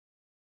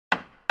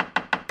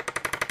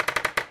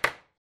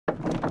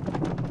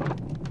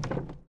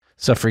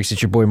So freaks,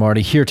 it's your boy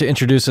Marty here to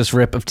introduce this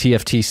rip of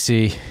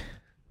TFTC.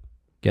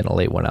 Getting a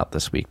late one out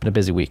this week. Been a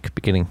busy week,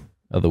 beginning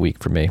of the week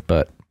for me,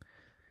 but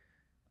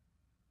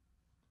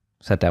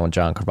sat down with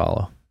John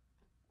Carvalho.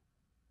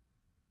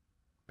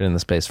 Been in the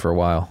space for a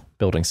while,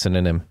 building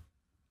Synonym,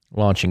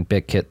 launching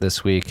BitKit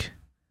this week.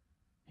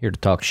 Here to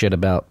talk shit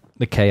about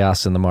the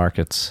chaos in the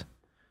markets.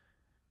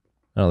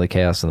 Not only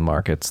chaos in the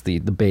markets, the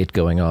debate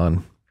going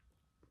on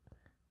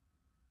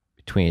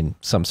between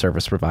some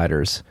service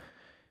providers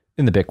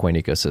in the Bitcoin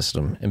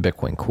ecosystem and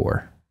Bitcoin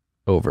Core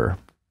over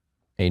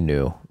a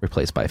new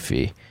replaced by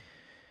fee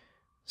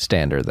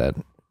standard that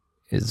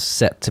is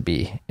set to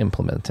be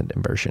implemented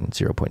in version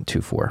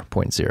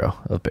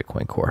 0.24.0 of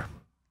Bitcoin Core.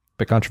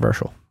 Bit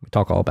controversial. We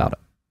talk all about it.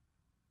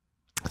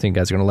 I think you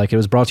guys are going to like it. It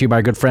was brought to you by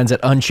our good friends at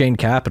Unchained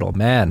Capital.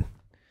 Man,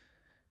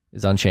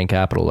 is Unchained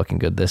Capital looking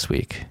good this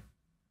week?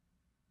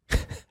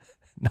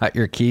 Not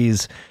your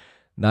keys,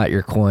 not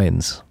your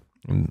coins.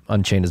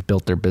 Unchained has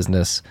built their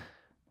business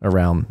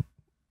around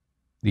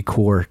the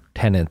core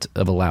tenet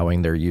of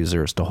allowing their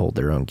users to hold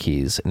their own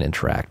keys and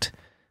interact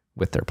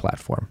with their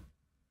platform.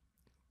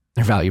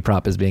 Their value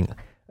prop is being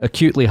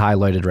acutely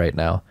highlighted right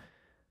now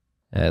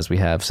as we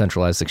have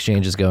centralized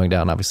exchanges going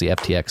down. Obviously,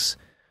 FTX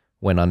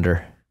went under.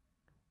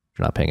 If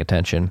you're not paying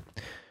attention,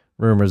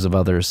 rumors of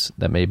others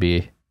that may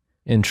be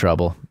in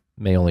trouble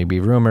may only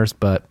be rumors,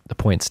 but the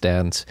point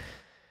stands.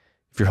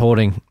 If you're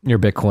holding your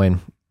Bitcoin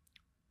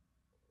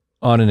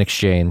on an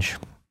exchange,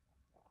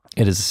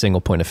 it is a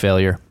single point of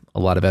failure. A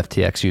lot of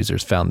FTX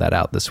users found that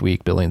out this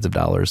week. Billions of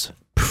dollars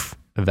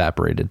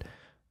evaporated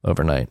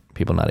overnight.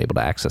 People not able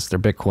to access their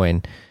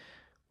Bitcoin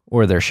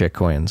or their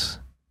shitcoins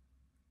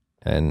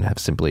and have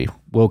simply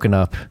woken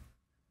up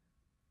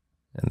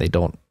and they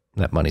don't,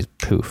 that money's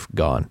poof,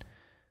 gone.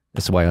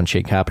 This is why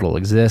Unchained Capital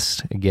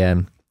exists.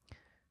 Again,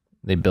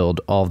 they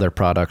build all of their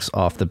products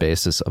off the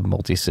basis of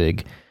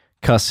multi-sig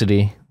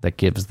custody that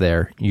gives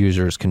their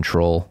users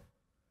control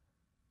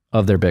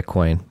of their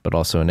Bitcoin, but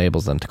also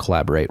enables them to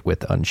collaborate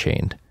with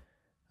Unchained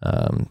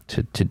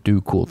to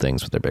do cool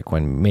things with their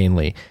Bitcoin,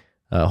 mainly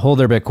hold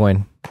their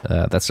Bitcoin.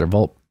 That's their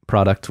Vault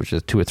product, which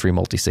is 2 or 3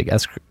 multi-sig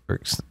escrow, or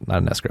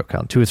not an escrow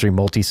account, 2 or 3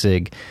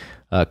 multi-sig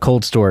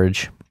cold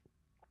storage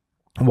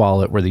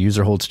wallet where the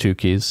user holds 2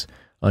 keys,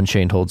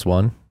 Unchained holds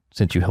 1.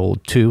 Since you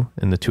hold 2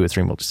 in the 2 or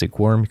 3 multi-sig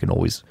quorum, you can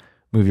always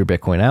move your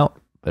Bitcoin out.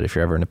 But if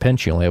you're ever in a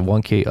pinch, you only have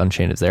 1 key.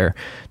 Unchained is there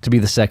to be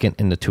the second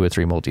in the 2 or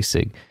 3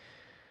 multi-sig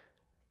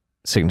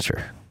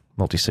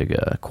multi-sig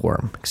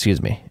quorum,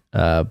 excuse me.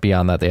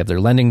 Beyond that, they have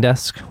their lending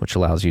desk, which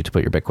allows you to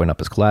put your Bitcoin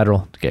up as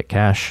collateral to get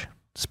cash,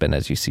 spend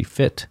as you see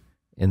fit.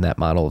 In that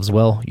model as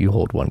well, you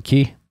hold 1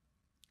 key.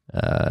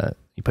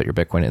 You put your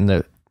Bitcoin in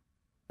the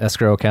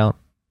escrow account,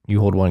 you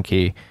hold 1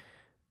 key.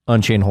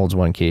 Unchained holds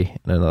 1 key,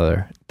 and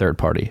another third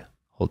party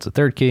holds a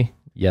 3rd key.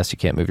 Yes, you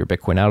can't move your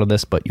Bitcoin out of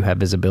this, but you have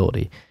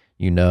visibility.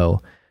 You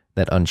know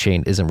that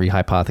Unchained isn't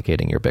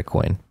rehypothecating your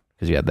Bitcoin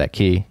because you have that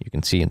key. You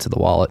can see into the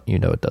wallet. You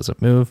know it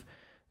doesn't move.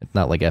 It's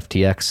not like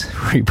FTX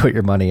where you put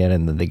your money in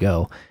and then they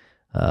go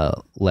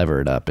lever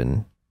it up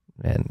and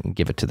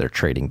give it to their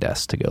trading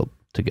desk to go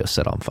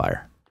set on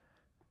fire.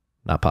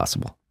 Not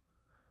possible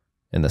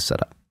in this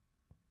setup.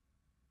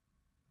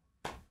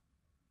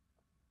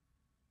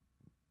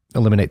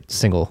 Eliminate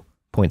single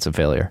points of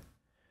failure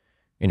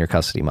in your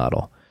custody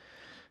model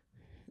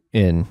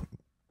in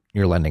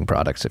your lending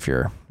products if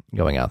you're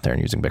going out there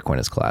and using Bitcoin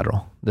as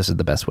collateral. This is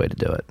the best way to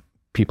do it.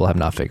 People have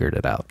not figured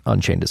it out.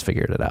 Unchained has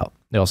figured it out.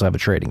 They also have a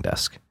trading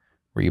desk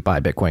where you buy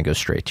Bitcoin, goes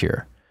straight to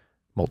your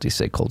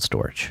multi-sig cold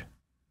storage.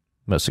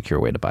 Most secure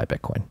way to buy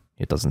Bitcoin.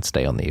 It doesn't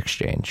stay on the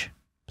exchange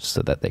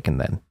so that they can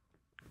then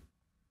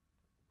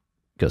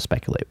go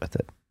speculate with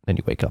it. Then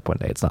you wake up one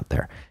day, it's not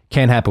there.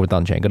 Can't happen with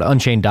Unchained. Go to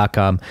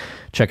unchained.com.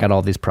 Check out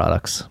all these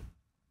products.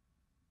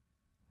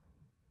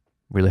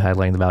 Really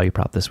highlighting the value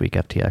prop this week,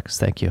 FTX.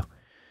 Thank you.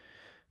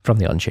 From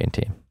the Unchained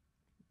team.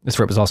 This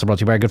rip is also brought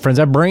to you by our good friends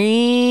at Braiins.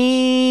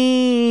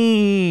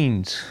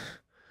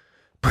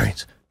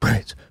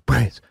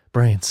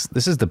 Braiins.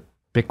 This is the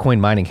Bitcoin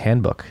mining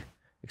handbook.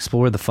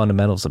 Explore the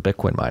fundamentals of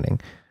Bitcoin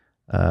mining.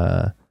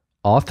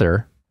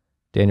 Author,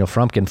 Daniel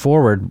Frumkin.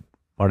 Forward,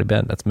 Marty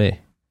Bent, that's me.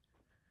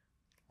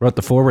 Wrote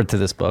the forward to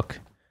this book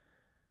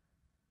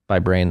by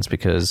Braiins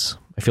because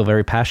I feel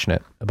very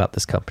passionate about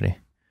this company.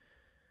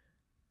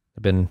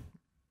 The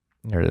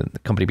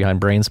company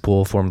behind Braiins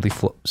Pool, formerly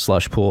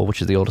Slush Pool,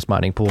 which is the oldest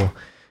mining pool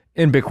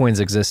in Bitcoin's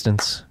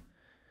existence.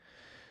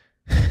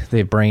 They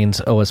have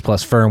Braiins OS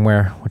Plus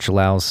firmware, which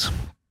allows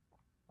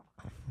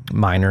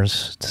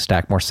miners to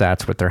stack more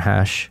sats with their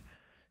hash.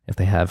 If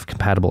they have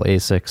compatible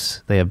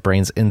ASICs, they have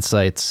Braiins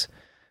Insights.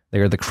 They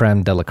are the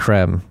creme de la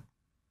creme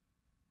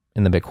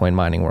in the Bitcoin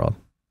mining world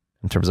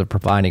in terms of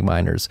providing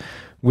miners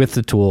with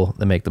the tool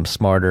that make them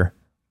smarter,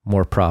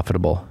 more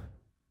profitable,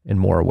 and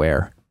more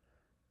aware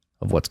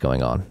of what's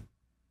going on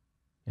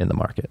in the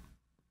market.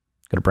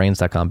 Go to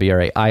braiins.com,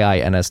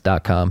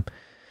 BRAIINS.com.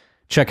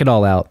 Check it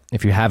all out.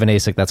 If you have an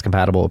ASIC that's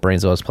compatible with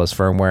Braiins OS Plus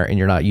firmware and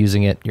you're not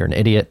using it, you're an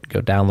idiot.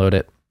 Go download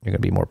it. You're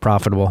going to be more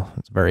profitable.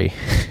 It's very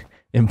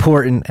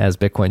important as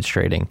Bitcoin's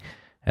trading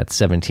at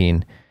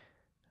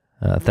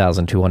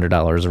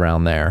 $17,200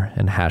 around there,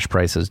 and hash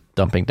prices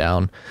dumping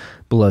down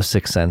below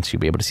 6 cents. You'll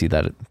be able to see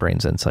that at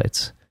Braiins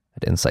Insights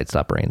at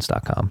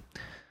insights.braiins.com.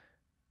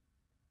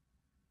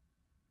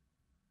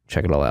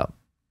 Check it all out.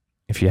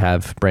 If you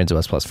have Braiins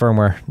OS Plus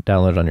firmware,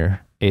 download it on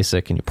your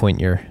ASIC and you point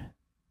your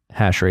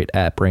hash rate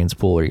at Braiins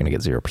Pool, you're going to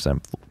get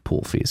 0%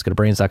 pool fees. Go to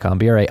braiins.com,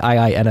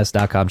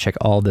 braiins.com. Check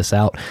all this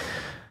out.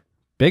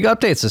 Big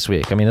updates this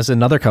week. I mean, this is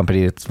another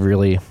company that's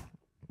really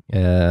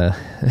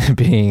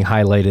being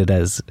highlighted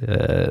as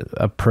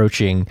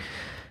approaching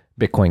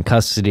Bitcoin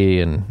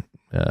custody and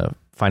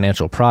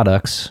financial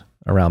products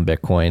around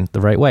Bitcoin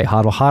the right way.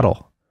 HODL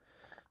HODL.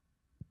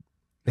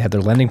 They have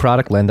their lending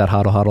product,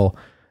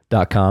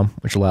 lend.hodlhodl.com,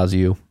 which allows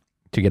you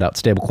to get out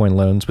stablecoin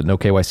loans with no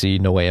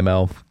KYC, no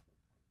AML,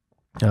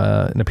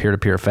 in a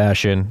peer-to-peer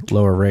fashion,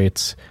 lower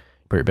rates,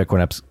 put your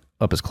Bitcoin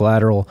up as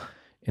collateral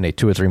in a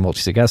 2 or 3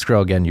 multi-sig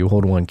escrow. Again, you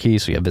hold one key,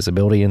 so you have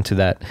visibility into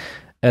that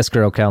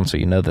escrow account, so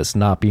you know that's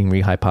not being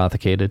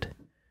rehypothecated.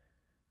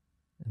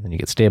 And then you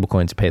get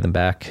stablecoins, you pay them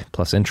back,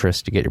 plus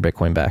interest, you get your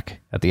Bitcoin back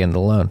at the end of the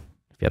loan.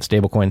 If you have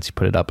stablecoins, you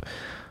put it up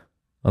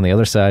on the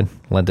other side,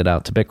 lend it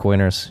out to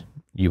Bitcoiners.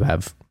 You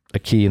have a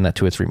key in that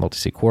 2 or 3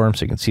 multi-sig quorum,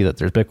 so you can see that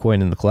there's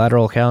Bitcoin in the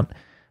collateral account.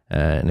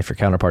 And if your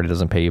counterparty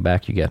doesn't pay you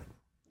back, you get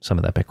some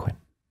of that Bitcoin,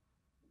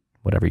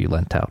 whatever you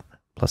lent out,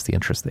 plus the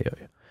interest they owe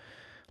you.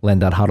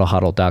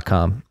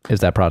 Lend.hodlhodl.com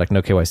is that product.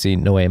 No KYC,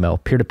 no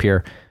AML,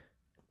 peer-to-peer,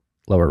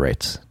 lower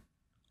rates.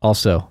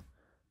 Also,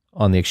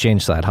 on the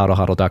exchange side,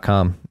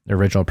 hodlhodl.com, the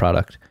original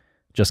product,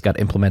 just got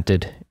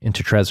implemented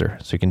into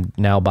Trezor. So you can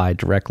now buy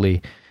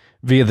directly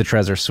via the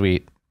Trezor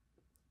suite,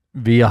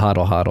 via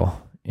HODL HODL,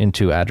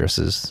 into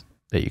addresses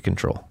that you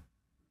control.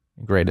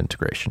 Great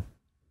integration.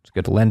 So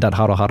go to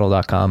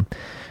lend.hodlhodl.com.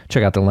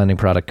 Check out the lending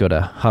product. Go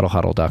to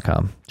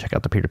hodlhodl.com. Check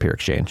out the peer-to-peer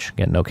exchange.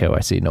 Again, no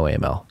KYC, no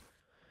AML.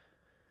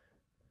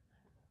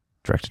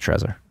 Direct to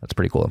Trezor. That's a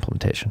pretty cool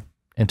implementation.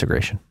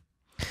 Integration.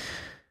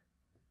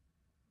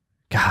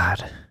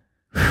 God.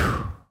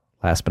 Whew.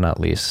 Last but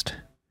not least,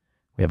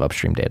 we have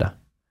Upstream Data.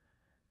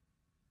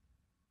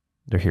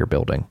 They're here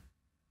building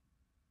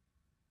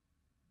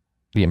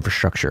the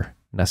infrastructure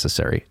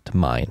necessary to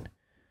mine.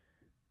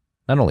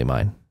 Not only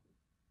mine,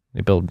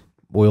 they build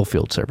oil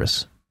field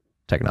service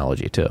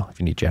technology too. If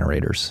you need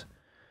generators,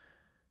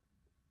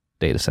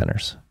 data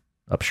centers,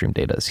 Upstream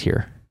Data is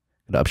here.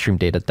 Go to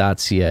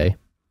upstreamdata.ca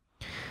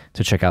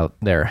to check out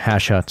their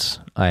hash huts.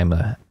 I am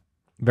a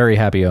very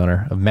happy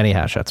owner of many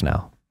hash huts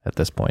now at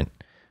this point.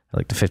 I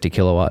like the 50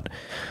 kilowatt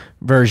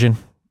version.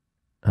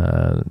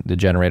 The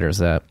generators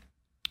that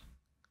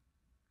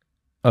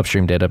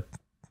Upstream Data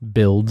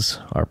builds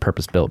are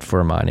purpose built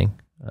for mining.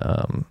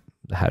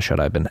 The hash hut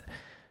I've been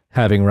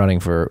having running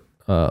for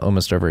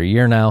almost over a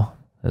year now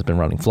has been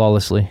running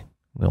flawlessly.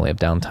 We only have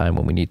downtime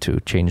when we need to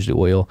change the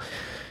oil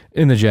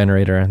in the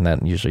generator, and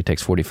that usually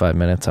takes 45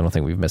 minutes. I don't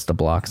think we've missed a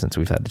block since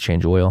we've had to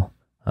change oil.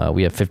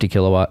 We have 50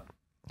 kilowatt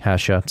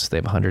hash huts. They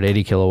have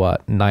 180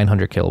 kilowatt,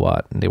 900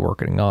 kilowatt, and they're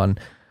working on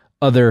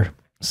other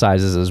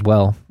sizes as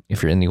well.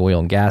 If you're in the oil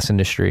and gas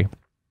industry,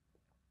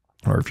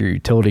 or if you're a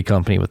utility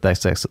company with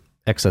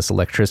excess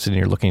electricity and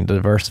you're looking to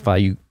diversify,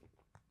 you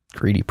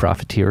greedy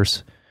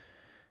profiteers,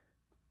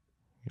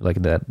 you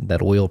like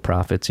that oil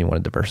profits, you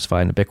want to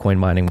diversify into Bitcoin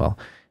mining. Well,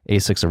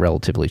 ASICs are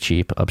relatively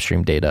cheap.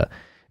 Upstream Data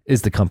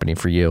is the company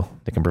for you.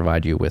 They can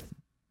provide you with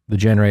the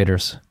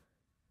generators,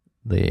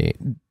 the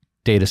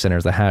data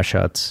centers, the hash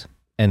huts,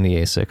 and the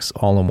ASICs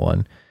all in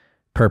one,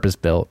 purpose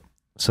built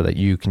so that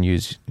you can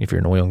use, if you're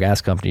an oil and gas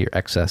company, your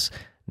excess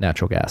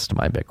natural gas to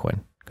mine Bitcoin.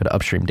 Go to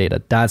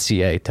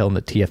upstreamdata.ca, tell them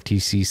that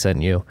TFTC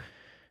sent you,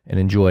 and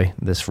enjoy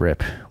this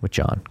rip with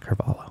John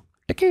Carvalho.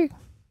 Okay.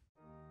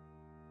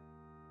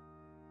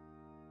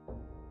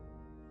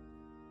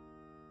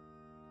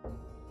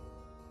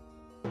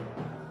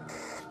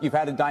 You've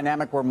had a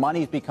dynamic where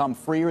money's become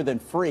freer than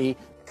free.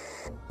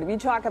 If you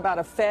talk about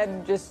a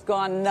Fed just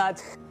gone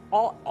nuts,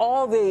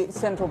 all the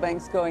central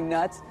banks going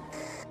nuts.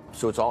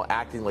 So it's all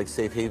acting like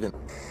safe haven.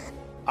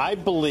 I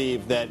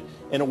believe that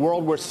in a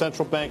world where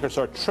central bankers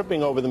are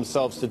tripping over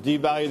themselves to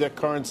devalue their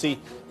currency,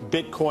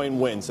 Bitcoin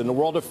wins. In the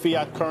world of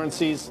fiat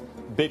currencies,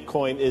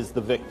 Bitcoin is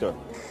the victor.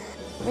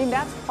 I mean,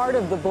 that's part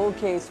of the bull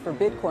case for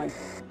Bitcoin.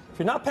 If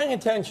you're not paying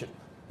attention,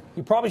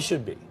 you probably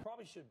should be.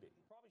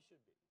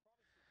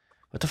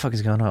 What the fuck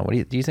is going on? What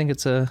do you think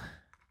it's a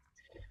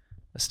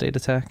state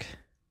attack?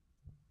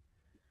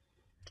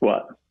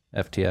 What?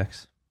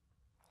 FTX.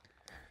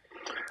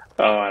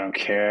 Oh, I don't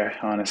care,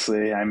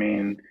 honestly. I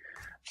mean,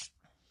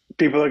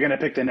 people are going to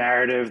pick the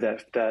narrative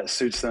that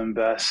suits them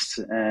best,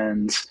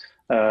 and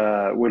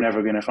we're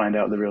never going to find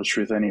out the real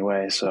truth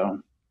anyway, so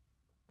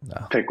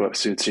no. Pick what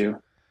suits you.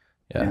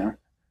 Yeah. You know?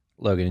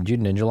 Logan, did you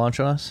ninja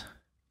launch on us?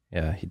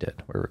 Yeah, he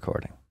did. We're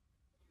recording.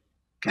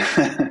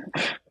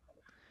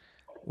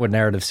 What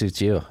narrative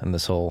suits you in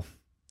this whole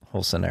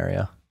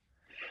scenario?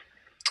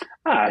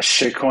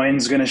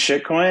 Shitcoin's going to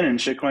shitcoin, and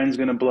shitcoin's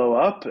going to blow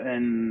up,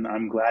 and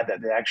I'm glad that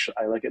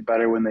I like it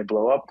better when they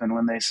blow up than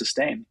when they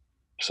sustain.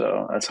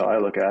 So that's how I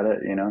look at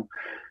it, you know.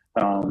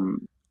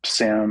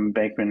 Sam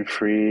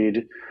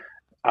Bankman-Fried.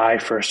 I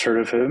first heard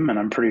of him, and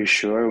I'm pretty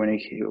sure when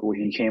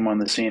he came on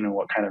the scene, and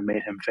what kind of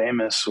made him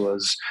famous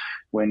was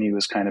when he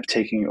was kind of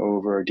taking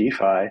over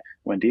DeFi,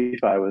 when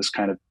DeFi was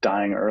kind of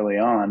dying early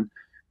on,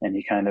 and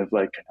he kind of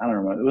like, I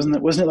don't know, wasn't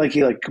it like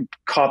he like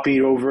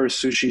copied over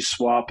Sushi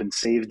Swap and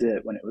saved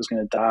it when it was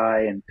going to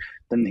die, and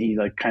then he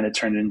like kind of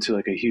turned into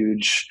like a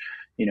huge,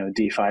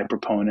 DeFi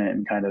proponent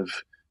and kind of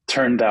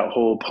turned that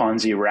whole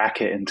Ponzi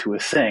racket into a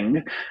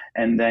thing,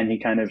 and then he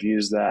kind of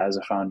used that as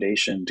a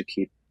foundation to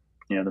keep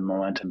the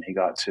momentum he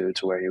got to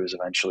where he was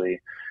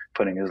eventually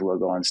putting his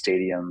logo on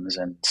stadiums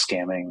and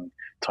scamming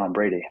Tom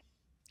Brady.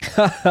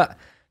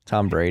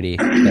 Tom Brady,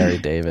 Larry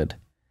David,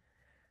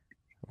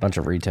 a bunch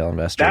of retail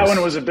investors. That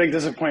one was a big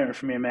disappointment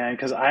for me, man,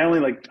 because I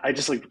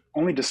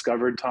only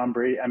discovered Tom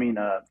Brady.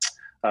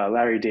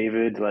 Larry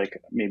David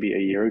like maybe a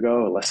year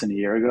ago, less than a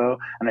year ago,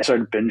 and I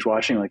started binge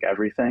watching like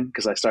everything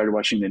because I started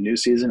watching the new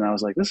season. And I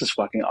was like, this is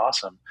fucking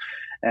awesome.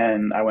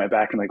 And I went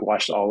back and like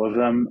watched all of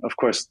them. Of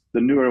course,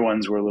 the newer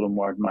ones were a little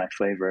more my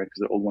flavor because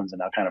the old ones are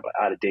now kind of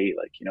out of date.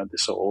 Like, they're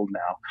so old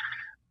now.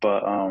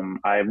 But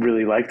I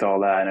really liked all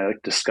that, and I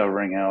liked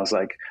discovering. And I was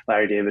like,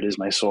 Larry David is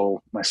my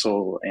soul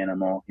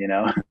animal,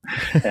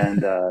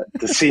 And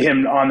to see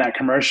him on that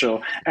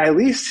commercial, at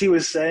least he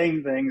was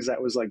saying things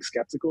that was like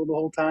skeptical the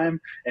whole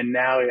time, and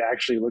now it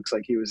actually looks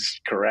like he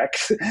was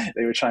correct.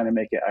 They were trying to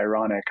make it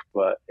ironic,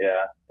 but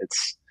yeah,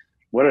 it's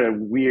what a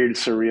weird,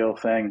 surreal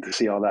thing to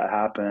see all that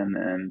happen.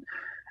 And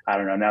I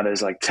don't know. Now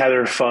there's like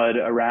Tether FUD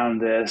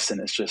around this,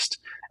 and it's just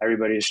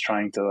everybody's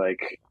trying to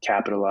like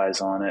capitalize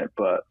on it,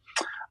 but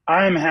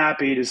I'm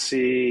happy to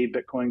see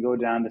Bitcoin go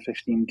down to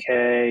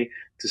 15K,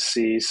 to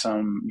see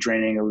some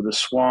draining of the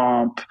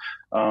swamp.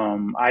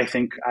 I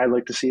think I'd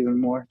like to see even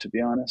more, to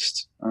be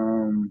honest.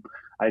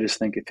 I just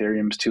think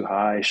Ethereum's too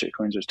high.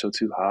 Shitcoins are still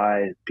too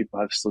high. People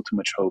have still too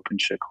much hope in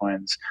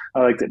shitcoins.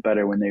 I liked it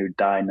better when they would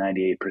die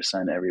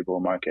 98% every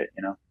bull market,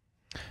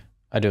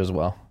 I do as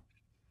well.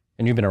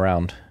 And you've been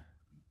around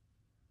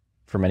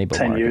for many bull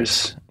 10 markets.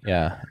 years.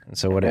 Yeah. And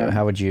so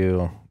how would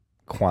you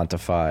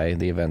quantify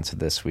the events of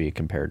this week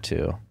compared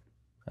to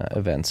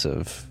events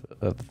of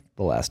the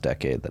last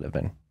decade that have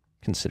been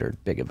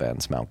considered big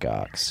events? Mt.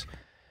 Gox,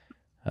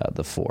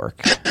 the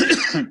fork.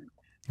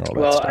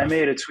 Well, I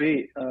made a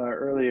tweet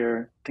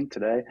earlier, I think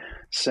today,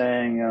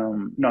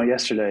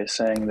 yesterday,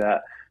 saying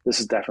that this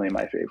is definitely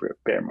my favorite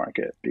bear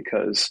market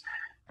because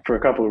for a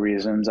couple of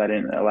reasons. I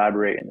didn't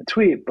elaborate in the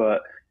tweet,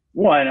 but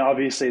one,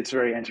 obviously it's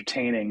very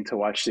entertaining to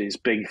watch these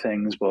big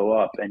things blow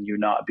up and you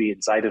not be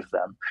inside of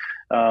them.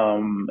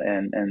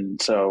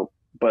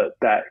 But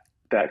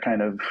that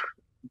kind of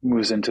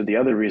moves into the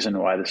other reason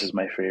why this is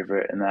my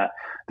favorite, and that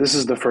this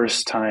is the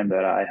first time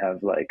that I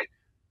have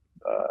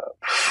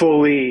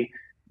fully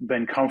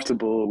been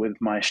comfortable with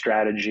my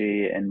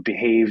strategy and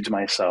behaved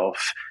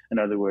myself. In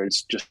other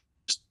words, just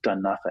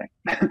done nothing.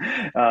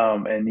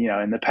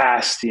 In the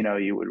past,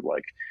 you would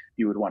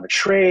want to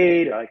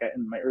trade. Like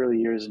in my early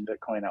years in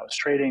Bitcoin, I was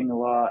trading a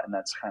lot, and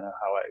that's kind of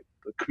how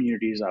the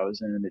communities I was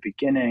in the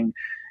beginning,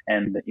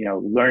 and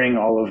learning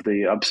all of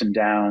the ups and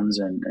downs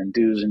and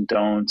do's and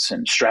don'ts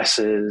and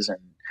stresses and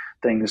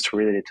things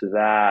related to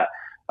that.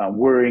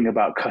 Worrying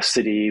about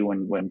custody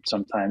when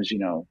sometimes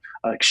an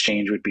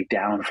exchange would be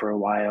down for a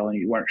while and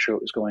you weren't sure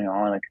what was going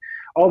on, like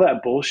all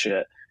that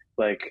bullshit.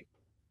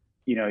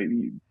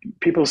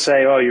 People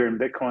say, oh, you're in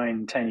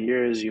Bitcoin 10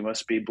 years, you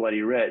must be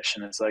bloody rich.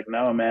 And it's like,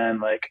 no,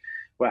 man,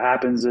 what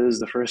happens is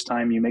the first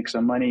time you make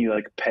some money,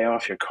 you pay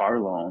off your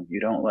car loan. You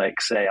don't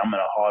say, I'm going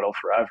to hodl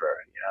forever.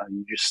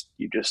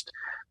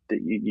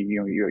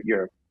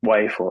 Your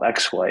wife or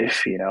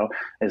ex-wife,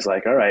 is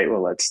like, all right,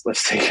 well, let's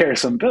take care of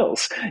some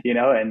bills,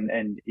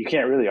 and you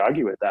can't really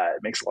argue with that.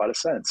 It makes a lot of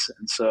sense.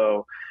 And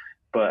so,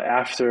 but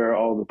after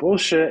all the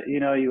bullshit,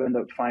 you end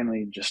up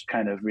finally just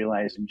kind of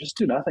realizing, just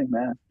do nothing,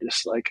 man.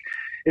 Just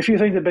if you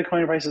think the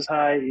Bitcoin price is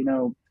high,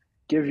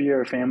 give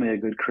your family a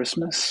good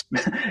Christmas,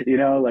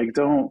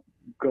 don't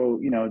go,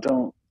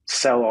 don't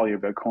sell all your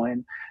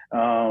Bitcoin.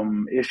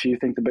 If you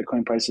think the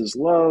Bitcoin price is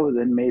low,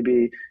 then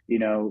maybe,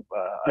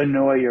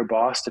 annoy your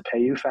boss to pay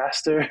you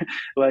faster.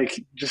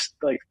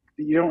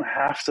 You don't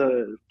have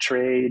to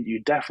trade. You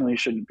definitely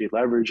shouldn't be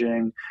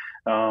leveraging.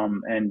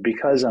 And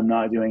because I'm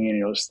not doing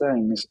any of those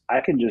things,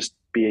 I can just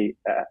be,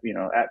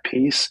 at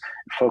peace,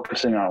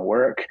 focusing on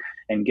work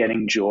and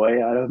getting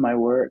joy out of my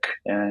work.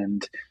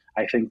 And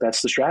I think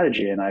that's the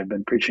strategy. And I've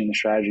been preaching the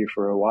strategy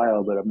for a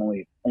while, but I've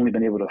only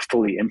been able to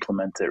fully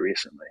implement it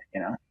recently,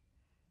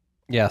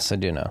 Yes, I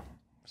do know.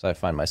 So I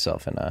find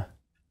myself in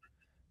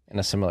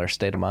a similar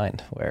state of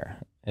mind where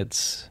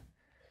it's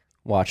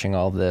watching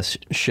all this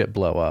shit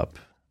blow up.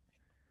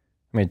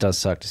 I mean, it does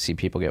suck to see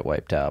people get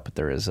wiped out, but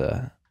there is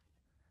a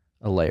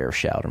layer of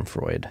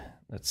Schadenfreude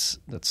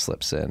that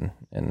slips in,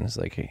 and it's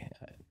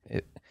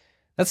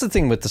that's the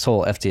thing with this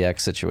whole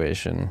FTX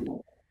situation.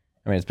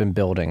 I mean, it's been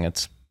building.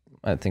 It's,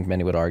 I think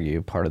many would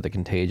argue, part of the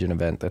contagion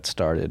event that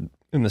started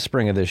in the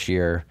spring of this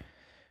year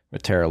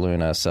with Terra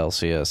Luna,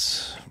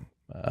 Celsius,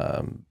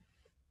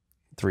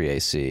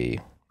 3AC,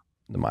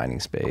 the mining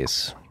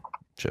space,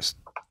 just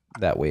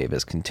that wave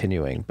is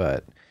continuing.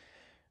 But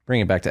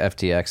bringing it back to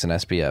FTX and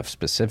SBF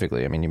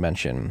specifically, I mean, you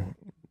mentioned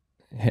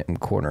him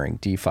cornering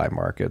DeFi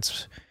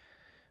markets.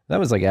 That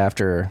was like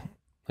after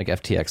like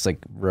FTX like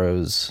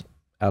rose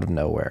out of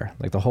nowhere.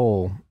 Like the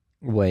whole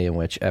way in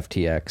which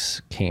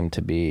FTX came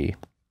to be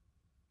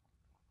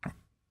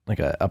like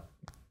a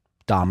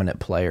dominant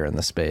player in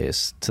the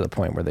space to the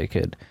point where they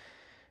could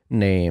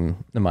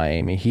name the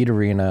Miami Heat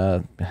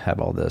Arena, have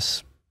all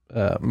this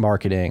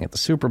marketing at the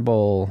Super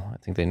Bowl. I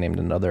think they named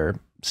another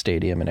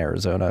stadium in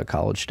Arizona, a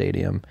college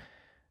stadium.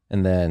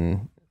 And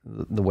then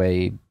the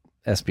way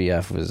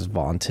SBF was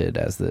vaunted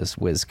as this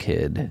whiz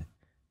kid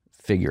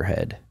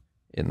figurehead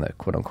in the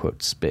quote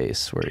unquote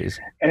space where he's.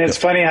 And it's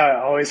funny how it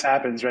always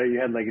happens, right?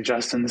 You had like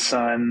Justin's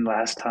son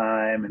last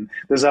time, and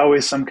there's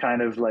always some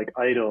kind of like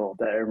idol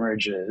that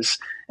emerges,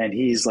 and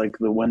he's like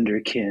the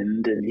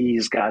wonderkind, and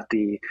he's got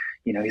the,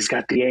 he's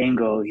got the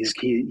angle,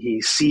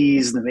 he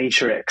sees the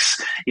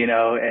matrix,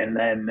 and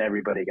then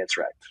everybody gets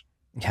wrecked.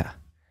 Yeah.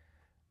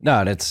 No,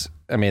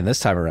 and this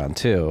time around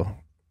too,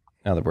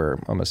 now that we're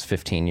almost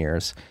 15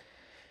 years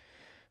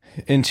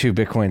into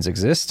Bitcoin's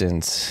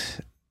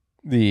existence,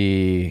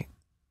 the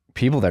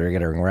people that are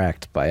getting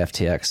wrecked by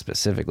FTX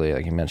specifically,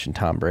 like you mentioned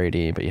Tom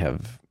Brady, but you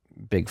have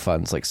big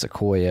funds like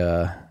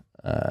Sequoia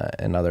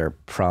and other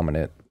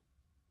prominent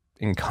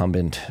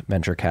incumbent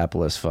venture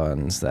capitalist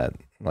funds that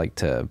like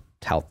to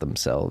tout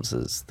themselves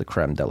as the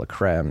creme de la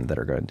creme that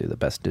are going to do the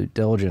best due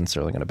diligence,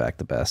 are going to back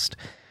the best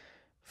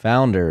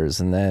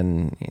founders. And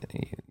then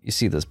you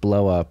see this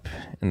blow up,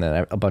 and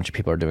then a bunch of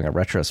people are doing a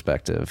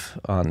retrospective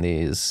on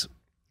these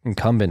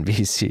incumbent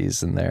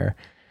VCs and their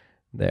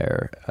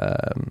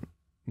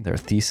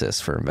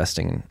thesis for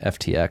investing in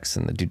FTX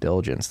and the due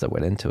diligence that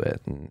went into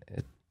it. And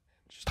it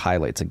just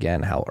highlights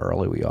again how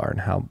early we are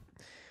and how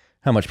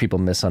much people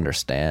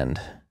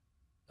misunderstand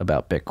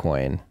about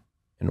Bitcoin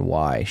and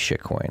why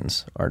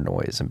shitcoins are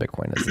noise and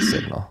Bitcoin is the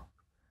signal.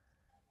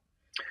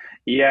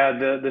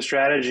 Yeah, the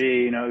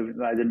strategy,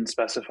 I didn't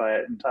specify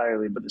it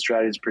entirely, but the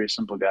strategy is pretty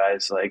simple,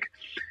 guys. Like,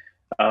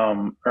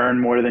 earn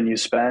more than you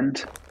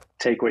spend,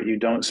 take what you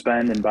don't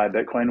spend and buy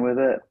Bitcoin with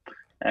it.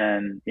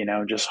 And,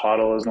 just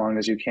hodl as long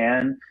as you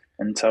can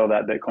until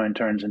that Bitcoin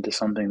turns into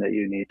something that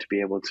you need to be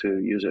able to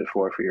use it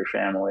for your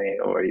family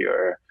or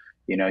your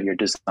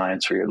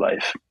designs for your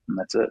life. And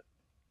that's it.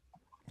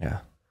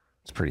 Yeah,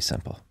 it's pretty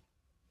simple.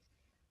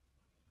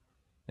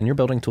 And you're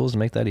building tools to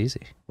make that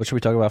easy. What should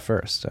we talk about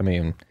first? I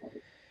mean,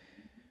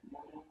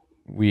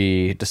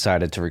 we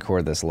decided to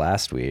record this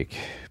last week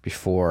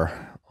before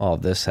all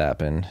of this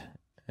happened.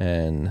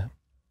 And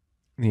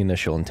the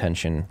initial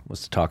intention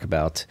was to talk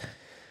about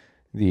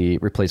the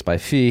replaced by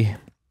fee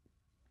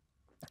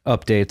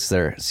updates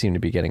that seem to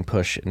be getting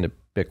pushed into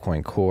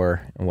Bitcoin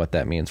Core and what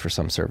that means for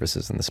some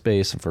services in the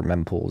space and for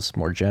mempools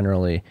more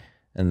generally.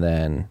 And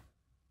then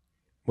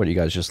what you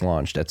guys just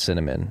launched at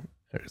Synonym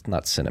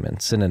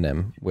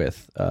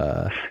with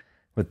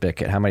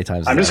BitKit. How many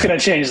times? I'm just going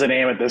to change the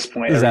name at this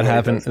point. Does that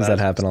happen? Does that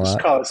happen a lot? Just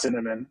call it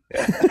Cinnamon.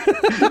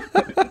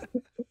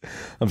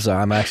 I'm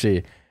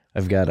sorry.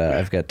 I've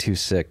got two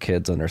sick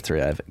kids under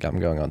 3. I'm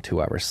going on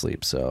 2 hours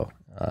sleep. So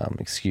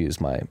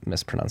excuse my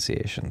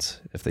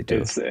mispronunciations if they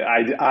do.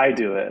 I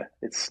do it.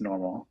 It's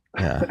normal.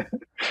 Yeah.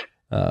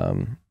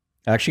 I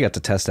actually got to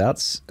test out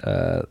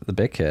the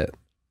BitKit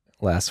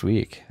last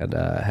week. Had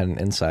an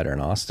insider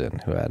in Austin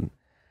who had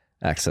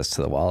access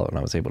to the wallet, and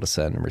I was able to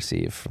send and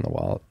receive from the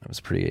wallet. It was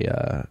pretty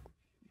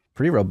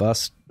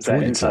robust. Is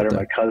that insider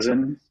my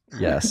cousin?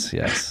 Yes,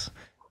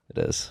 it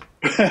is.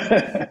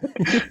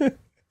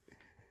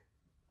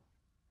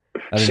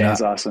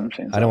 Shane's awesome.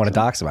 I don't want to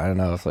dox him. I don't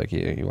know if like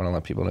you want to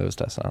let people know who's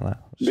testing on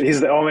that.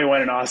 He's the only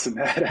one in Austin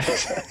that had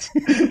access.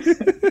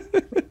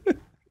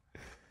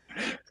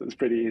 So it's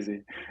pretty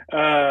easy.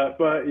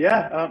 But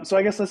yeah, so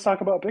I guess let's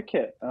talk about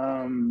BitKit.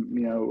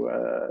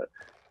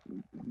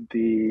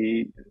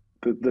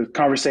 The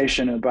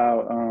conversation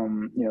about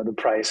the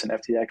price and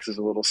FTX is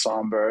a little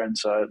somber, and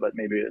so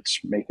maybe let's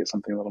make it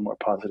something a little more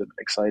positive and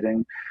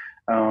exciting.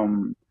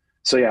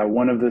 So yeah,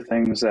 one of the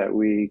things that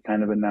we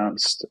kind of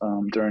announced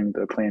during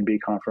the Plan B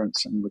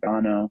conference in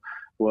Lugano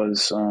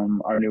was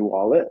our new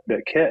wallet,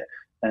 BitKit,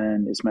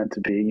 and it's meant to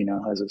be,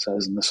 as it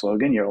says in the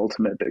slogan, your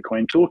ultimate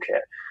Bitcoin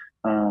toolkit.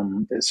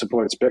 It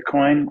supports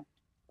Bitcoin,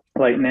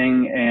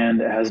 Lightning,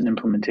 and it has an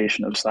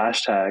implementation of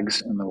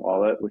 /tags in the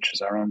wallet, which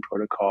is our own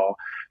protocol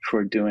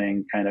for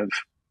doing kind of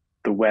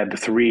the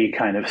Web3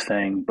 kind of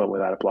thing, but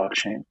without a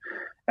blockchain.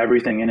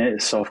 Everything in it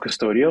is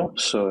self-custodial,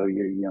 so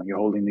you're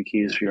holding the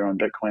keys for your own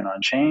Bitcoin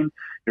on chain.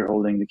 You're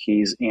holding the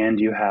keys, and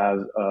you have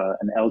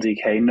an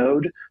LDK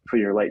node for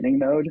your Lightning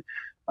node.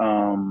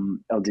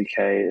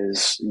 LDK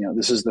is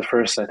this is the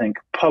first, I think,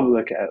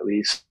 public at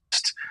least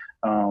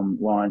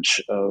launch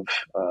of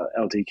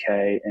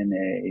LDK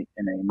in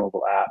a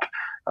mobile app.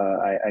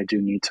 I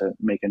do need to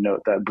make a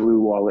note that Blue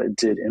Wallet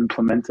did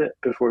implement it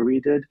before we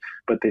did,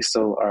 but they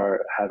still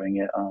are having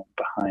it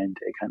behind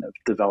a kind of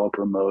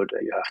developer mode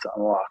that you have to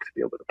unlock to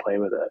be able to play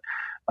with it.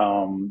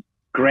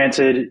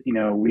 Granted,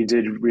 we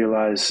did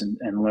realize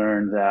and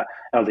learn that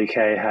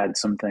LDK had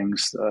some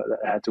things that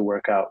had to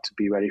work out to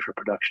be ready for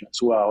production as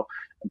well.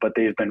 But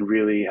they've been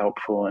really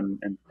helpful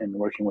in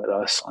working with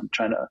us on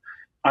trying to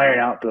iron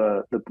out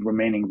the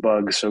remaining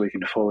bugs so we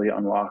can fully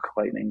unlock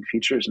Lightning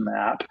features in the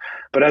app.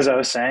 But as I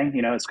was saying,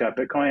 it's got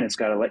Bitcoin, it's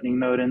got a Lightning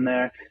node in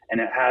there,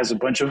 and it has a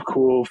bunch of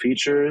cool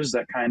features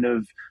that kind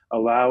of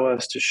allow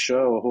us to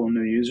show a whole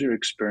new user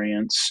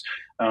experience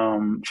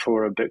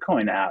for a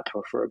Bitcoin app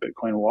or for a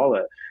Bitcoin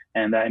wallet.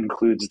 And that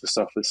includes the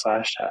stuff with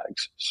slash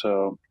tags.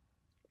 So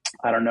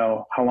I don't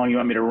know how long you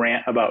want me to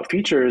rant about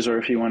features or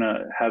if you want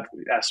to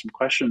ask some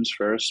questions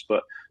first,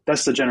 but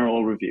that's the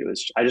general overview.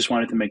 I just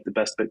wanted to make the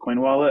best Bitcoin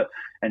wallet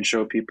and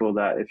show people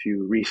that if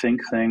you rethink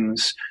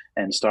things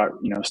and start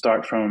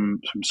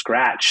from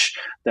scratch,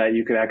 that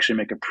you could actually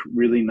make a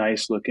really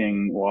nice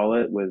looking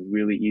wallet with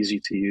really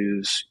easy to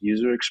use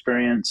user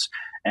experience.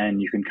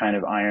 And you can kind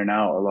of iron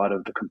out a lot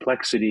of the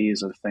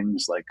complexities of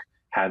things like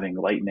having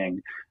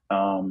Lightning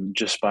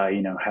just by,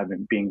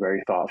 being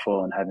very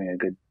thoughtful and having a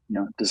good,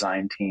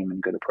 design team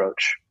and good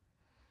approach.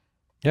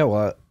 Yeah,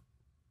 well,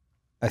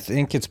 I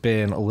think it's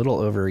been a little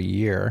over a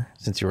year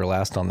since you were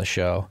last on the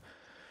show.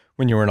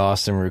 When you were in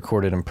Austin, we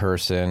recorded in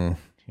person,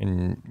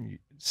 and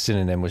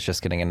Synonym was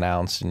just getting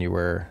announced, and you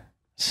were,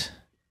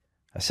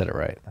 I said it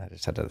right. I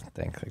just had to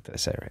think, like, did I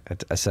say it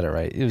right? I said it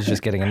right. It was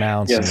just getting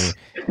announced, Yes.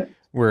 And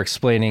we're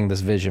explaining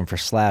this vision for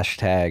slash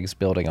tags,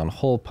 building on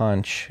Hole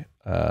Punch.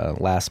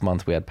 Last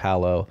month, we had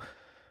Paolo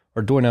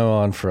Arduino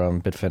on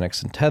from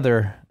Bitfinex and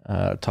Tether,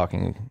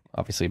 talking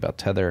obviously about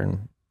Tether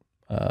and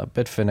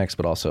Bitfinex,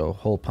 but also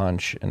Hole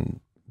Punch and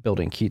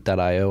building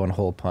Keat.io and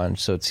Hole Punch.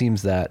 So it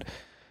seems that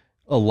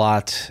a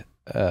lot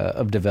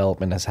of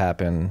development has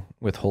happened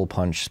with Hole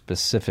Punch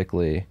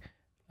specifically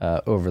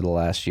over the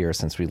last year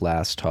since we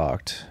last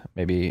talked.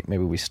 Maybe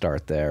we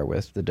start there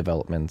with the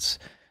developments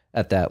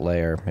at that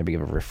layer, maybe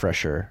give a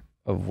refresher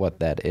of what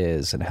that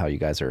is and how you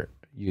guys are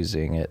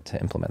using it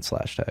to implement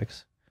slash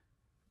tags.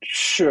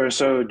 Sure.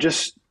 So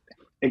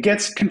it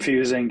gets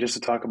confusing just to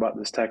talk about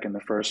this tech in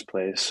the first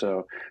place.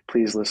 So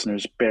please,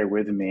 listeners, bear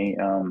with me.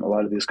 A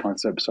lot of these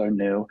concepts are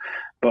new,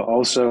 but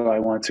also I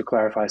want to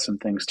clarify some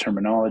things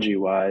terminology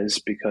wise,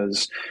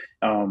 because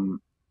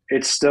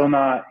it's still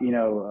not,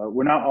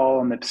 we're not all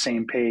on the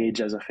same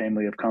page as a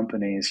family of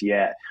companies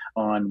yet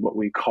on what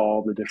we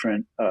call the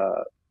different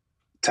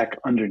tech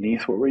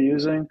underneath what we're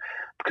using,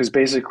 because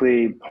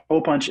basically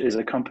Hole Punch is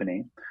a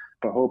company,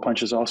 but Hole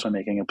Punch is also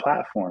making a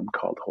platform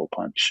called Hole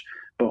Punch.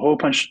 But Hole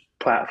Punch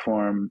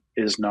platform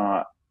is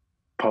not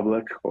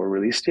public or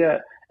released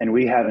yet, and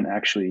we haven't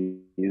actually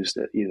used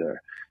it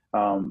either.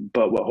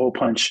 But what Hole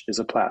Punch is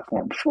a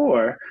platform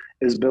for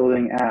is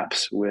building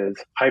apps with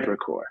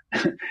Hypercore.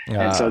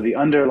 And so the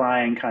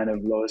underlying kind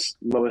of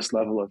lowest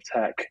level of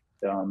tech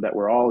that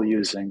we're all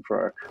using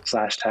for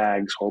slash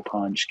tags, Hole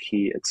Punch,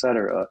 Key,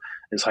 etc.,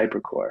 is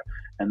Hypercore.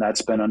 And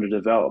that's been under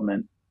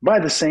development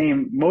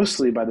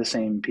mostly by the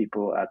same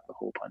people at the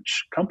Hole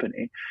Punch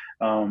company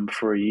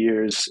for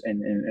years,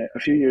 and a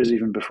few years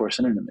even before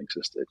Synonym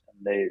existed.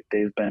 And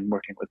they've been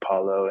working with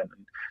Paolo and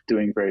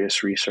doing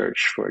various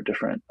research for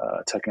different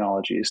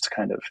technologies to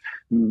kind of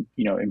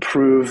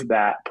improve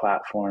that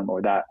platform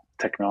or that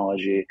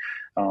technology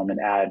and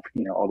add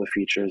all the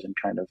features and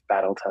kind of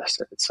battle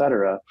test it,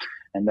 etc.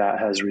 And that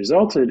has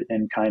resulted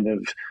in kind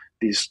of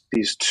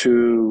these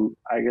two,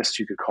 I guess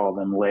you could call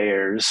them,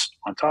 layers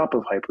on top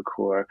of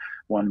Hypercore,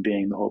 one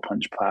being the Hole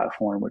Punch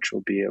platform, which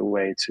will be a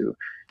way to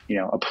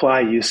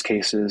apply use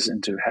cases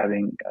into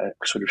having a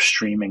sort of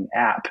streaming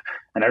app.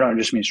 And I don't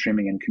just mean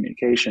streaming in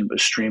communication, but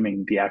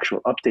streaming the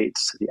actual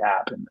updates to the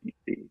app and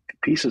the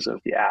pieces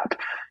of the app,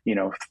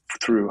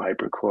 through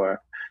Hypercore.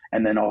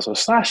 And then also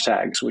slash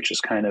tags, which is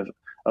kind of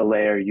a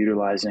layer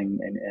utilizing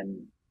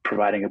and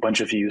providing a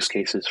bunch of use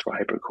cases for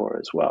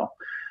Hypercore as well.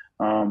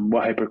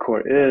 What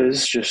Hypercore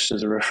is, just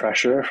as a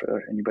refresher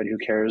for anybody who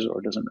cares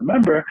or doesn't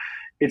remember,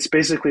 it's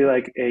basically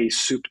like a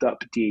souped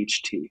up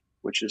DHT,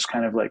 which is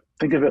kind of like,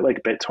 think of it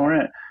like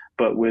BitTorrent,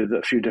 but with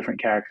a few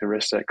different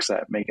characteristics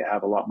that make it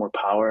have a lot more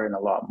power and a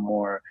lot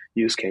more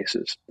use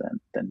cases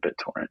than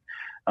BitTorrent.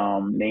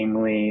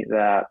 Namely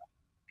that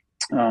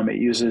it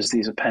uses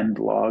these append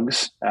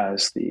logs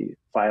as the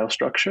file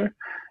structure,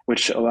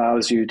 which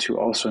allows you to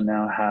also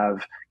now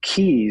have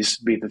keys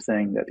be the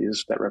thing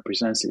that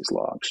represents these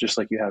logs. Just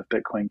like you have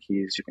Bitcoin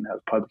keys, you can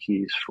have pub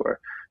keys for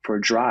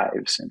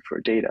drives and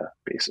for data,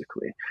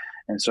 basically.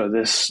 And so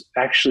this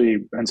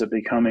actually ends up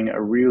becoming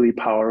a really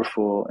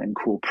powerful and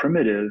cool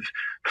primitive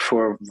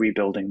for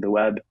rebuilding the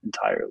web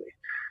entirely.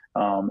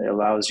 It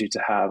allows you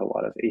to have a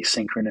lot of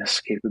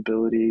asynchronous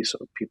capability, so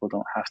people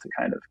don't have to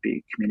kind of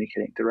be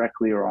communicating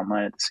directly or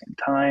online at the same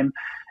time.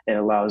 It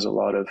allows a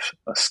lot of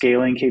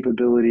scaling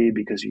capability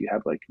because you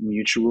have like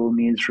mutual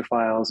needs for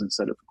files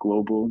instead of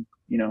global,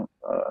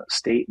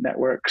 state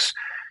networks.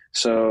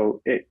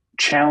 So it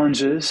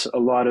challenges a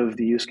lot of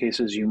the use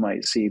cases you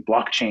might see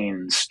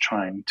blockchains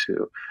trying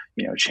to,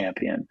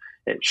 champion.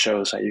 It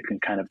shows how you can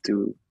kind of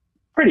do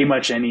pretty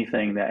much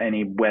anything that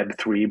any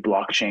Web3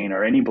 blockchain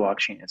or any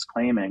blockchain is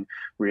claiming,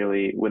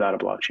 really without a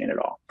blockchain at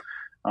all.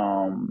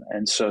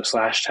 And so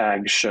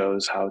 /tags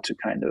shows how to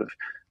kind of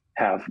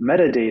have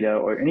metadata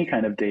or any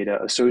kind of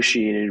data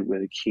associated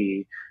with a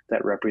key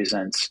that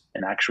represents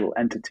an actual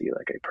entity,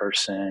 like a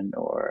person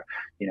or,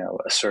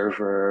 a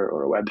server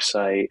or a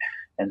website.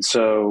 And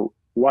so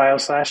while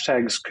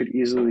 /tags could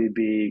easily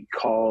be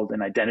called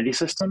an identity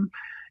system,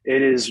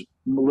 it is a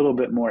little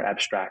bit more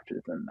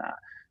abstracted than that.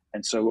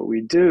 And so what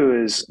we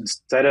do is,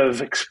 instead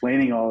of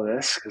explaining all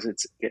this,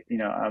 because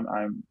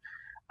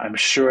I'm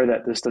sure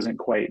that this doesn't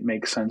quite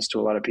make sense to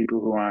a lot of people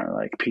who aren't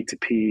like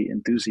P2P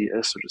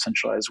enthusiasts or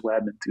decentralized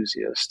web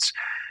enthusiasts,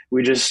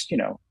 we just,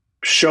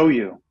 show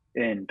you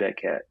in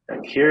BitKit,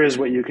 like, here's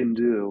what you can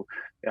do.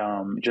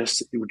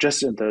 Just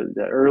at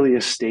the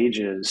earliest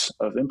stages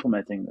of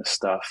implementing this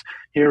stuff,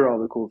 here are all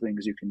the cool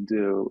things you can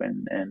do.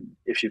 And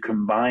if you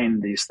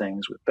combine these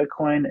things with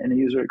Bitcoin and a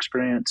user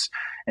experience,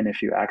 and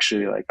if you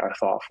actually are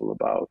thoughtful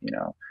about,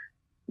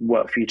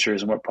 what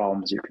features and what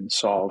problems you can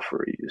solve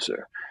for a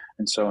user.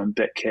 And so in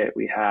BitKit,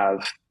 we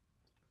have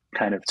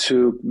kind of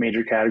two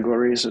major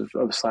categories of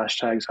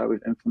 /tags, how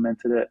we've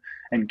implemented it.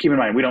 And keep in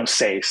mind, we don't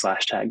say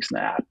 /tags in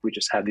the app. We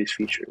just have these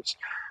features.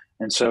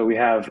 And so we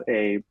have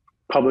a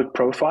public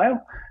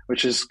profile,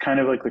 which is kind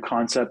of like the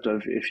concept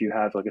of if you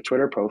have like a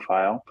Twitter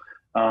profile,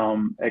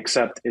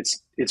 except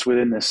it's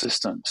within the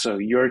system. So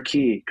your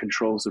key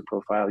controls the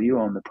profile. You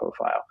own the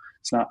profile.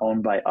 It's not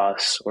owned by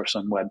us or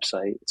some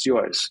website. It's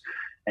yours.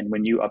 And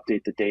when you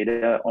update the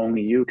data,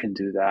 only you can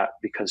do that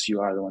because you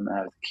are the one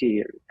that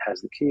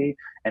has the key,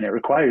 and it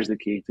requires the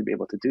key to be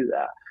able to do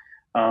that.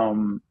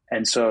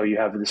 And so you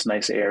have this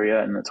nice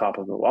area in the top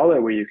of the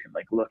wallet where you can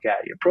look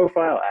at your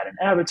profile, add an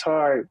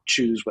avatar,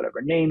 choose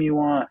whatever name you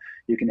want.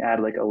 You can add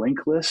a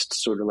link list,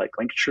 sort of like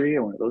Linktree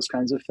or one of those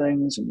kinds of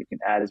things, and you can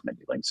add as many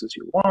links as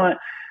you want.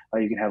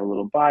 You can have a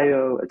little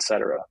bio,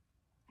 etc.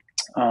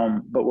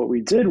 But what we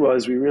did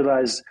was we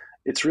realized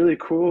it's really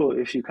cool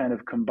if you kind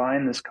of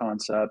combine this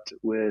concept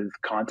with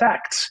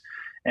contacts.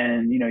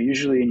 And,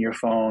 usually in your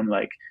phone,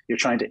 you're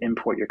trying to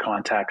import your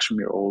contacts from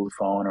your old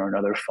phone or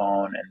another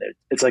phone. And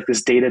it's like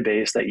this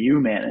database that you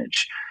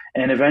manage.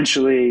 And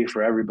eventually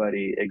for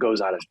everybody, it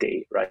goes out of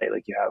date, right?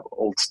 You have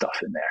old stuff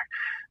in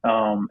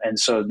there. And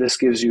so this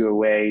gives you a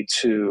way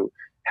to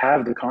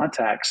have the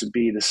contacts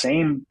be the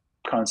same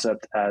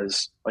concept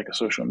as a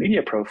social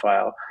media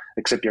profile,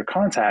 except your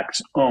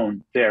contacts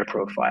own their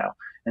profile.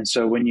 And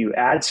so when you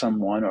add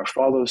someone or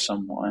follow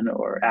someone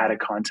or add a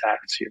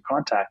contact to your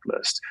contact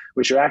list,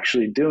 what you're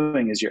actually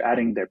doing is you're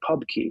adding their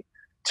pub key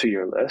to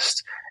your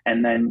list.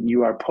 And then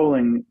you are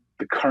pulling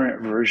the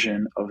current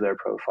version of their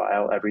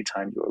profile every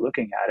time you're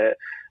looking at it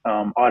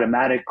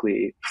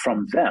automatically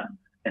from them.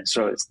 And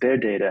so it's their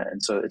data.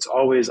 And so it's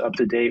always up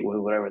to date with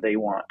whatever they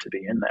want to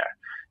be in there.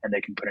 And they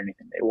can put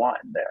anything they want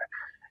in there.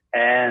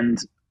 And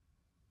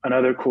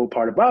another cool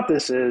part about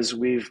this is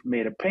we've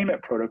made a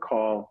payment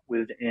protocol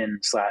within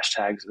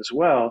 /tags as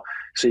well,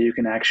 so you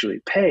can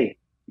actually pay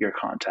your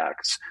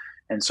contacts.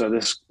 And so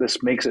this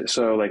makes it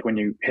so when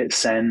you hit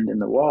send in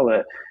the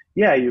wallet,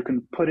 yeah, you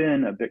can put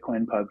in a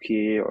Bitcoin pub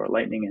key or a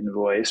Lightning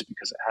invoice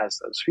because it has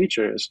those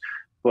features.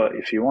 But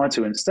if you want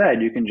to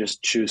instead, you can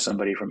just choose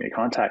somebody from your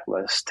contact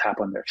list, tap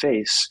on their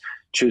face,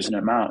 choose an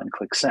amount, and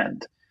click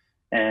send.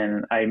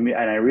 And I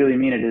really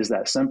mean it is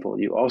that simple.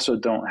 You also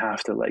don't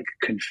have to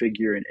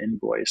configure an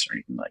invoice or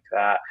anything like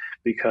that,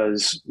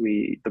 because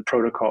the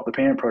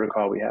payment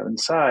protocol we have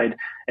inside,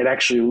 it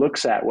actually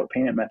looks at what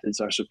payment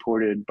methods are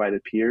supported by the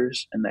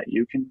peers and that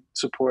you can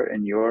support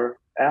in your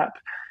app,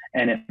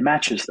 and it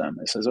matches them.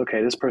 It says,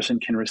 okay, this person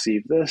can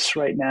receive this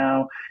right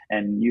now,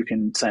 and you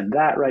can send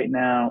that right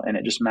now, and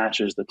it just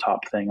matches the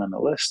top thing on the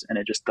list, and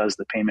it just does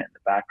the payment in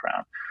the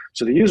background.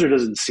 So the user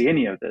doesn't see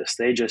any of this.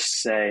 They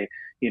just say,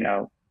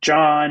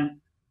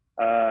 John,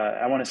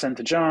 I want to send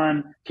to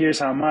John, here's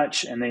how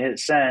much, and they hit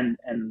send,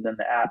 and then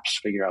the apps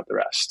figure out the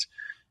rest.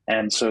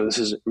 And so this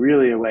is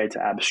really a way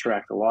to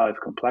abstract a lot of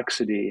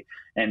complexity,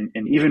 and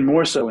even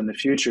more so in the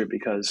future,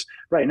 because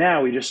right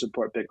now we just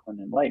support Bitcoin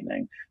and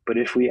Lightning. But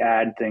if we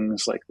add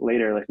things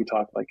later,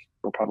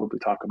 we'll probably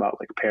talk about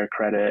pair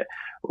credit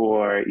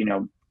or,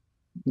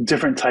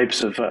 different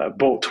types of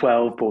Bolt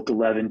 12, Bolt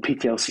 11,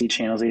 PTLC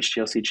channels,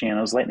 HTLC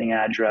channels, Lightning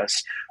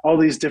address, all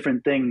these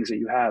different things that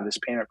you have as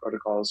payment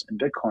protocols in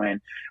Bitcoin,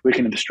 we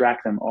can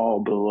abstract them all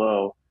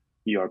below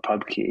your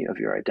pub key of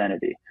your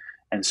identity.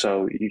 And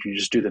so you can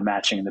just do the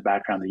matching in the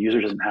background. The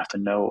user doesn't have to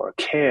know or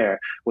care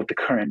what the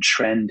current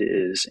trend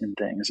is in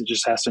things. It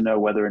just has to know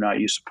whether or not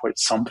you support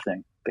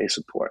something they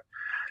support.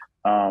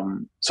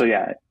 So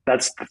yeah,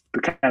 that's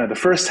the kind of the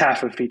first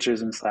half of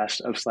features of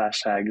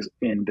 /tags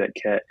in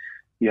BitKit.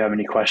 You have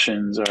any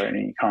questions or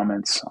any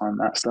comments on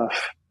that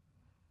stuff?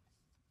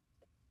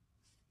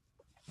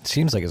 It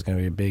seems like it's going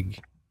to be a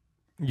big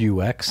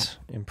UX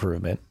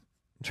improvement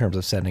in terms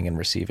of sending and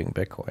receiving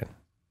Bitcoin.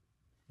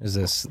 Is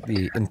this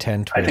the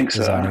intent with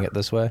designing it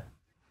this way?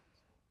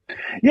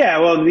 Yeah,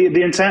 well,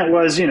 the intent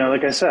was,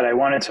 like I said, I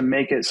wanted to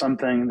make it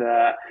something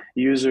that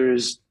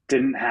users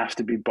didn't have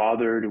to be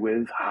bothered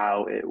with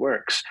how it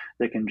works.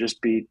 They can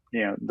just be,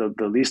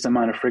 the least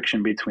amount of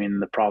friction between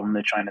the problem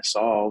they're trying to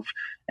solve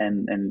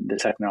and the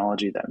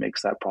technology that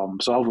makes that problem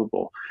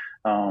solvable.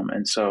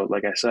 And so,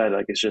 like I said,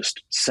 like, it's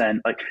just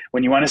send. Like,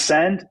 when you want to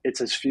send,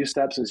 it's as few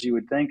steps as you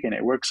would think, and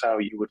it works how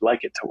you would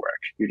like it to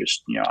work. You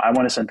just, I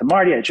want to send to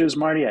Marty. I choose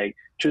Marty. I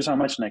choose how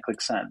much, and I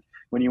click send.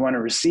 When you want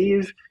to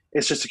receive,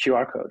 it's just a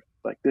QR code.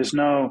 Like, there's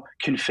no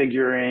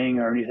configuring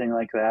or anything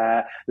like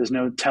that. There's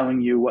no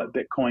telling you what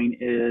Bitcoin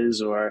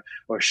is or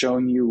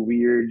showing you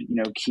weird,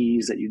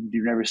 keys that you've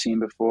never seen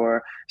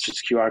before. It's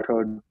just a QR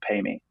code,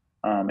 pay me,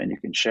 and you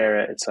can share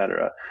it,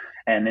 etc.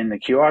 And in the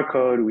QR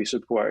code, we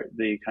support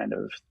the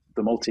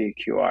multi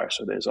QR.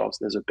 So there's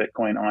a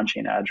Bitcoin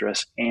on-chain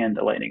address and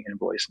a Lightning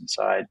invoice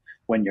inside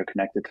when you're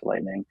connected to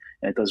Lightning,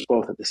 and it does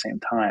both at the same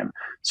time.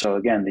 So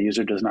again, the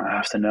user does not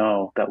have to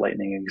know that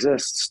Lightning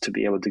exists to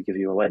be able to give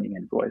you a Lightning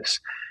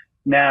invoice.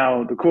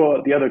 Now,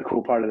 the other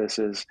cool part of this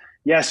is,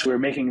 yes, we're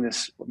making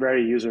this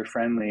very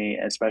user-friendly,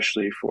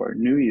 especially for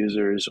new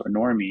users or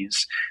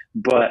normies,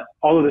 but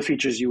all of the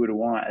features you would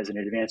want as an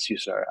advanced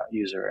user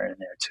are in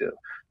there too.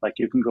 Like,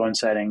 you can go in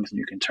settings and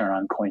you can turn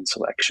on coin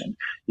selection.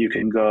 You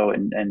can go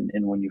and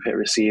when you hit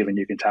receive, and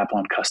you can tap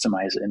on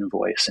customize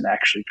invoice and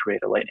actually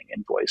create a Lightning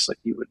invoice like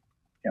you would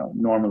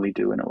normally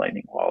do in a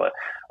Lightning wallet.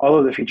 All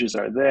of the features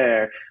are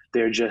there.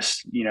 They're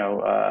just, they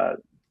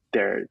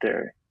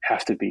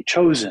have to be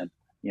chosen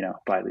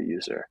by the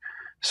user.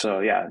 So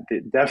yeah,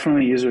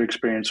 definitely user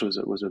experience was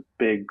a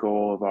big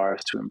goal of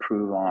ours to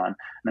improve on.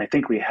 And I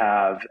think we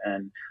have,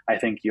 and I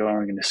think you're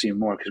only going to see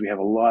more because we have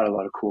a lot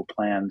of cool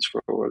plans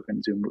for what we're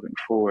going to do moving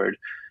forward.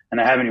 And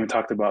I haven't even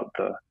talked about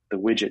the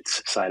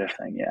widgets side of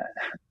thing yet.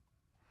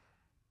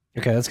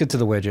 Okay, let's get to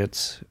the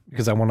widgets,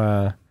 because I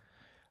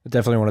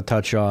definitely want to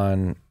touch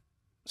on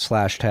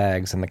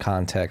 /tags in the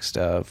context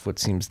of what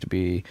seems to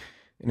be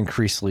an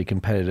increasingly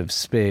competitive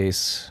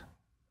space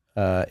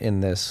in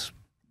this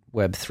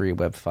Web3,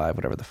 Web5,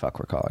 whatever the fuck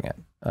we're calling it,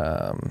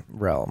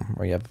 realm,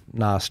 where you have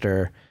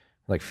Nostr,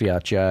 like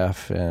Fiat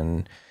Jeff,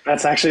 and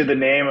that's actually the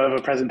name of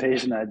a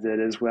presentation I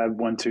did, is Web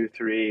 1, 2,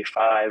 3,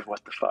 5.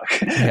 What the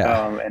fuck?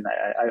 Yeah. And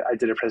I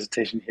did a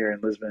presentation here in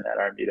Lisbon at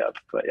our meetup.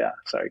 But yeah,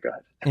 sorry, go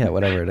ahead. Yeah,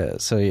 whatever it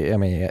is. So I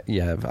mean,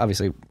 you have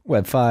obviously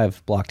Web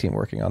 5 block team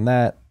working on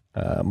that.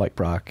 Mike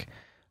Brock,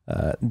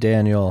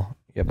 Daniel.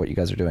 You have what you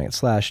guys are doing at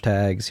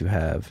 /tags. You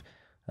have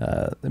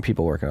the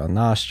people working on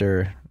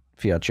Nostr,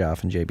 Fiat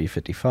Jeff, and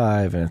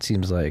JB55, and it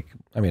seems like,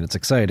 I mean, it's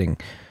exciting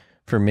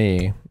for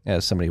me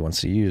as somebody who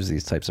wants to use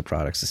these types of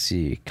products to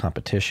see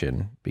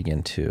competition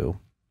begin to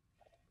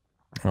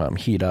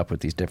heat up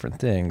with these different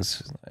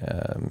things.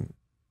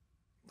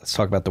 Let's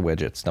talk about the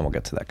widgets, then we'll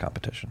get to that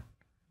competition.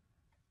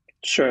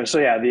 Sure. So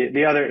yeah,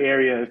 the other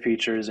area of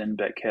features in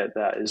BitKit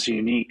that is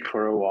unique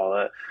for a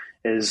wallet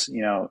is,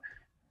 not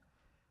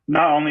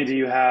only do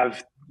you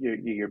have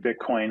your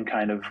Bitcoin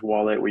kind of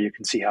wallet where you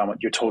can see how much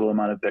your total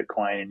amount of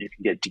Bitcoin, and you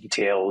can get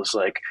details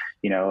like,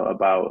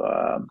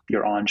 about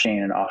your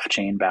on-chain and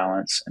off-chain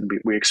balance. And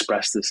we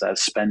express this as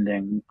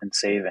spending and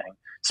saving,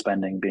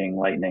 spending being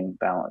Lightning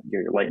balance,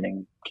 your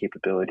Lightning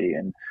capability,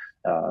 and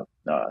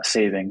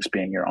savings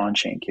being your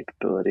on-chain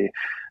capability.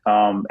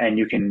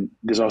 And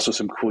there's also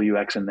some cool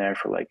UX in there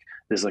for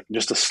there's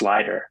just a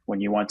slider when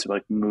you want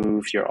to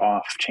move your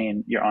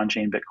on-chain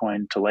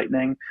Bitcoin to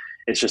Lightning.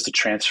 It's just a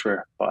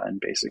transfer button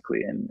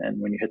basically. And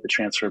when you hit the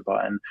transfer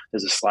button,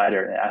 there's a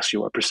slider and it asks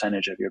you what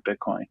percentage of your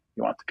Bitcoin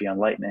you want to be on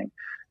Lightning.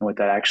 And what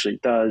that actually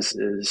does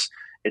is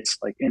it's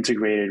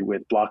integrated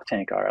with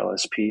Blocktank, our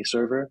LSP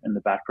server in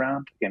the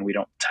background. Again, we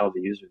don't tell the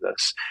user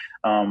this.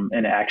 And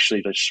it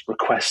actually just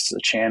requests a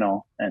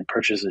channel and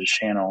purchases a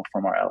channel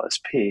from our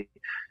LSP.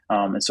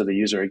 And so the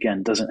user,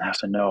 again, doesn't have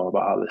to know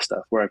about how this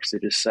stuff works. They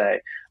just say,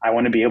 I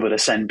want to be able to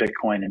send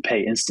Bitcoin and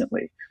pay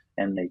instantly.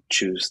 And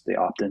they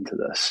opt into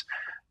this.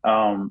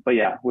 But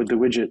yeah, with the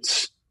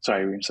widgets,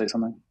 sorry, you were going to say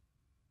something?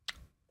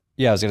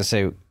 Yeah, I was going to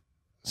say,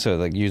 so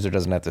the user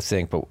doesn't have to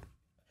think, but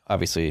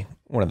obviously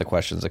one of the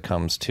questions that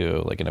comes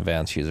to an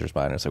advanced user's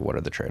mind is what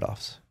are the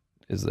trade-offs?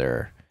 Is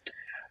there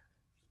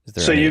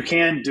so you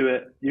can do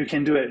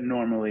it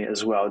normally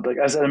as well.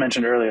 As I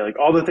mentioned earlier,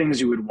 all the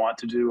things you would want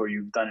to do or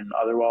you've done in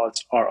other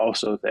wallets are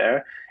also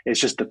there. It's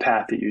just the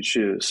path that you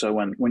choose. So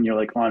when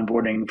you're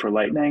onboarding for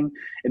Lightning,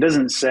 it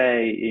doesn't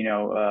say,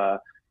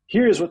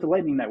 here's what the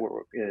Lightning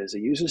Network is.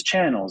 It uses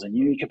channels and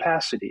unique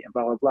capacity and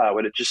blah, blah, blah.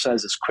 What it just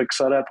says is quick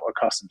setup or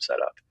custom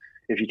setup.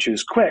 If you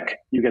choose quick,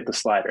 you get the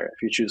slider.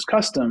 If you choose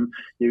custom,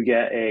 you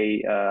get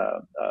a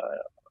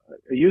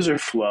user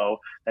flow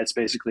that's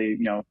basically,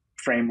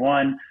 frame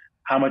one,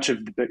 how much of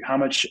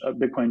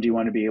Bitcoin do you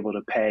want to be able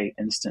to pay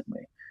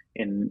instantly?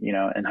 And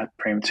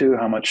frame two,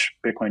 how much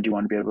Bitcoin do you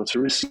want to be able to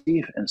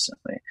receive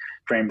instantly?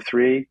 Frame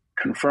three,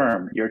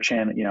 confirm your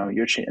channel,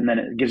 and then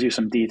it gives you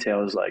some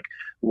details like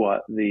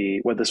what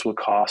this will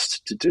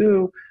cost to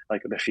do,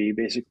 like the fee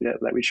basically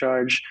that we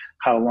charge,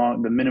 how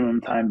long, the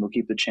minimum time we'll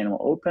keep the channel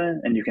open,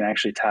 and you can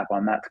actually tap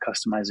on that to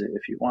customize it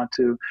if you want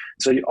to.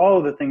 So all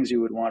of the things you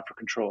would want for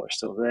control are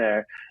still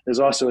there. There's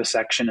also a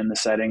section in the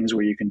settings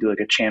where you can do like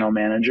a channel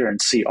manager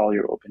and see all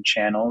your open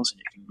channels, and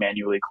you can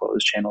manually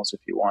close channels if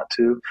you want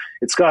to.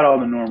 It's got all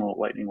the normal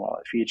Lightning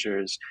Wallet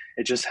features.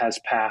 It just has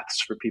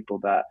paths for people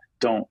that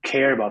don't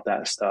care about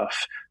that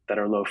stuff that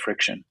are low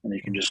friction, and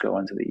you can just go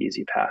into the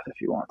easy path if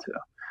you want to.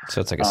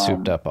 So it's like a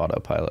souped up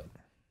autopilot.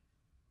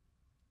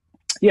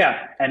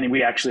 Yeah, and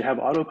we actually have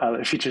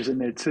autopilot features in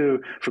there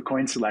too for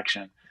coin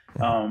selection.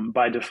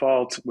 By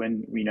default,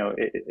 when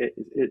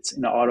it's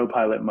in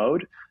autopilot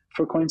mode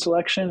for coin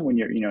selection when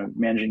you're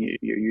managing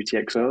your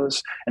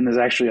UTXOs, and there's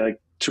actually like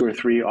 2 or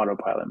 3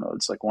 autopilot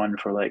modes, like one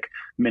for like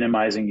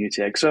minimizing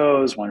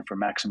UTXOs, one for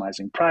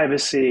maximizing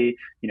privacy,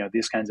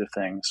 these kinds of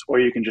things, or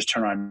you can just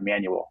turn on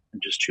manual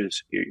and just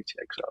choose your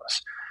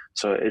UTXOs.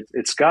 So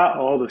it's got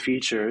all the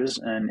features,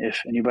 and if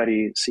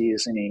anybody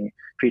sees any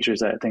features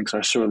that it thinks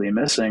are sorely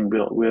missing,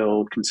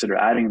 we'll consider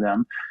adding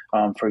them.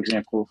 For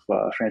example,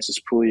 Francis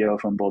Pulio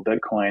from Bull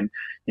Bitcoin,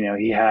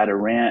 he had a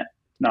rant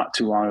not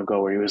too long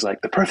ago where he was like,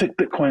 the perfect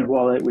Bitcoin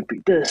wallet would be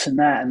this and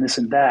that and this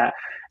and that.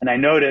 And I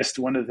noticed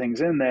one of the things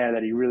in there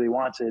that he really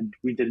wanted,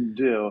 we didn't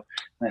do.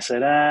 And I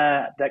said,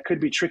 that could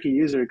be tricky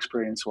user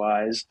experience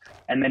wise.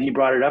 And then he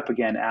brought it up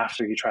again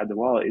after he tried the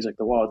wallet. He's like,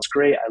 the wallet's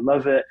great, I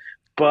love it,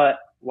 but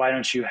why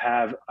don't you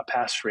have a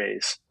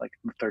passphrase, like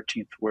the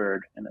 13th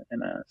word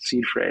in a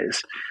seed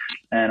phrase?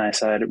 And I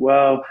said,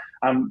 well,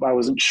 I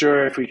wasn't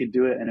sure if we could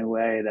do it in a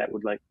way that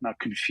would like not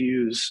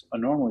confuse a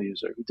normal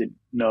user who didn't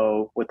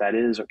know what that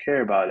is or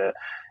care about it.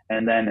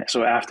 And then,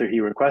 so after he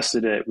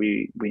requested it,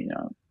 we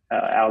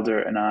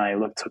Alder and I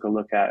took a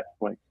look at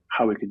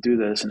how we could do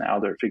this, and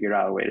Alder figured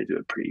out a way to do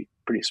it pretty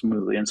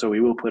smoothly. And so we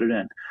will put it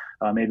in.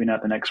 Maybe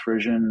not the next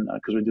version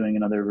because we're doing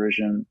another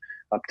version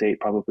update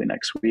probably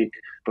next week,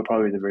 but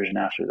probably the version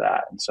after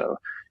that. And so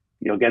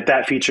you'll get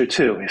that feature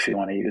too if you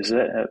want to use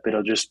it.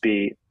 It'll just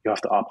be, you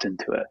have to opt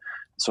into it.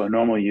 So a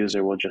normal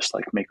user will just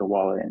like make a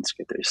wallet and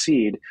get their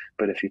seed.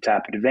 But if you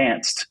tap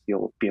advanced,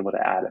 you'll be able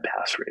to add a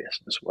passphrase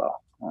as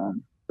well.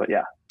 But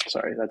yeah,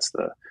 sorry, that's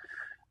the,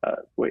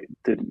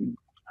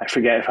 I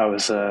forget if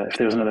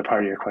there was another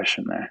part of your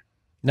question there.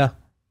 No.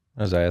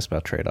 As I asked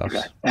about trade-offs,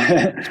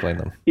 okay. Explain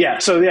them. Yeah,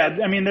 so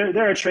I mean,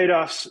 there are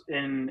trade-offs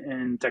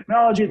in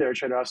technology. There are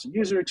trade-offs in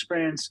user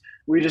experience.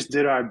 We just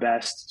did our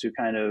best to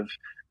kind of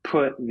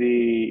put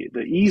the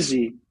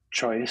easy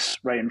choice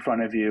right in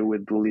front of you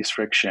with the least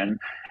friction.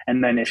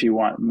 And then if you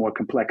want more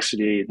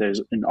complexity,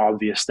 there's an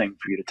obvious thing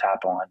for you to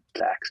tap on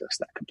to access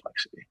that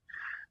complexity.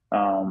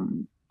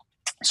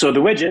 So the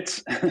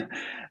widgets,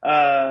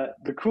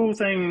 the cool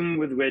thing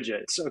with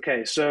widgets.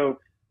 Okay, so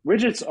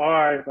widgets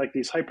are like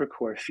these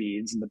hypercore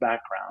feeds in the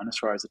background as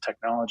far as the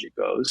technology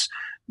goes,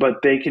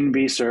 but they can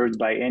be served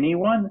by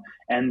anyone,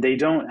 and they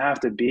don't have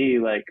to be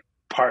like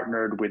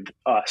partnered with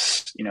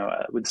us,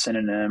 with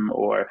Synonym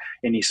or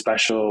any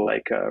special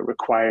like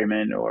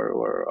requirement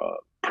or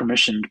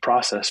permissioned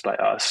process by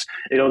us.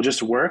 It'll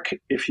just work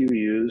if you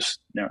use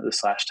the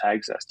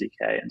 /tags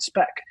SDK and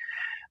spec.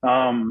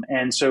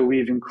 And so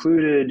we've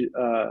included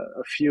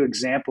a few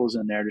examples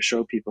in there to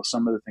show people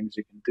some of the things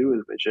you can do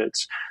with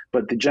widgets.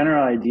 But the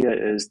general idea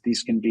is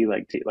these can be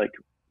like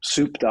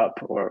souped up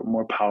or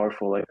more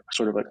powerful, like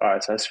sort of like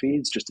RSS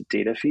feeds, just a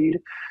data feed.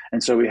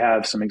 And so we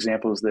have some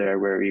examples there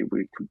where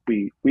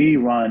we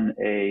run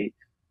a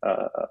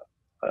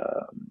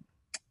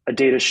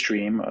data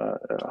stream, a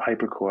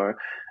hypercore,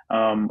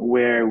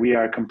 where we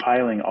are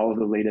compiling all of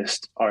the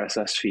latest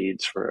RSS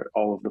feeds for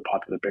all of the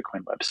popular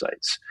Bitcoin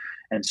websites.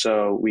 And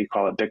so we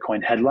call it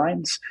Bitcoin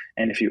headlines.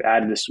 And if you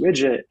add this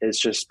widget, it's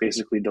just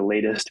basically the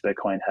latest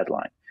Bitcoin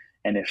headline.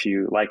 And if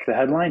you like the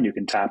headline, you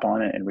can tap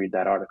on it and read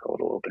that article.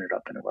 It'll open it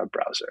up in a web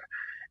browser.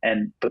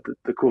 But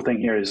the cool thing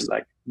here is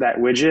like that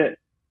widget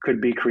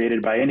could be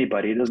created by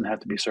anybody. It doesn't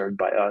have to be served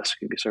by us. It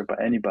could be served by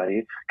anybody.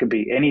 It could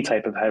be any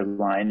type of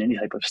headline, any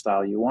type of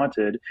style you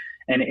wanted.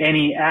 And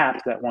any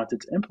app that wanted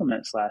to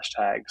implement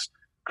 /tags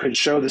could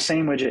show the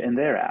same widget in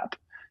their app.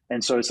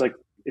 And so it's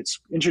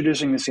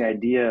introducing this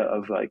idea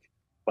of like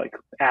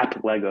app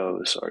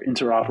Legos or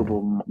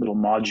interoperable little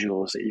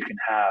modules that you can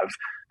have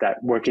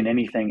that work in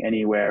anything,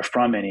 anywhere,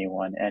 from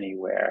anyone,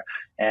 anywhere.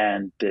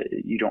 And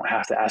you don't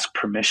have to ask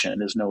permission.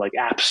 There's no like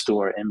app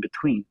store in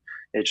between.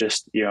 It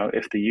just,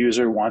 if the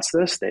user wants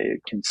this, they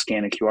can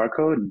scan a QR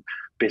code and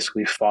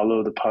basically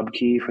follow the pub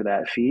key for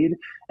that feed,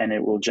 and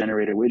it will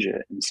generate a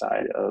widget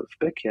inside of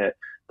BitKit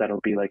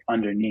that'll be like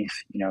underneath,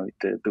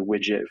 the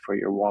widget for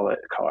your wallet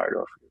card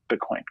or for your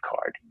Bitcoin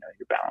card,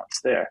 your balance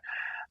there.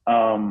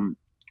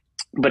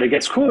 But it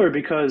gets cooler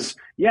because,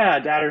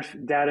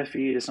 data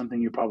feed is something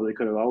you probably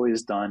could have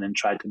always done and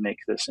tried to make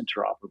this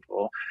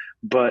interoperable.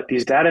 But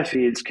these data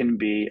feeds can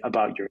be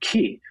about your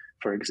key,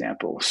 for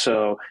example.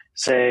 So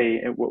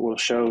say what we'll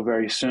show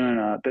very soon,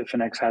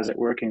 Bitfinex has it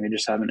working. They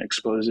just haven't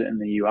exposed it in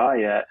the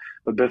UI yet.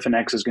 But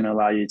Bitfinex is going to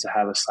allow you to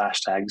have a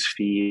 /tags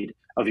feed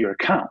of your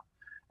account.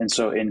 And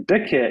so in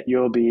BitKit,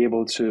 you'll be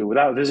able to,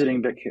 without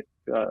visiting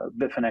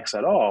Bitfinex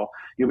at all,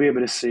 you'll be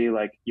able to see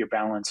like your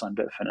balance on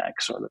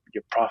Bitfinex or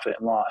your profit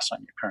and loss on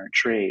your current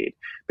trade.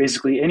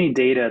 Basically, any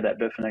data that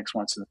Bitfinex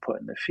wants to put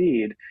in the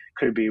feed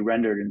could be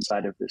rendered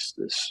inside of this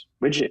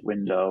widget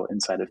window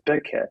inside of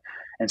BitKit.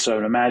 And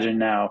so imagine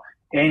now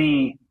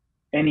any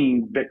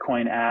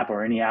Bitcoin app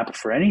or any app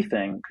for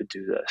anything could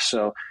do this.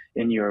 So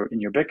in your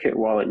BitKit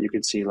wallet, you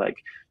could see like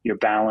your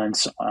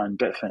balance on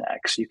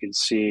Bitfinex. You could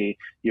see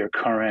your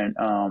current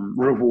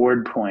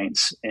reward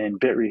points in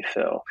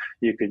Bitrefill.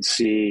 You could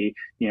see,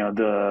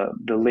 the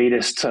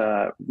latest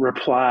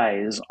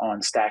replies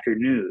on Stacker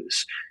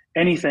News.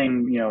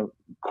 Anything,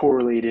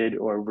 correlated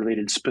or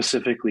related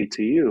specifically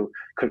to you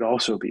could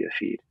also be a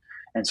feed.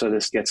 And so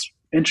this gets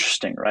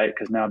interesting, right?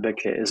 Because now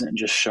BitKit isn't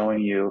just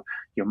showing you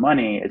your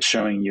money, it's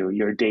showing you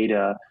your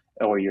data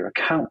or your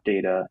account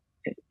data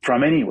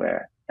from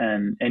anywhere.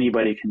 And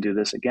anybody can do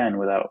this again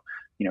without,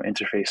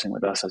 interfacing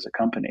with us as a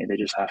company. They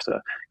just have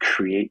to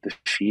create the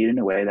feed in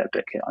a way that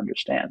BitKit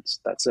understands.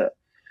 That's it.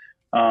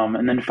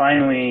 And then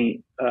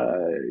finally,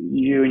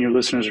 you and your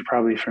listeners are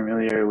probably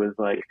familiar with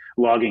like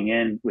logging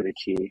in with a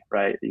key,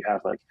 right? You have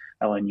like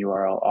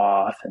LNURL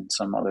auth and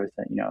some other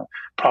thing,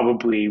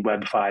 probably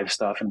Web 5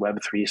 stuff and Web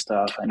 3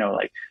 stuff. I know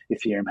like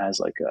Ethereum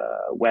has like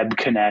a Web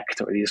Connect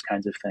or these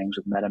kinds of things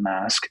with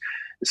MetaMask.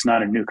 It's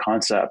not a new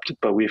concept,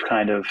 but we've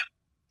kind of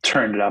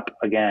turned it up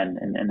again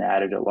and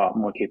added a lot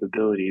more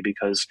capability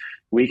because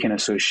we can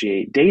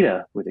associate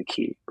data with a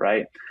key,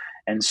 right?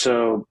 And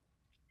so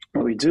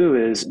what we do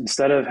is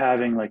instead of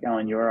having like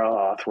LNURL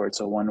auth where it's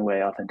a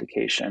one-way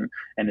authentication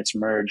and it's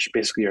merged,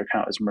 basically your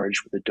account is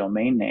merged with a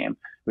domain name,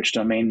 which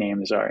domain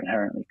names are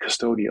inherently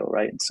custodial,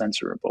 right, and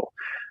censorable.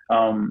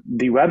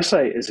 The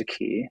website is a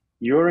key,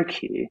 you're a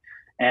key,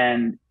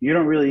 and you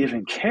don't really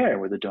even care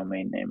where the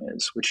domain name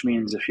is, which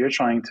means if you're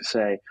trying to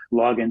say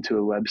log into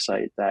a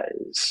website that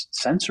is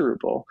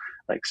censorable,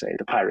 like say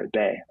the Pirate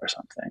Bay or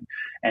something,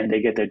 and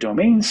they get their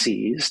domain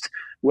seized,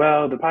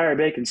 well, the Pirate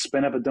Bay can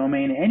spin up a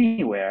domain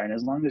anywhere, and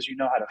as long as you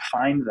know how to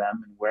find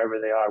them and wherever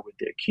they are with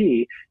their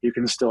key, you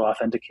can still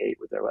authenticate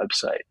with their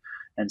website.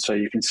 And so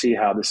you can see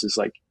how this is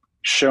like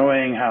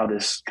showing how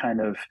this kind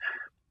of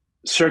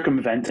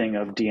circumventing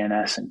of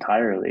DNS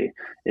entirely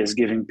is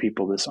giving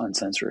people this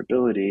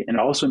uncensorability, and it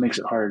also makes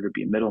it harder to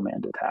be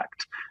middleman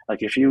attacked.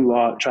 Like if you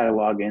try to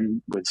log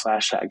in with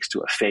 /tags to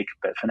a fake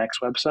Bitfinex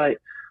website,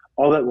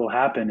 all that will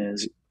happen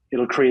is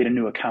it'll create a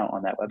new account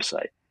on that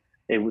website.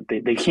 They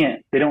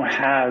don't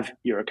have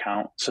your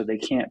account, so they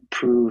can't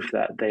prove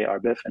that they are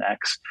Bitfinex.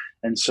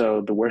 And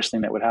so the worst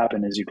thing that would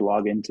happen is you'd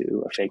log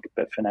into a fake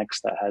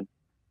Bitfinex that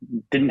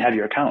didn't have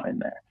your account in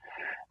there.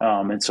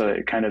 And so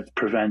it kind of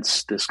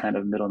prevents this kind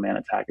of middleman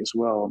attack as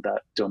well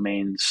that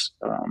domains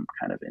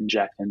kind of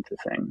inject into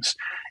things.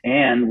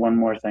 And one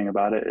more thing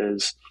about it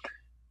is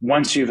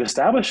once you've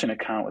established an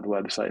account with a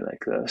website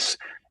like this,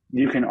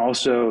 you can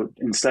also,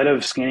 instead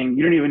of scanning,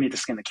 you don't even need to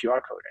scan the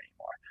QR code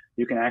anymore.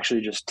 You can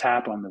actually just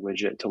tap on the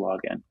widget to log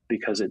in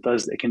because it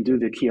can do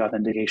the key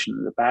authentication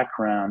in the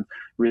background,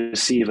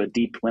 receive a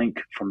deep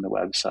link from the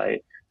website,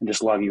 and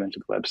just log you into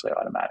the website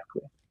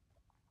automatically.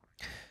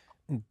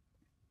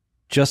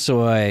 Just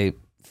so I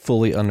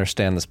fully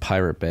understand this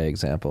Pirate Bay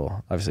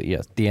example, obviously,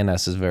 yes,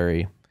 DNS is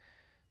very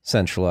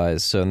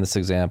centralized. So in this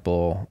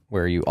example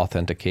where you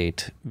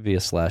authenticate via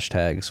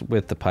 /tags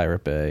with the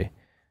Pirate Bay,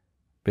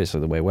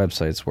 basically the way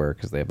websites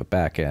work is they have a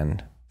back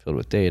end filled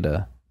with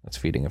data that's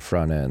feeding a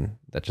front end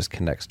that just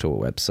connects to a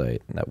website.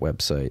 And that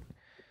website,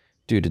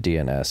 due to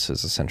DNS,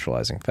 is a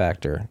centralizing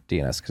factor.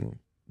 DNS can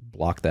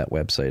block that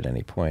website at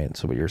any point.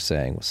 So what you're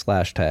saying with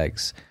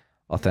 /tags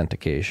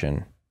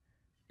authentication,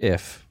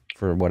 if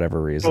for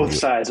whatever reason both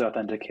sides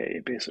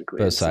authenticate, basically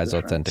both sides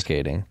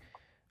authenticating,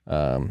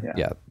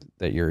 that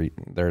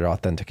they're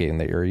authenticating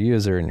that you're a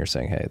user and you're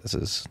saying, hey, this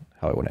is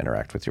how I want to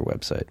interact with your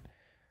website.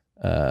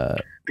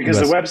 Because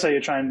the website you're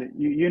trying to,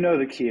 you know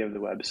the key of the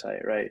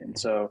website, right? And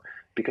so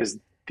because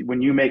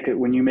when you make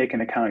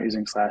an account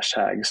using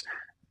 /tags,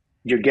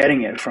 you're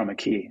getting it from a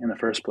key in the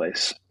first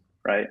place,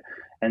 right?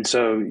 And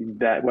so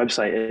that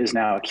website is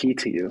now a key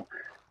to you,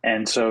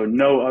 and so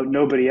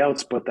nobody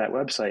else but that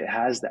website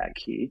has that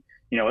key.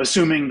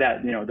 Assuming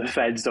that the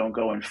feds don't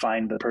go and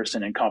find the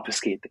person and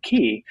confiscate the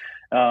key,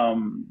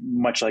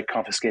 much like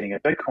confiscating a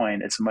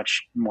Bitcoin, it's a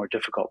much more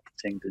difficult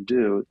thing to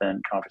do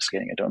than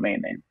confiscating a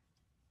domain name.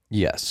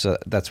 Yes, so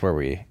that's where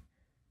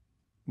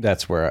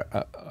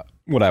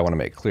what I want to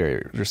make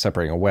clear. You're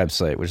separating a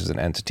website, which is an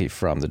entity,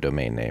 from the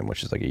domain name,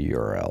 which is like a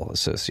URL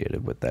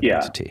associated with that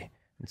entity.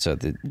 And so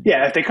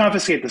if they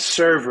confiscate the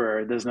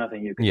server, there's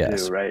nothing you can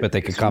do, right? But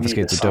they can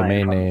confiscate the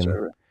domain name,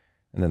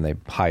 and then they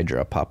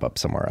Hydra pop up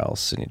somewhere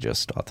else, and you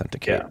just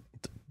authenticate.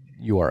 The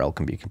URL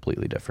can be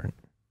completely different.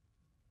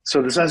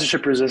 So the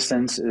censorship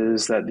resistance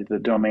is that the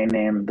domain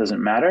name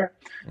doesn't matter,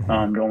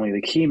 only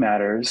the key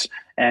matters,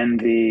 and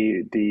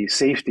the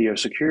safety or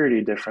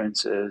security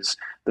difference is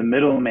the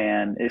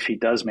middleman. If he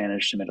does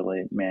manage to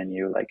middleman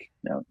you, like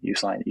you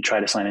try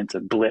to sign into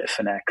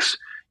Bitfinex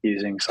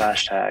using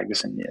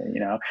 /tags, and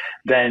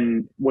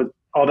then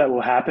all that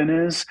will happen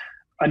is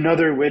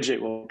another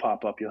widget will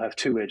pop up. You'll have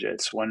two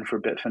widgets, one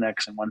for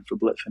Bitfinex and one for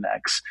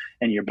Blitfinex.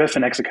 And your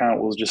Bitfinex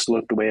account will just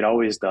look the way it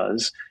always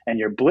does. And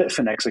your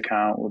Blitfinex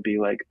account will be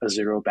like a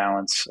zero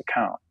balance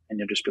account. And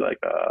you'll just be like,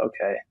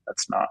 okay,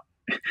 that's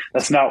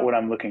not what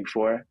I'm looking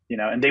for, you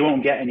know, and they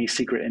won't get any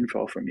secret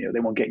info from you. They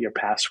won't get your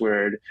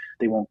password.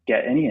 They won't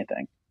get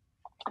anything.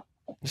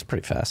 It's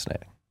pretty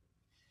fascinating.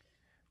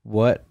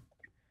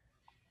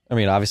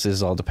 Obviously this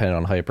is all dependent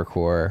on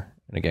Hypercore.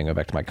 And again, go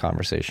back to my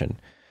conversation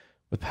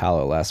with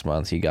Paolo last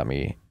month. He got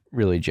me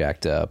really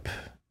jacked up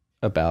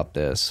about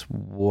this.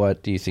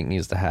 What do you think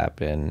needs to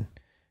happen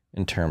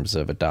in terms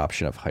of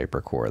adoption of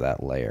Hypercore,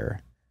 that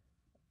layer,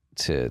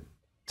 to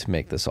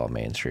make this all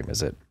mainstream?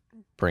 Is it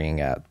bringing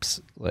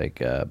apps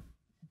like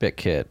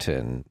BitKit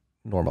and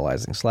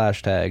normalizing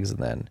slash tags, and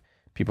then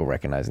people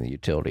recognizing the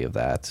utility of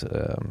that?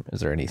 Is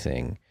there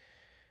anything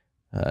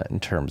in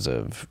terms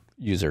of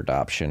user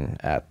adoption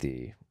at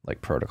the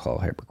protocol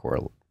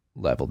Hypercore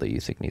level that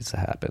you think needs to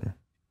happen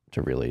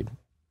to really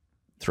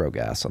throw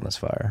gas on this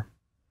fire?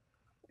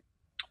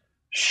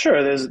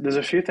 Sure. There's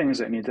a few things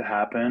that need to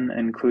happen,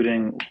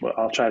 including, well,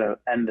 I'll try to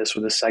end this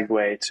with a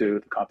segue to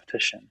the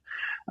competition.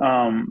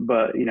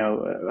 But, you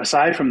know,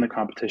 aside from the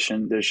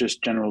competition, there's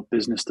just general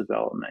business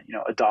development, you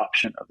know,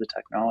 adoption of the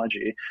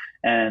technology.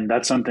 And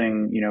that's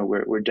something, you know,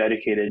 we're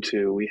dedicated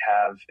to. We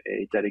have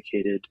a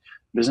dedicated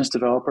business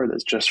developer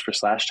that's just for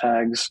slash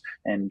tags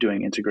and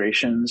doing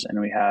integrations.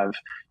 And we have,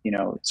 you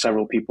know,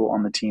 several people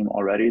on the team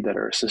already that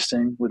are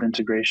assisting with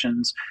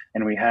integrations.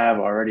 And we have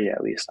already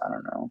at least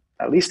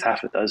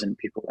half a dozen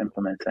people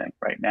implementing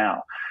right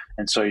now.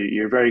 And so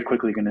you're very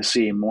quickly going to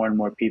see more and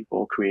more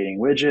people creating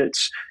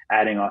widgets,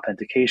 adding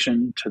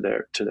authentication to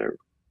their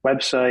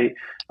website.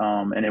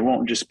 And it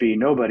won't just be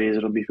nobodies,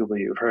 it'll be people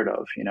you've heard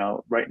of. You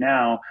know, right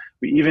now,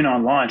 even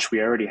on launch, we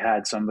already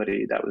had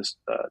somebody that was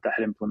that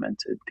had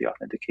implemented the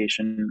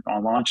authentication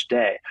on launch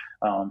day.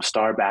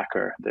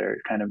 Starbacker,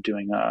 they're kind of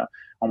doing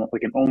almost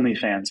like an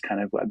OnlyFans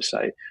kind of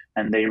website,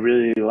 and they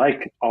really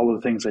like all of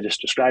the things I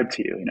just described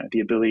to you. You know, the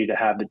ability to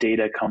have the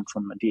data come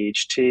from a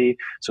DHT,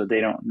 so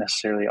they don't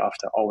necessarily have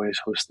to always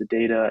host the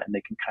data, and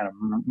they can kind of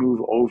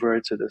move over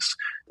to this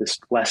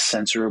less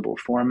censorable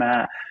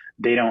format.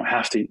 They don't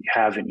have to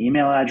have an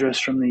email address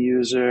from the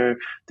user.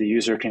 The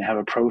user can have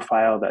a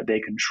profile that they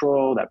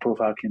control. That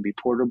profile can be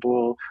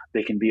portable.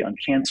 They can be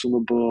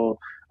uncancelable.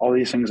 All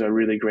these things are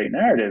really great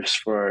narratives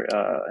for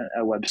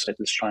a website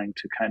that's trying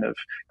to kind of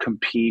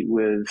compete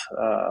with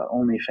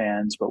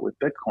OnlyFans, but with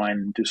Bitcoin,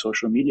 and do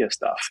social media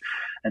stuff.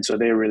 And so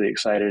they're really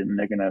excited, and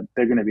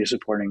they're gonna be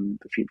supporting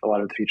a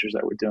lot of the features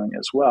that we're doing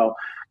as well.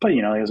 But,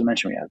 you know, as I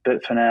mentioned, we have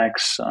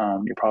Bitfinex.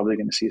 You're probably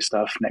going to see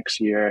stuff next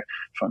year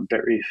from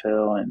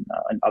Bitrefill and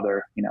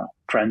other, you know,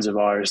 friends of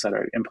ours that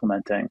are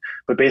implementing.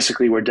 But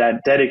basically, we're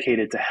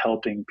dedicated to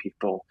helping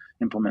people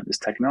implement this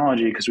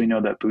technology, because we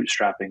know that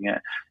bootstrapping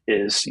it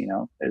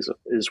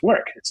is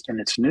work.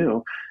 It's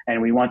new,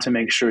 and we want to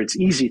make sure it's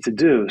easy to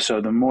do.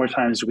 So the more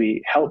times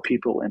we help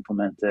people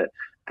implement it,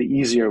 the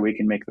easier we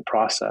can make the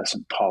process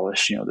and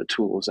polish, you know, the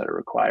tools that are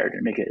required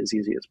and make it as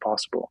easy as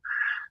possible.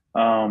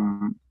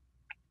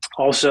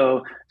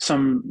 Also,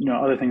 some, you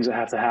know, other things that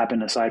have to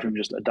happen aside from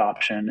just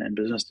adoption and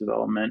business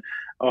development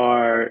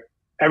are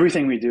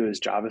everything we do is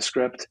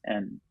JavaScript,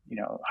 and, you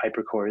know,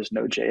 Hypercore is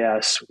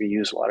Node.js. We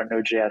use a lot of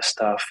Node.js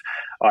stuff.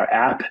 Our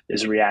app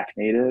is React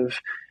Native.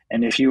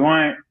 And if you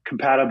aren't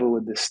compatible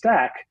with this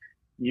stack,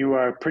 you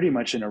are pretty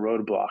much in a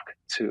roadblock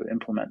to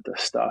implement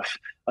this stuff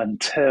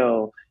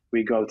until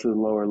we go to the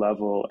lower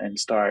level and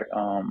start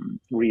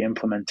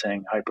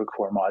re-implementing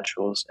Hypercore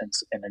modules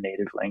in a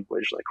native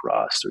language like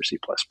Rust or C++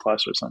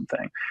 or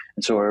something.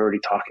 And so we're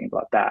already talking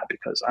about that,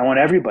 because I want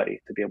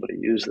everybody to be able to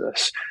use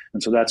this.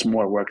 And so that's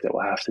more work that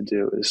we'll have to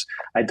do, is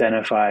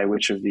identify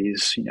which of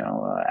these, you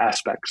know,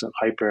 aspects of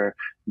Hyper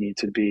need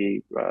to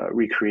be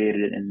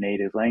recreated in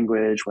native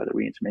language, whether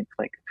we need to make,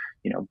 like,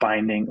 you know,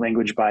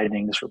 language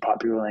bindings for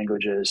popular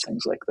languages,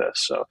 things like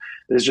this. So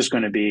there's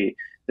going to be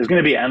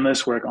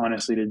endless work,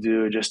 honestly, to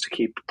do, just to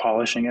keep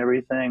polishing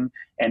everything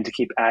and to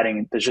keep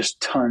adding. There's just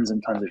tons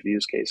and tons of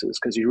use cases,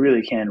 because you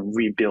really can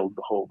rebuild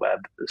the whole web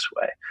this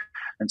way.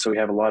 And so we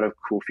have a lot of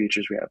cool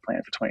features we have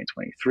planned for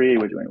 2023.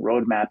 We're doing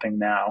road mapping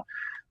now.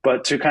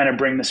 But to kind of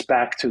bring this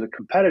back to the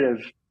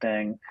competitive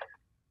thing,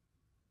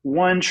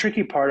 one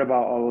tricky part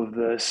about all of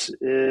this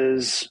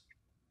is,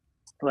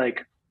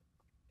 like,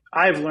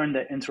 I've learned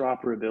that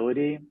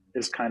interoperability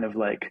is kind of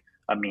like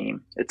a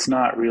meme. It's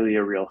not really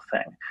a real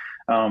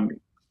thing.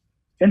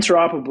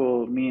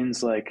 Interoperable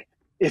means, like,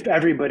 if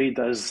everybody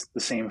does the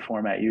same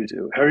format you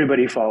do,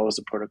 everybody follows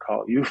the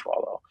protocol you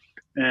follow.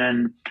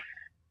 And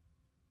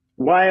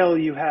while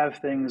you have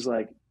things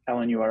like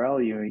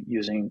LNURL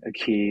using a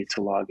key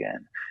to log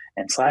in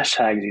and slash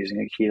tags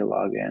using a key to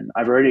log in,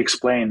 I've already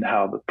explained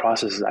how the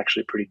process is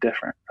actually pretty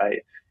different,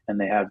 right? And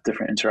they have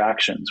different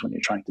interactions when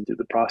you're trying to do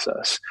the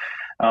process.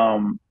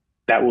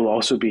 That will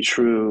also be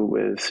true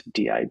with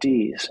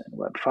DIDs and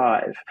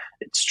Web5.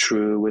 It's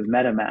true with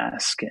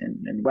MetaMask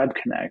and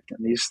WebConnect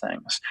and these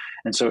things.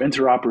 And so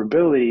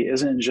interoperability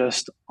isn't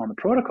just on the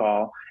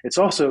protocol, it's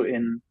also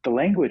in the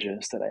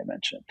languages that I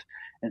mentioned.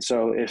 And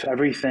so if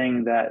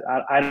everything that,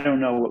 I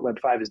don't know what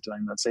Web5 is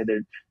doing, let's say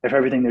if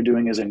everything they're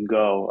doing is in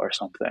Go or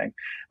something,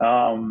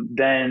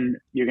 then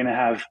you're going to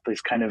have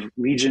this kind of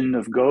legion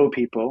of Go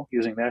people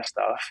using their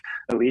stuff,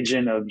 a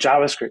legion of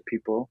JavaScript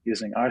people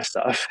using our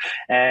stuff,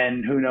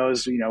 and who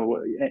knows,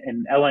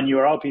 and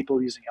LNURL people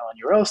using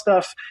LNURL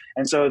stuff.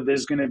 And so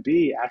there's going to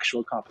be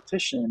actual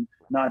competition,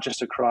 not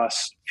just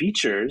across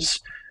features,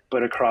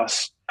 but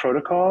across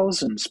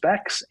protocols and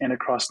specs and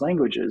across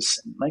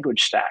languages and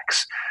language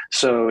stacks.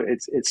 So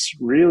it's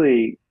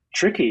really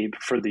tricky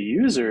for the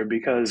user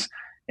because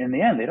in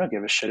the end, they don't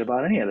give a shit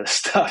about any of this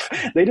stuff.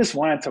 They just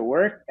want it to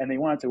work, and they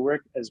want it to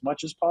work as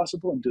much as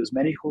possible and do as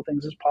many cool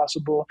things as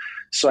possible.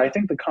 So I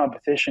think the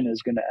competition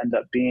is going to end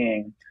up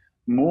being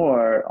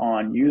more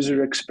on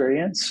user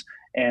experience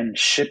and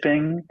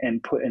shipping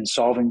and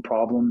solving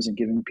problems and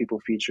giving people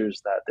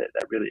features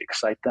that really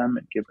excite them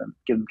and give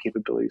them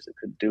capabilities they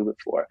couldn't do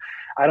before.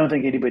 I don't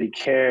think anybody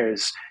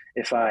cares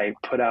if I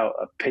put out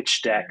a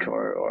pitch deck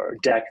or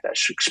deck that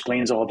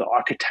explains all the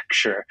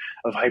architecture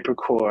of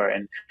HyperCore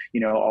and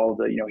all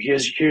the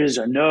here's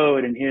a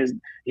node and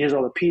here's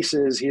all the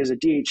pieces, here's a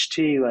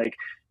DHT. Like,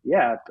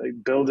 yeah,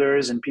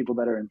 builders and people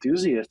that are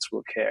enthusiasts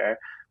will care.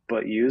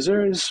 But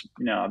users,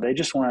 they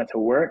just want it to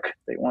work.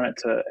 They want it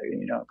to,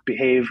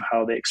 behave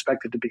how they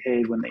expect it to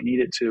behave when they need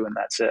it to, and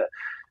that's it.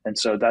 And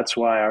so that's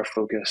why our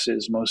focus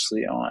is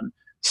mostly on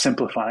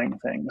simplifying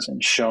things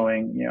and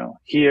showing,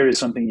 here is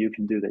something you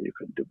can do that you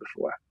couldn't do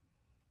before.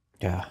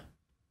 Yeah.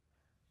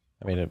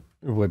 I mean, it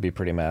would be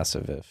pretty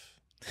massive if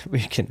we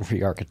can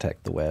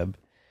re-architect the web.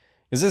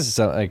 Because this is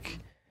like,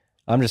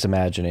 I'm just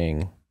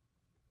imagining,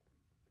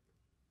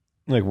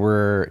 like,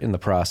 we're in the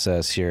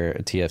process here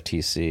at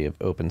TFTC of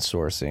open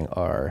sourcing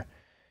our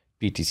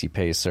BTC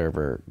Pay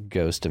server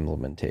Ghost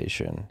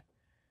implementation.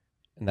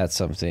 And that's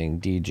something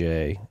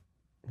DJ,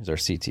 who's our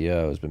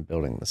CTO, has been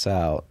building this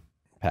out,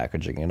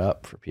 packaging it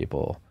up for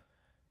people.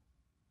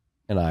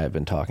 And I have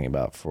been talking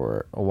about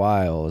for a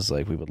while is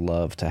like, we would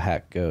love to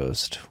hack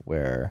Ghost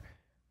where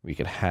we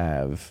could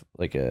have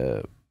like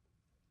a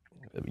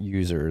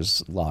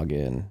users log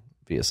in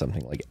via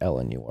something like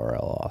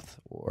LNURL auth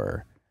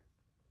or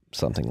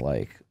something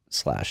like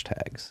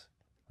 /tags,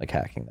 like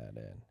hacking that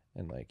in.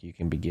 And like you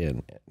can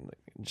begin,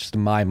 just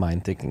in my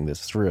mind thinking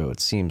this through, it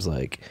seems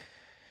like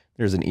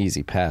there's an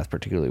easy path,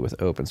 particularly with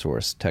open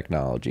source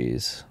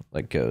technologies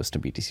like Ghost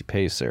and BTC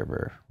Pay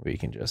server, where you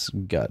can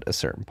just gut a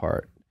certain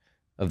part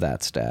of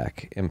that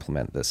stack,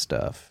 implement this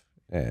stuff,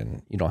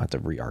 and you don't have to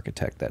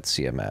re-architect that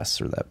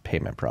CMS or that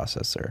payment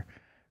processor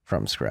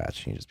from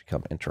scratch. You just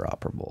become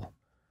interoperable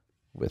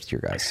with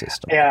your guys'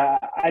 system. Yeah,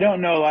 I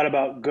don't know a lot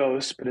about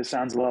Ghost, but it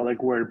sounds a lot like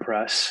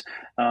WordPress.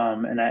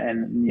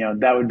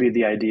 And that would be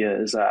the idea,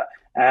 is that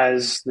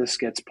as this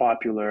gets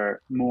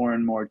popular, more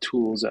and more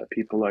tools that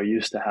people are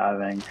used to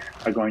having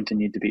are going to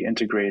need to be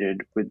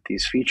integrated with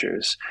these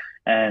features.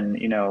 And,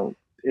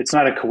 it's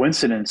not a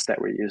coincidence that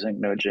we're using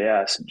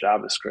Node.js and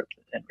JavaScript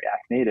and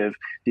React Native.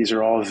 These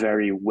are all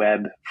very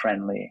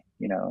web-friendly,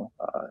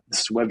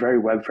 this is a very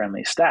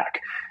web-friendly stack,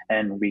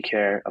 and we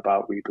care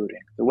about rebooting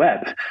the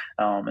web.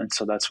 And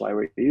so that's why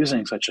we're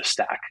using such a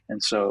stack.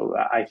 And so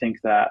I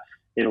think that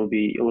it'll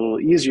be a little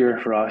easier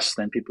for us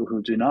than people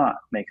who do not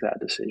make that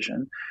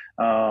decision.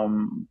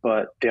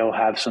 But they'll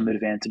have some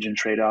advantage and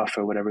trade-off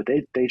for whatever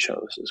they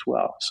chose as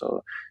well.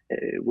 So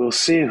we'll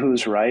see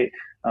who's right.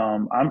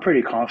 I'm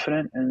pretty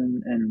confident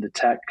in the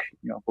tech,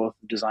 both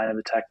the design of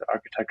the tech, the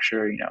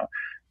architecture,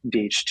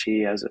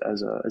 DHT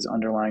as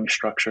underlying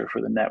structure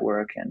for the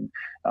network, and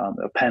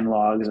append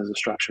logs as a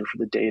structure for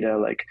the data.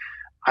 Like,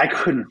 I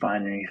couldn't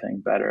find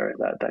anything better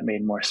that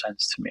made more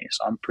sense to me.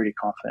 So I'm pretty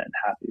confident and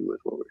happy with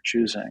what we're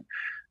choosing.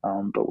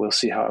 But we'll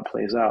see how it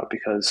plays out,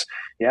 because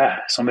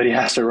somebody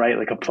has to write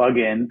like a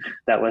plugin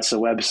that lets a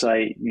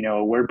website,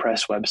 a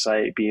WordPress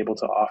website, be able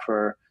to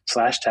offer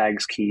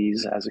 /tags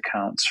keys as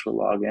accounts for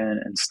login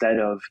instead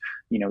of,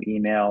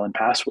 email and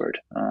password,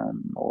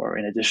 or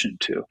in addition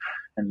to.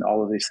 And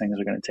all of these things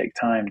are going to take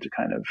time to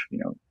kind of,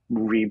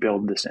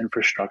 rebuild this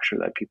infrastructure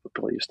that people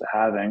are used to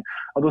having.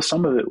 Although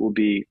some of it will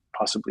be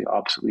possibly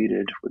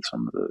obsoleted with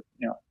some of the,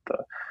 the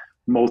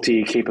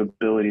multi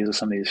capabilities of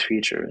some of these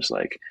features.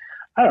 Like,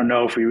 I don't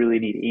know if we really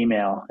need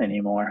email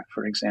anymore,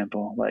 for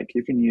example. Like,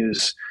 you can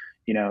use,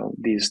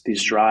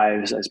 these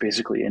drives as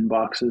basically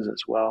inboxes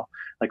as well.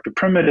 Like, the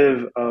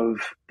primitive of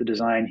the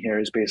design here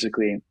is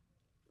basically,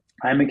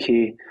 I'm a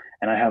key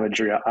and I have a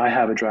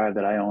drive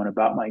that I own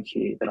about my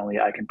key that only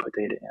I can put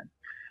data in.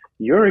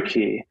 You're a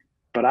key,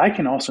 but I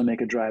can also make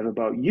a drive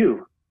about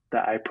you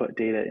that I put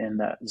data in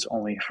that is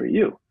only for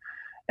you.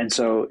 And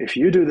so if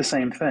you do the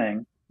same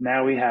thing,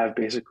 now we have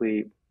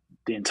basically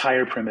the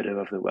entire primitive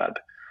of the web.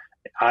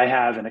 I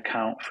have an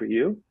account for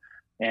you,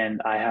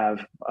 and I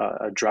have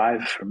a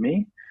drive for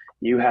me.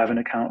 You have an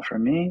account for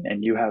me,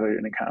 and you have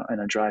an account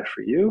and a drive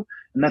for you.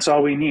 And that's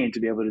all we need to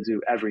be able to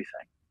do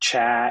everything: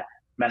 chat,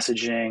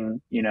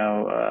 messaging,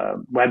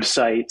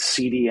 websites,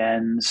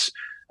 CDNs,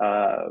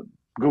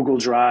 Google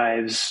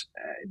Drives,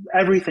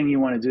 everything you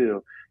want to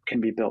do can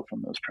be built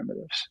from those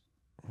primitives.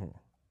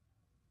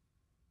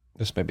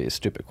 This may be a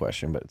stupid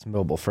question, but it's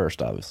mobile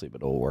first, obviously,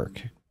 but it'll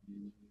work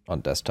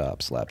on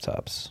desktops,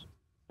 laptops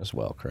as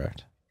well,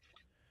 correct?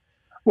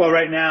 Well,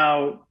 right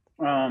now,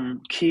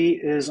 Key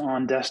is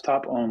on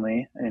desktop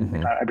only,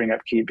 and I bring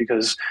up Key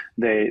because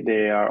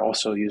they are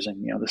also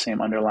using the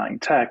same underlying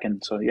tech,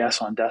 and so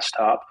yes, on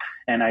desktop.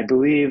 And I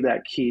believe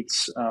that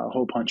Keat's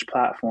Hole Punch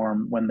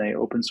platform, when they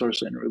open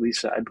source it and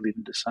release it, I believe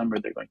in December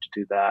they're going to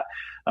do that,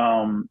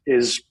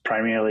 is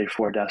primarily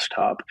for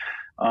desktop.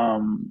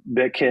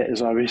 BitKit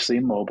is obviously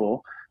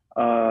mobile.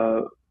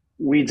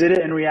 We did it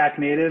in React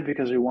Native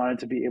because we wanted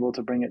to be able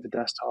to bring it to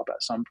desktop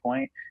at some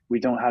point. We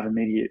don't have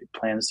immediate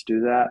plans to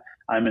do that.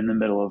 I'm in the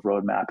middle of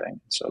road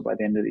mapping. So by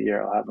the end of the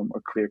year, I'll have a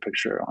more clear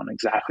picture on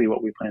exactly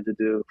what we plan to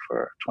do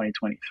for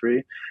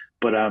 2023.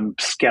 But I'm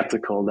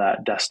skeptical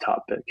that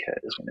desktop BitKit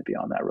is going to be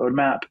on that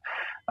roadmap.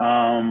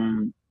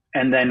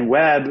 And then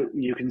web,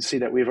 you can see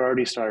that we've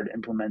already started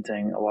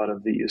implementing a lot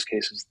of the use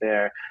cases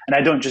there. And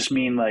I don't just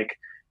mean like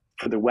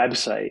for the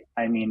website,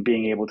 I mean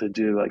being able to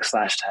do like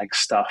 /tag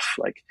stuff,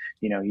 like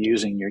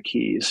using your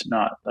keys,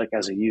 not like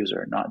as a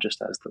user, not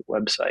just as the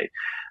website.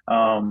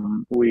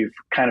 We've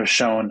kind of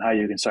shown how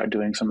you can start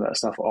doing some of that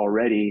stuff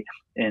already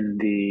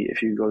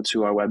if you go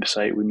to our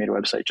website. We made a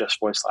website just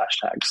for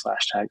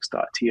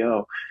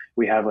 /tags.to.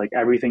 We have like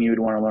everything you would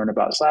want to learn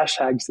about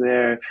 /tags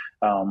there,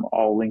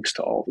 all links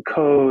to all the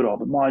code, all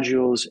the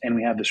modules, and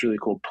we have this really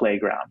cool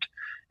playground.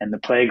 And the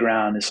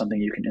playground is something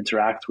you can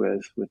interact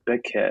with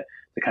BitKit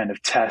to kind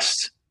of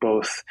test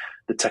both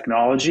the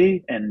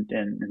technology and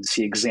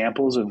see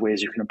examples of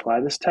ways you can apply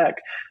this tech,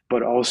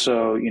 but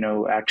also,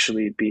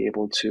 actually be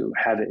able to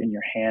have it in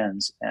your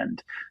hands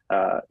and,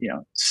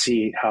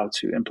 see how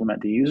to implement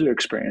the user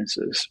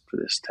experiences for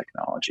this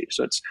technology.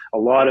 So it's a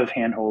lot of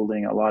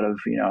hand-holding, a lot of,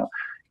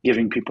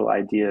 giving people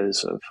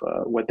ideas of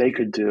what they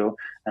could do.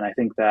 And I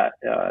think that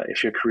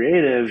if you're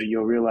creative,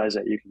 you'll realize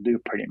that you can do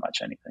pretty much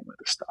anything with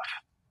this stuff.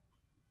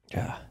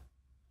 Yeah,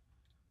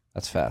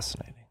 that's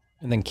fascinating.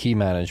 And then key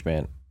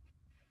management.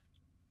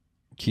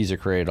 Keys are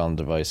created on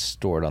the device,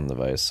 stored on the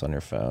device on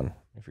your phone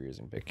if you're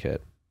using BitKit.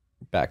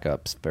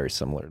 Backups, very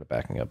similar to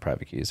backing up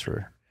private keys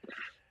for...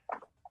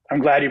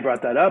 I'm glad you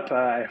brought that up.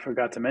 I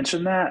forgot to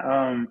mention that.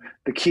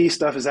 The key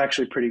stuff is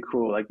actually pretty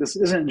cool. Like, this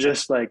isn't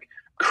just like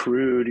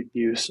crude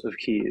use of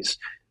keys.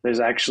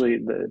 There's actually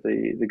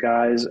the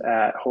guys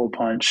at Hole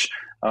Punch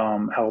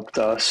helped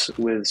us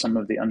with some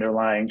of the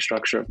underlying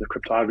structure of the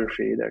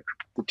cryptography. The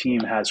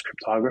team has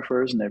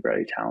cryptographers and they're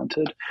very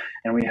talented.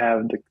 And we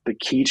have the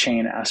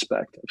keychain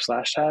aspect of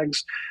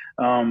 /tags.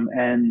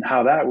 And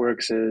how that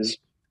works is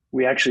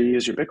we actually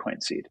use your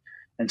Bitcoin seed.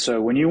 And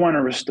so when you want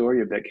to restore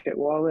your BitKit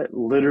wallet,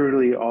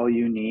 literally all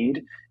you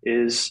need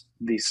is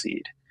the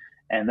seed.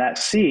 And that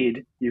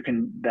seed,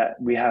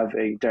 we have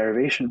a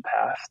derivation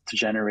path to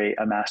generate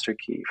a master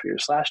key for your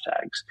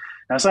 /tags.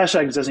 Now,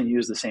 /tags doesn't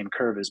use the same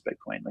curve as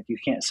Bitcoin. Like, you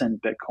can't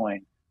send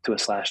Bitcoin to a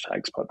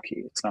 /tags pub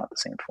key. It's not the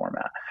same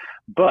format.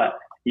 But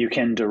you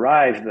can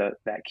derive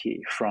that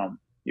key from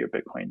your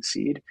Bitcoin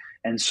seed.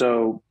 And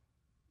so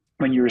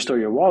when you restore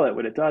your wallet,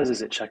 what it does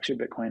is it checks your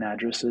Bitcoin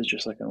addresses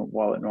just like a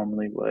wallet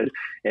normally would.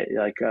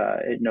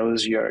 It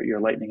knows your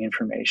Lightning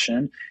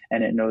information,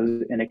 and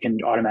it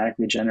can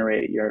automatically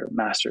generate your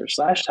master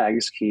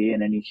 /tags key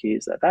and any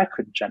keys that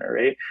could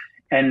generate.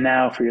 And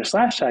now for your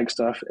 /tag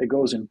stuff, it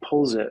goes and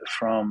pulls it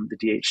from the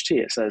DHT.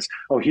 It says,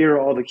 oh, here are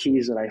all the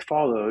keys that I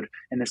followed,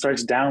 and it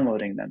starts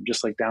downloading them,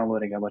 just like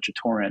downloading a bunch of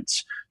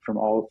torrents from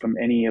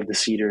any of the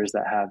seeders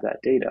that have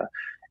that data.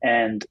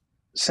 And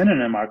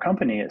Synonym, our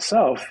company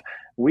itself,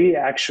 we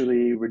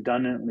actually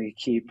redundantly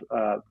keep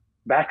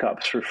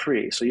backups for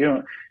free. So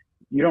you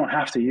don't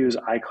have to use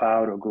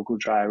iCloud or Google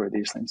Drive or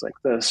these things like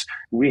this.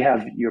 We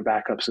have your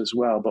backups as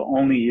well, but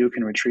only you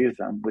can retrieve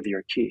them with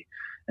your key.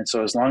 And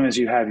so as long as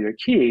you have your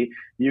key,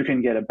 you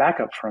can get a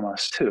backup from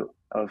us too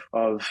of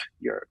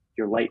your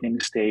Lightning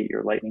state,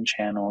 your Lightning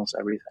channels,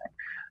 everything,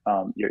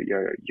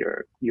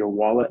 your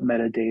wallet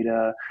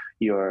metadata,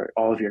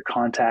 all of your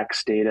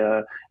contacts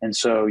data. And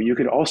so you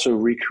could also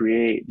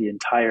recreate the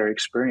entire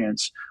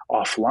experience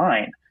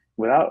offline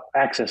without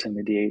accessing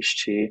the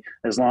DHT,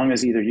 as long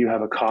as either you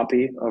have a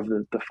copy of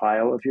the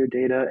file of your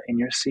data in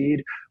your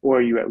seed,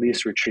 or you at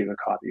least retrieve a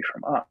copy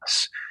from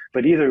us.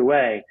 But either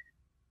way,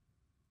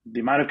 the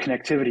amount of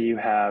connectivity you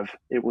have,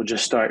 it will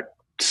just start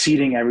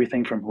seeding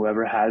everything from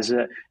whoever has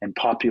it and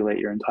populate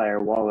your entire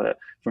wallet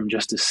from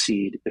just a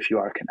seed if you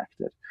are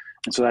connected.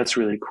 And so that's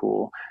really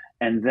cool.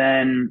 And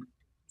then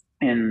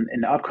in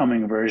the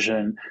upcoming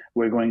version,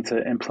 we're going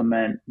to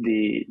implement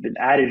the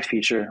added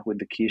feature with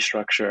the key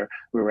structure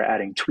where we're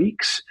adding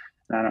tweaks.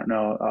 And I don't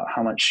know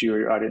how much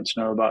your audience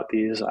know about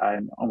these.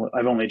 I've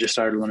only just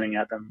started learning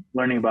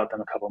about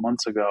them a couple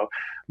months ago.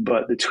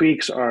 But the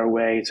tweaks are a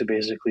way to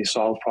basically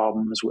solve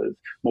problems with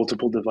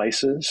multiple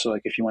devices. So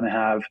like if you want to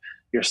have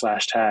your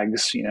slash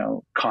tags,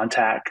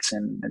 contacts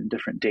and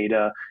different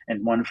data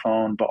in one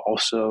phone, but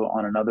also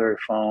on another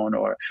phone,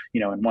 or,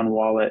 in one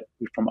wallet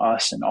from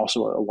us and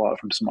also a wallet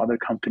from some other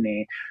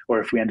company. Or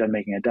if we end up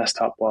making a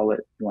desktop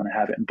wallet, you want to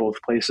have it in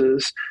both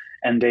places,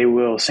 and they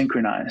will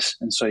synchronize.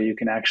 And so you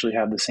can actually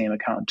have the same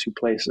account in two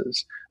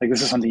places. Like,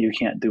 this is something you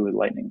can't do with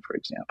Lightning, for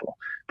example,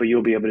 but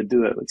you'll be able to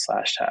do it with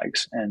slash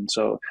tags. And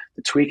so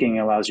the tweaking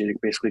allows you to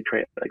basically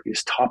create like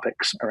these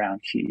topics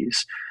around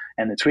keys.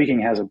 And the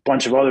tweaking has a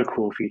bunch of other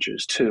cool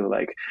features too.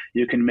 Like,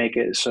 you can make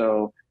it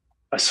so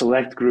a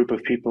select group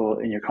of people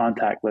in your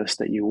contact list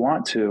that you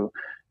want to,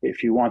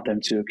 if you want them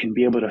to, can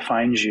be able to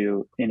find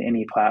you in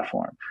any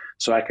platform.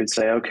 So I could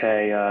say,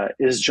 okay,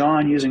 is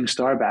John using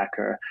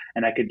Starbacker?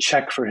 And I could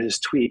check for his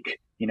tweak,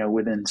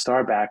 within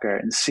Starbacker,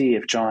 and see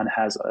if John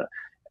has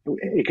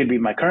it could be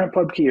my current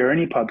pub key or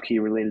any pub key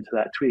related to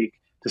that tweak,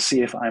 to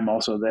see if I'm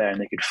also there, and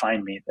they could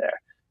find me there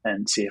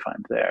and see if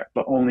I'm there,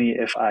 but only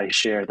if I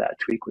share that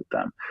tweak with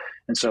them.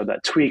 And so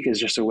that tweak is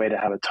just a way to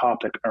have a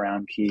topic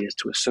around keys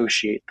to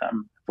associate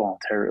them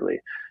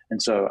voluntarily.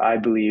 And so I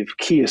believe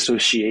key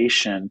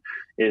association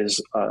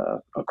is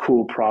a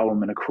cool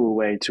problem and a cool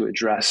way to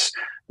address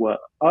what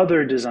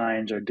other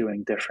designs are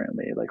doing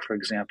differently. Like, for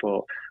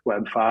example,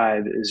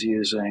 Web5 is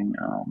using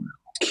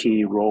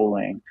key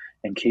rolling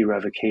and key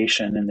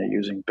revocation, and they're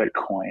using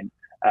Bitcoin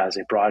as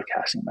a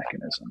broadcasting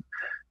mechanism.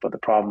 But the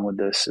problem with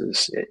this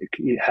is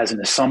it has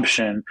an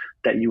assumption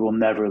that you will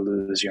never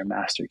lose your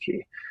master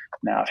key.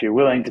 Now, if you're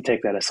willing to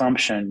take that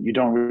assumption, you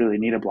don't really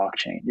need a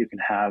blockchain. You can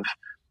have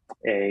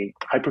a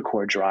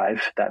hypercore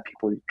drive that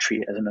people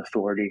treat as an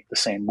authority the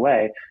same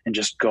way, and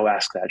just go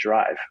ask that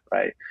drive,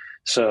 right?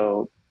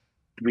 So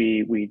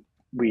we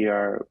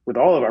are, with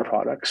all of our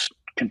products,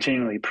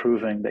 continually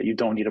proving that you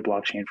don't need a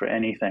blockchain for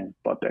anything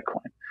but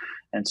Bitcoin.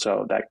 And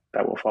so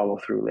that will follow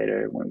through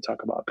later when we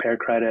talk about pair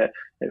credit.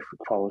 It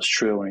follows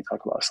true when we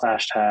talk about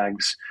slash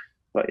tags.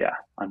 But yeah,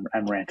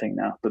 I'm ranting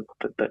now.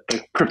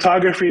 The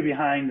cryptography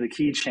behind the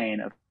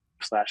keychain of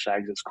slash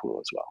tags is cool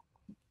as well.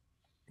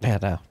 Yeah,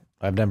 no,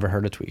 I've never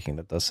heard of tweaking.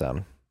 That does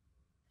sound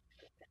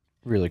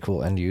really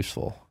cool and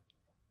useful.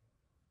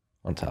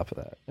 On top of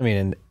that, I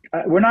mean,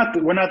 we're not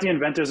the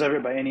inventors of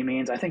it by any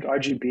means. I think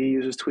RGB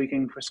uses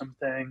tweaking for some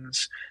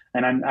things,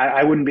 and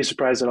I wouldn't be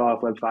surprised at all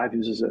if Web5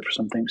 uses it for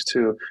some things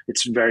too.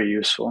 It's very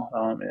useful.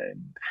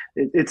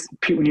 It's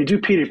when you do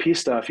P2P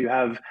stuff, you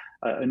have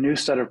a new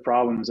set of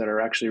problems that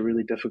are actually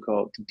really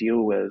difficult to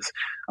deal with,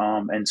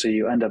 and so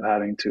you end up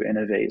having to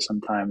innovate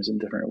sometimes in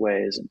different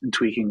ways. And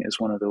tweaking is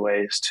one of the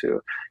ways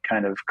to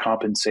kind of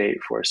compensate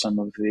for some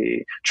of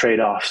the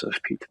trade-offs of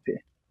P2P.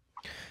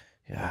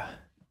 Yeah.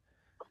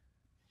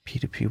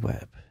 P2P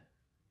web.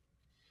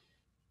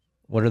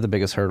 What are the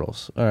biggest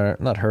hurdles? Or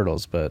not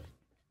hurdles, but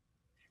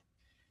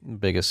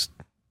biggest,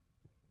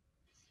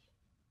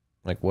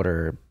 like, what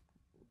are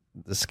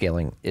the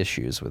scaling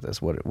issues with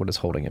this? What is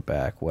holding it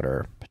back? What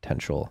are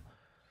potential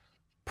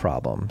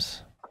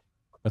problems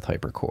with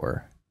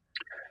Hypercore?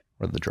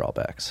 What are the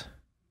drawbacks?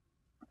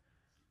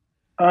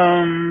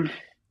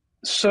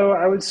 So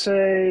I would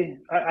say,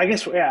 I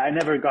guess, yeah, I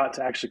never got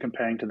to actually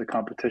comparing to the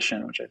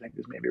competition, which I think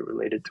is maybe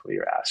related to what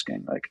you're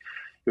asking. Like,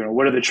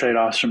 what are the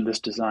trade-offs from this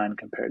design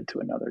compared to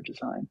another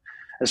design?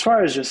 As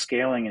far as just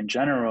scaling in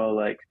general,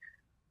 like,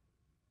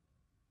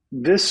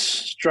 this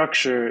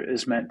structure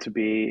is meant to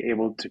be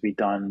able to be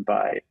done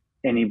by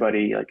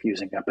anybody, like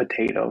using a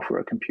potato for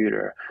a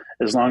computer,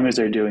 as long as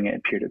they're doing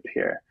it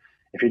peer-to-peer.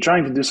 If you're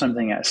trying to do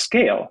something at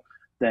scale,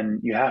 then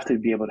you have to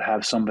be able to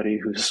have somebody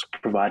who's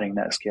providing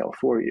that scale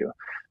for you.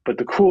 But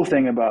the cool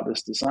thing about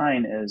this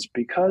design is,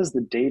 because the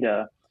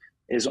data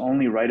is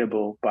only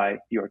writable by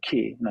your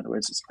key. In other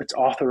words, it's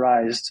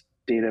authorized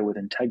data with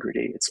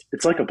integrity.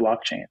 It's like a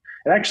blockchain.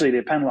 And actually, the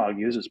append log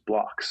uses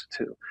blocks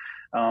too.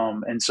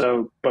 And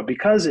so, but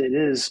because it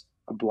is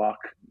a block,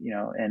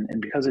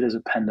 and because it is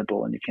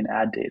appendable and you can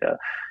add data,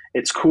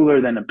 it's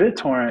cooler than a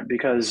BitTorrent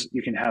because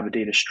you can have a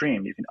data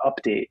stream. You can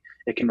update.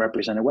 It can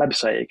represent a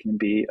website. It can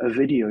be a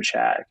video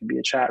chat. It can be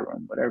a chat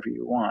room, whatever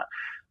you want.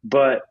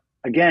 But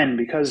again,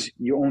 because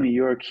only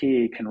your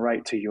key can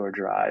write to your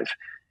drive,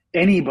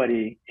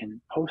 anybody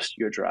can host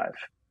your drive,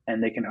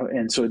 and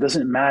and so it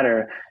doesn't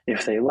matter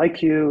if they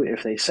like you,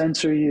 if they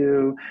censor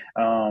you,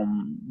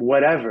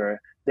 whatever.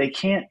 They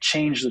can't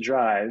change the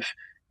drive,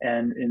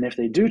 and if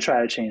they do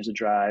try to change the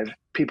drive,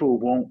 people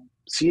won't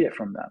see it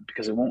from them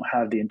because it won't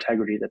have the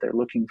integrity that they're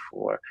looking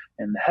for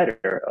in the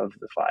header of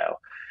the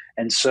file.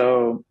 And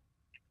so,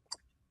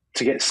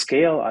 to get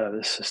scale out of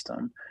this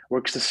system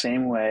works the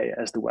same way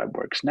as the web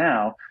works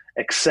now,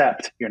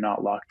 except you're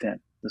not locked in.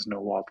 There's no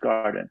walled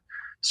garden.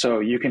 So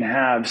you can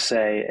have,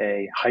 say,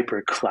 a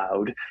hyper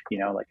cloud,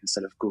 like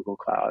instead of Google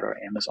Cloud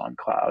or Amazon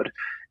Cloud,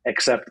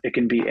 except it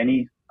can be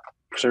any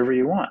server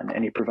you want,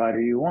 any provider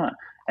you want.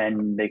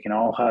 And they can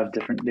all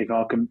they can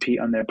all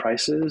compete on their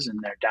prices and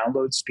their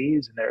download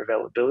speeds and their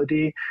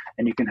availability.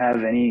 And you can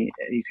have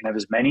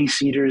as many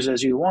seeders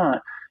as you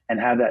want and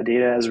have that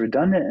data as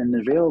redundant and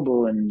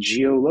available and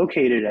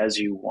geolocated as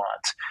you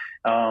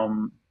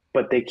want.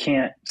 but they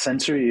can't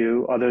censor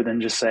you other than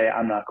just say,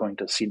 I'm not going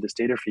to seed this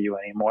data for you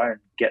anymore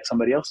and get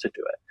somebody else to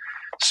do it.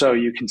 So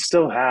you can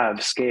still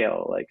have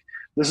scale. Like,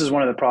 this is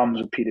one of the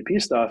problems with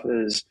P2P stuff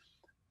is,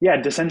 yeah,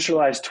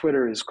 decentralized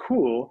Twitter is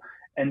cool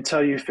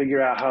until you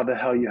figure out how the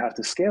hell you have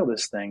to scale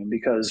this thing,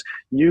 because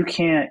you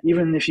can't,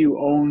 even if you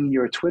own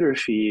your Twitter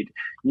feed,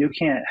 you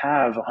can't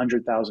have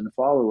 100,000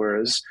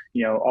 followers,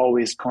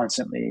 always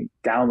constantly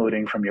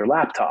downloading from your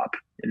laptop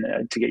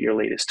to get your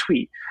latest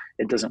tweet.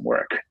 It doesn't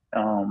work.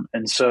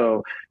 And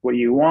so what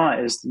you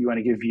want is you want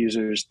to give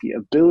users the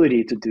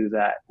ability to do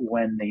that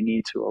when they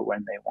need to or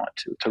when they want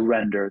to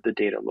render the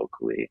data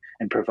locally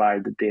and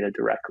provide the data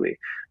directly.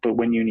 But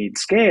when you need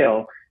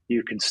scale,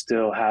 you can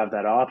still have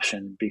that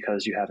option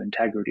because you have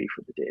integrity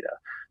for the data.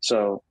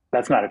 So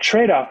that's not a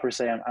trade-off per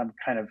se. I'm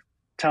kind of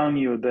telling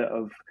you a bit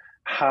of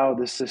how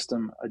the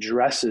system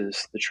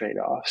addresses the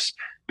trade-offs,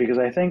 because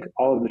I think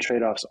all of the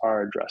trade-offs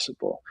are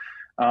addressable.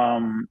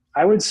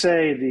 I would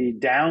say the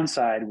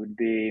downside would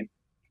be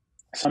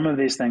some of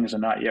these things are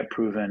not yet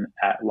proven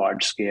at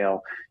large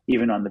scale,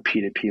 even on the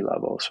P2P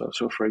level.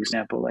 So for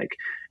example, like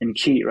in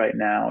Keat right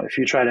now, if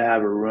you try to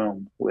have a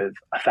room with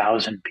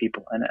 1,000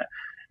 people in it,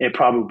 it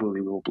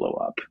probably will blow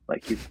up,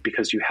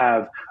 because you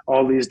have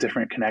all these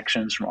different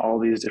connections from all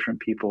these different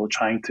people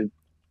trying to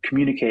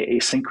communicate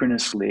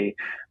asynchronously,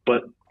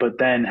 but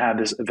then have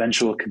this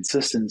eventual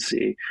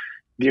consistency.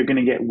 You're going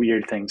to get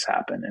weird things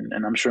happen.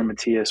 And I'm sure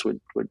Matthias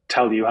would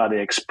tell you how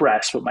they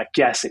express, but my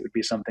guess it would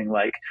be something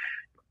like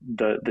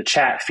the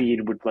chat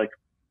feed would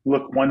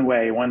look one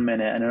way 1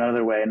 minute and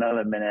another way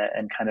another minute,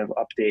 and kind of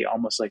update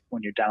almost like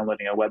when you're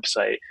downloading a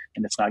website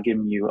and it's not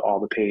giving you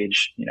all the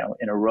page,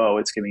 in a row.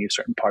 It's giving you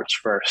certain parts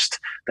first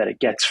that it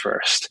gets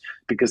first,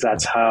 because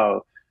that's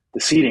how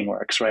the seeding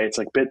works, right? It's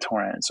like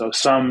BitTorrent. So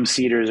some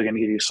seeders are going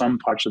to give you some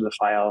parts of the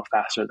file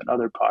faster than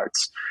other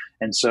parts.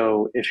 And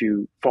so if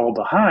you fall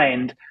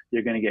behind,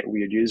 you're going to get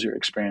weird user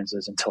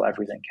experiences until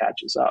everything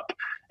catches up.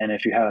 And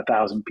if you have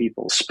 1,000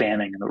 people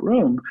spamming the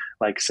room,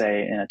 like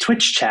say in a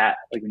Twitch chat,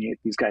 like when you get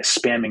these guys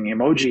spamming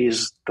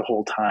emojis the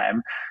whole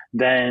time,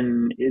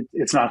 then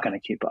it's not going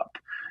to keep up.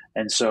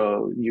 And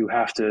so you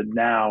have to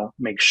now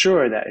make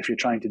sure that if you're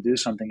trying to do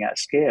something at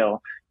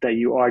scale, that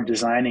you are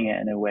designing it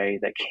in a way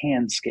that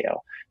can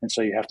scale. And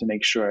so you have to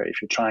make sure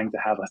if you're trying to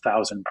have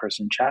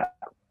 1,000-person chat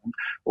room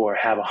or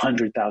have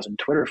 100,000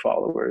 Twitter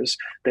followers,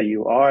 that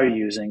you are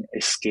using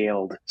a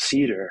scaled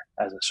seeder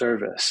as a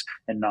service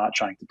and not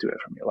trying to do it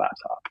from your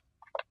laptop.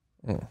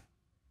 Does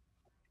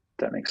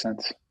that make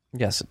sense?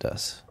 Yes, it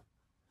does.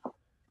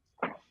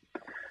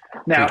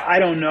 Now, I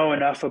don't know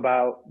enough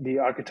about the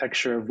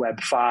architecture of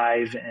Web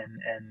 5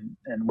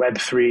 and Web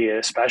 3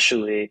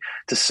 especially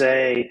to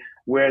say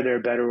where they're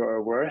better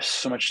or worse,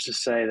 so much to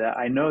say that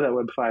I know that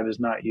Web 5 is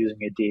not using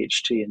a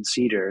DHT and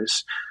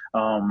seeders.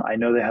 I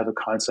know they have a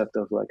concept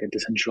of like a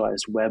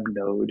decentralized web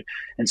node.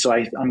 And so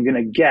I'm going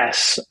to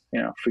guess,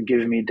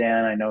 forgive me,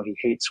 Dan, I know he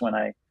hates when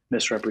I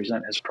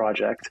misrepresent his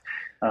project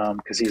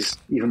because he's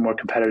even more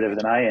competitive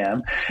than I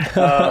am.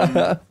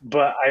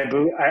 But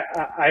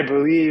I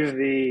believe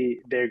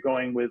they're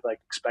going with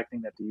like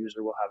expecting that the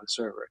user will have a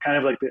server, kind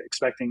of like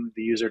expecting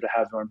the user to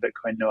have their own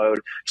Bitcoin node,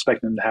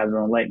 expecting them to have their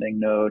own Lightning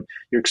node.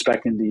 You're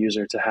expecting the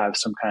user to have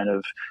some kind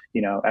of,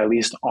 at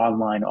least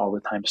online all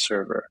the time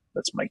server.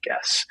 That's my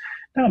guess.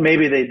 Now,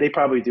 maybe they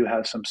probably do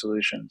have some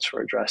solutions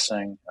for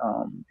addressing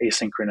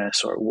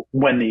asynchronous or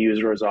when the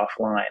user is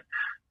offline.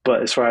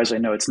 But as far as I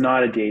know, it's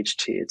not a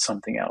DHT, it's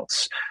something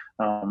else.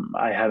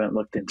 I haven't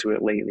looked into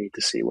it lately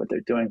to see what they're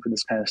doing for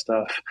this kind of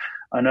stuff.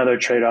 Another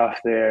trade-off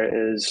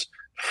there is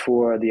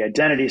for the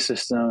identity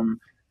system,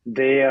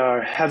 they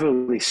are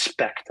heavily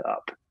spec'd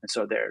up. And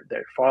so they're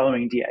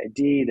following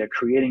DID, they're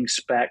creating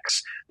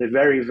specs, they're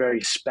very,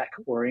 very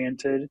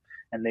spec-oriented,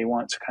 and they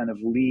want to kind of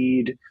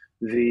lead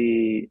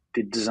the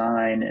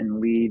design and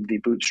lead the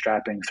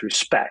bootstrapping through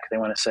spec. They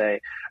want to say,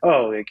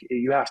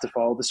 you have to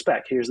follow the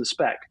spec, here's the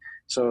spec.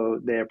 So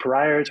they're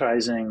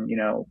prioritizing,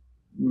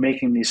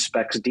 making these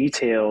specs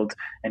detailed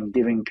and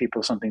giving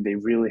people something they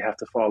really have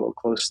to follow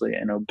closely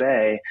and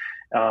obey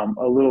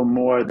a little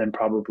more than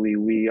probably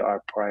we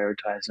are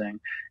prioritizing.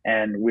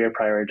 And we're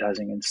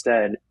prioritizing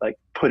instead, like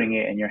putting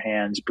it in your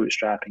hands,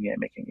 bootstrapping it,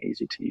 making it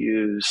easy to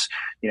use,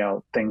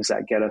 things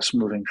that get us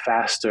moving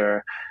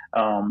faster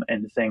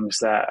and things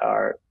that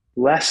are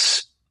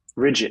less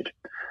rigid.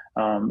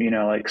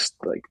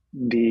 Like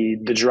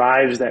the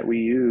drives that we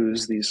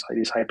use, these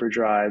hyper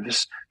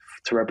drives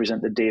to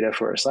represent the data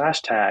for a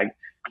slash tag,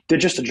 they're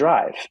just a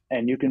drive,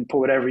 and you can put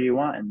whatever you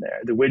want in there.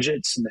 The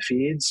widgets and the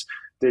feeds,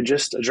 they're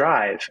just a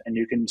drive, and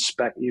you can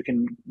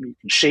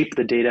shape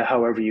the data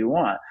however you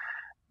want.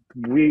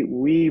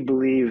 We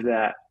believe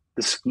that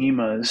the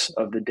schemas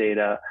of the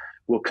data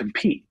will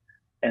compete.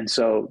 And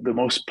so the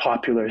most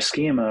popular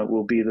schema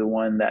will be the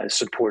one that is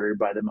supported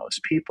by the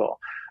most people.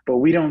 But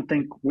we don't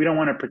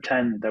want to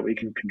pretend that we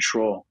can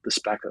control the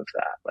spec of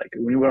that. Like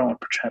we don't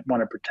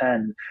want to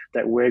pretend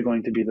that we're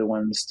going to be the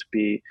ones to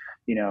be,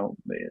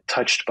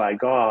 touched by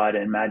God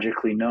and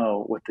magically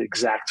know what the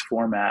exact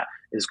format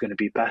is going to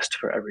be best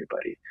for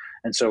everybody.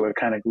 And so we're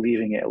kind of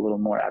leaving it a little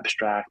more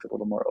abstract, a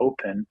little more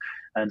open.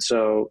 And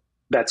so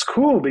that's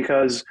cool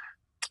because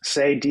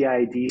say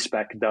DID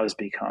spec does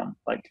become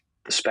like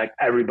the spec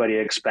everybody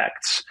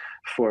expects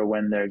for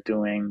when they're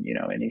doing,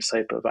 any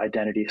type of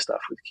identity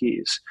stuff with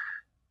keys.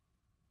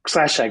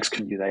 Slash tags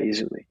can do that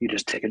easily. You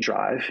just take a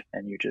drive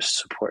and you just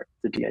support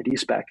the DID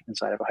spec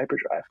inside of a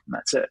hyperdrive, and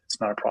that's it. It's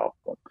not a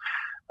problem.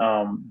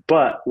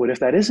 But what if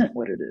that isn't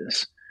what it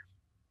is?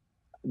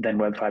 Then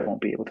Web5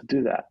 won't be able to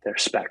do that. They're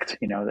spec'd,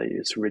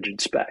 it's rigid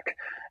spec.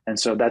 And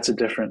so that's a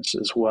difference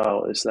as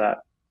well, is that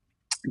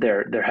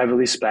they're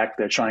heavily spec'd.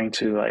 They're trying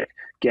to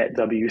get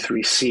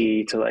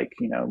W3C to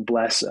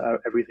bless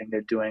everything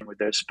they're doing with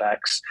their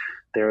specs.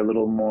 They're a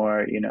little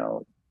more,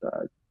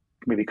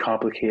 maybe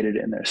complicated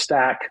in their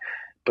stack,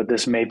 but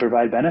this may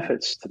provide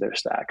benefits to their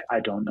stack.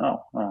 I don't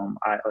know.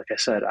 Like I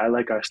said, I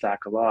like our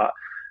stack a lot.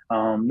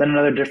 Then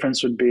another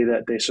difference would be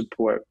that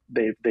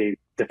they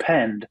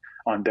depend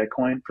on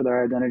Bitcoin for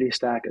their identity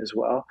stack as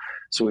well.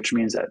 So which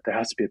means that there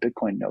has to be a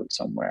Bitcoin node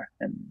somewhere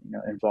and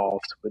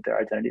involved with their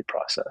identity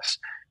process.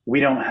 We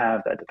don't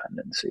have that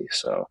dependency.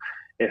 So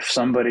if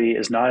somebody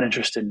is not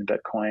interested in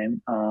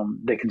Bitcoin,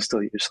 they can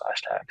still use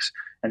slash tags.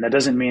 And that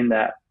doesn't mean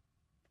that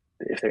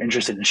if they're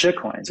interested in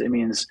shitcoins, it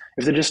means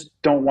if they just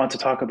don't want to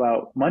talk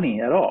about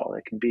money at all,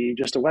 it can be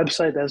just a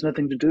website that has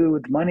nothing to do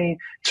with money.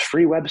 It's a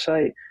free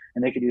website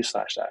and they could use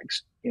slash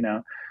tags,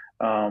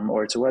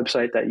 or it's a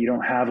website that you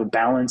don't have a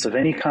balance of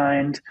any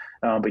kind,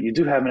 but you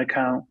do have an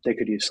account, they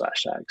could use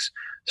slash tags.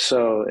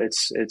 So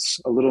it's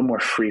a little more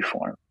free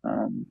form.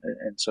 And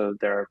so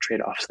there are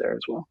trade-offs there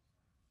as well.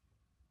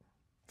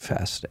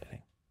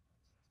 Fascinating.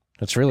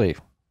 It's really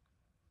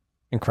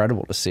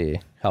incredible to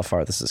see how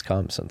far this has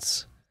come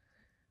since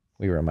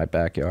we were in my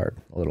backyard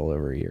a little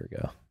over a year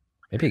ago.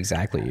 Maybe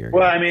exactly a year ago.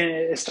 Well, I mean,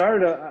 it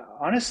started,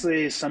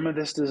 honestly, some of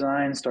this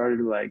design started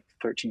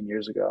 13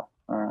 years ago.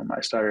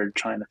 I started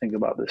trying to think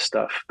about this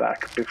stuff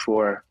back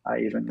before I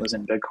even was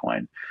in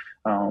Bitcoin.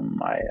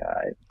 I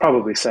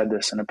probably said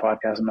this in a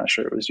podcast, I'm not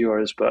sure it was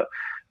yours, but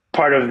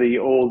part of the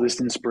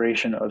oldest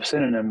inspiration of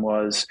Synonym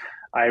was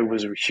I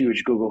was a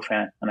huge Google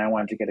fan and I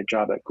wanted to get a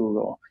job at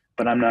Google,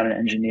 but I'm not an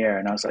engineer.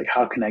 And I was like,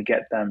 how can I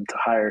get them to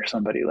hire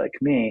somebody like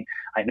me?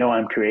 I know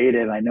I'm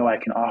creative. I know I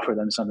can offer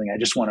them something. I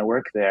just want to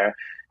work there.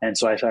 And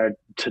so I started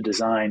to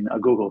design a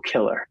Google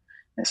killer.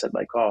 I said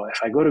if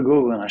I go to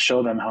Google and I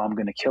show them how I'm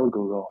going to kill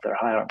Google, they're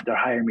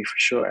hiring me for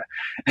sure.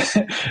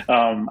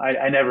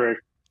 I never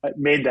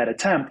made that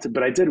attempt,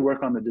 but I did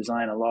work on the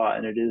design a lot,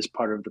 and it is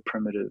part of the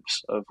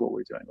primitives of what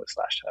we're doing with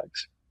slash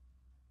tags.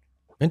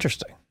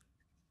 Interesting.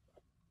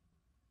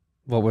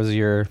 What was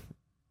your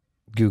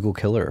Google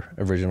killer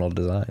original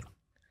design?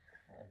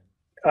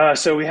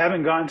 So we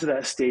haven't gotten to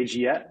that stage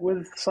yet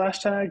with slash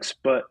tags,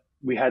 but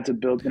we had to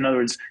build, in other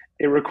words,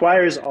 it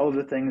requires all of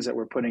the things that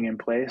we're putting in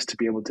place to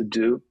be able to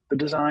do the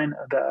design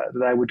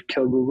that I would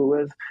kill Google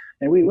with.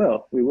 And we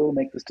will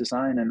make this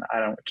design, and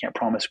I can't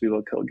promise we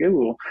will kill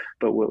Google,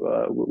 but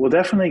we'll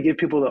definitely give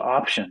people the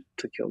option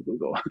to kill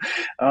Google.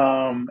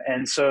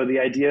 And so the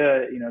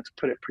idea, to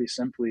put it pretty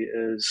simply,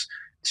 is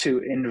to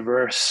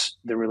inverse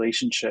the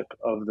relationship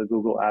of the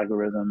Google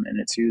algorithm and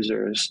its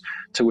users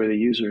to where the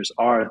users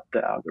are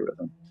the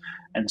algorithm.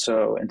 And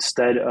so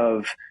instead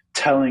of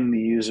telling the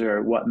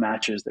user what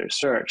matches their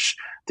search,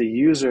 the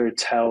user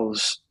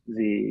tells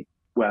the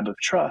web of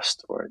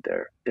trust or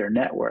their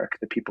network,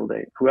 the people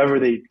whoever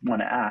they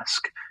want to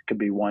ask. Could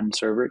be one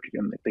server,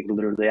 they could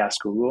literally ask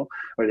Google,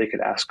 or they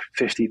could ask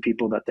 50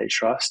 people that they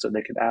trust, or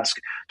they could ask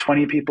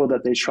 20 people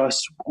that they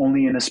trust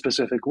only in a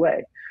specific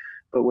way.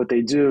 But what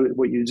you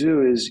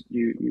do is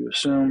you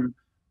assume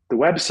the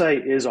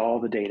website is all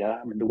the data.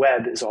 I mean, the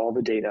web is all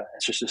the data.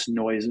 It's just this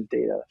noise of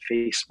data,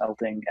 face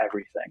melting,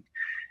 everything.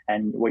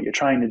 And what you're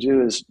trying to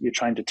do is you're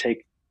trying to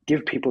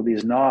give people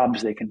these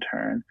knobs they can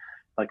turn,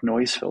 like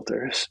noise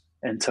filters,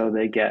 until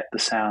they get the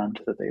sound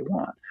that they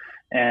want.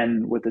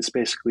 And what this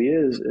basically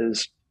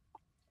is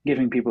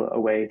giving people a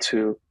way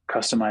to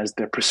customize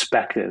their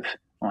perspective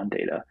on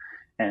data.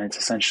 And it's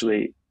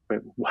essentially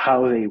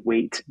how they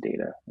weight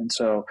data. And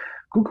so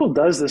Google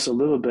does this a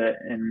little bit,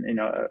 and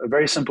a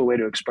very simple way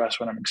to express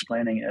what I'm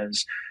explaining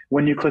is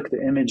when you click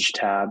the image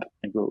tab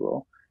in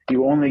Google,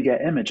 you only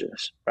get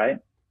images, right?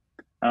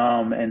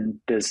 And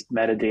there's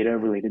metadata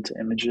related to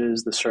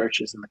images. The search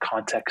is in the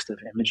context of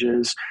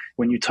images.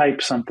 When you type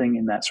something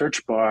in that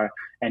search bar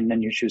and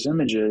then you choose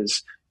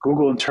images,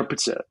 Google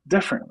interprets it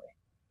differently,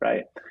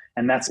 right?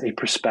 And that's a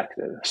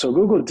perspective. So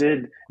Google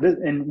did,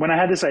 and when I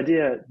had this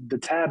idea, the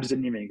tabs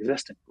didn't even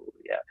exist in Google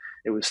yet.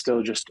 It was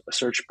still just a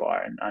search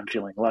bar, and I'm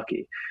feeling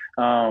lucky.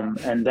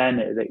 And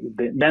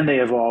then they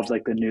evolved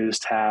like the news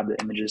tab,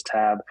 the images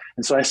tab.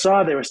 And so I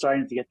saw they were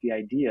starting to get the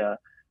idea,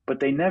 but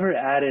they never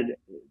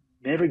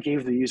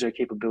gave the user a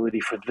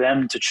capability for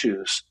them to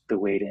choose the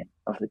weighting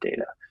of the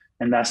data.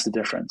 And that's the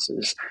difference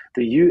is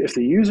if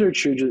the user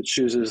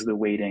chooses the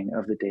weighting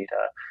of the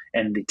data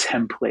and the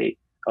template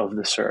of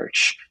the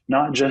search,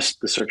 not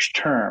just the search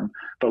term,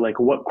 but like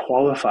what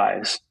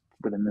qualifies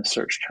within this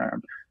search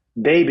term.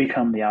 They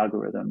become the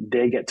algorithm.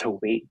 They get to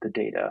weight the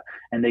data,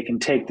 and they can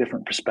take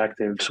different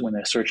perspectives when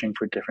they're searching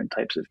for different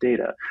types of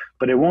data.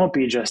 But it won't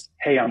be just,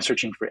 hey, I'm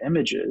searching for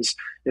images.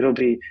 It'll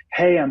be,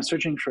 hey, I'm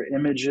searching for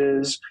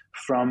images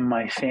from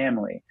my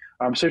family.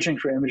 Or I'm searching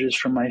for images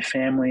from my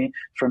family,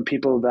 from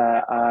people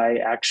that I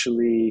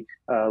actually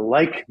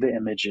like the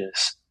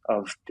images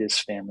of these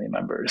family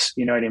members.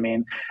 You know what I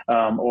mean?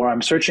 Or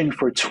I'm searching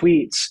for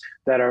tweets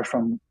that are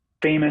from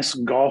famous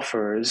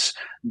golfers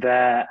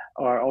that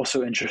are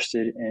also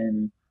interested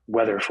in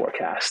weather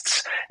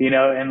forecasts,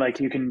 and like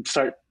you can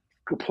start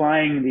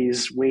applying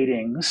these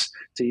weightings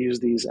to use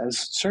these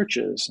as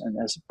searches and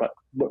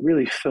but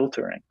really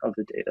filtering of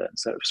the data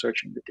instead of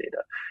searching the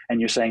data.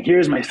 And you're saying,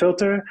 here's my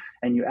filter,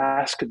 and you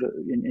ask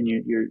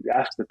you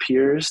ask the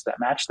peers that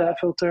match that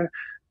filter,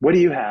 what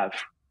do you have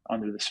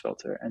under this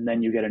filter? And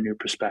then you get a new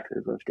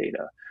perspective of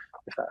data.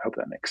 I hope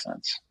that makes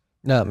sense.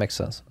 No, it makes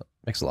sense. It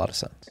makes a lot of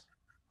sense.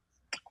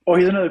 Or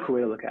here's another cool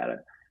way to look at it.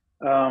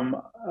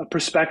 A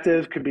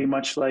perspective could be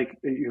much like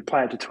you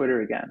apply it to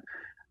Twitter again.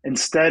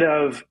 Instead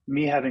of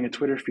me having a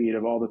Twitter feed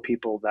of all the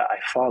people that I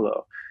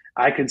follow,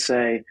 I could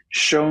say,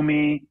 show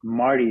me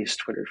Marty's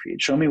Twitter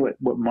feed. Show me what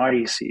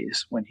Marty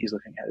sees when he's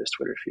looking at his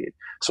Twitter feed.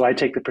 So I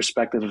take the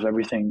perspective of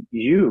everything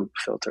you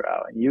filter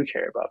out and you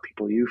care about,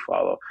 people you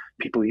follow,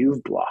 people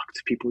you've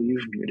blocked, people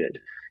you've muted.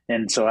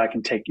 And so I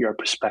can take your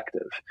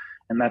perspective.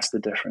 And that's the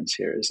difference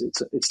here is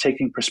it's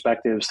taking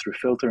perspectives through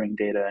filtering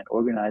data and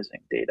organizing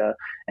data,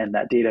 and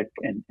that data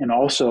and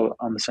also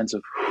on the sense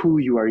of who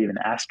you are even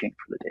asking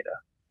for the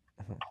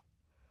data.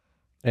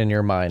 In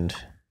your mind,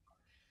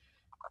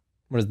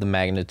 what is the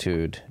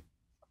magnitude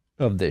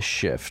of this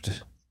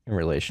shift in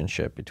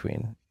relationship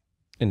between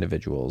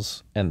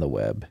individuals and the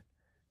web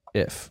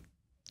if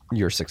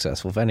you're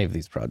successful, if any of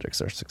these projects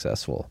are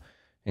successful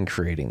in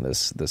creating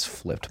this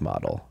flipped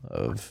model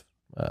of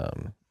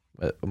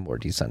a more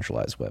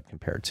decentralized web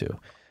compared to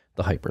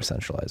the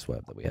hyper-centralized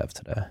web that we have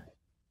today?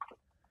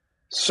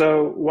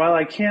 So while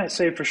I can't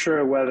say for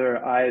sure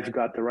whether I've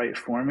got the right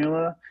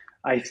formula,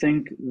 I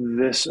think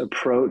this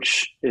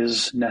approach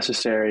is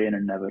necessary and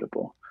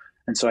inevitable.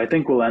 And so I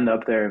think we'll end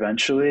up there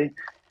eventually.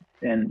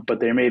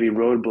 But there may be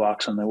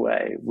roadblocks on the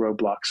way,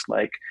 roadblocks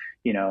like,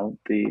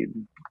 the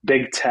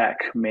big tech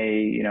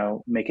may,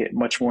 make it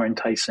much more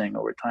enticing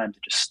over time to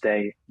just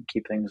stay and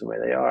keep things the way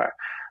they are.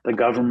 The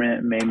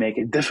government may make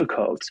it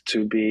difficult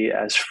to be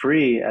as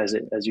free as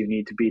you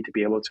need to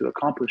be able to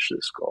accomplish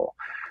this goal.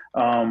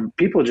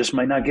 People just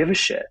might not give a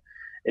shit.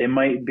 It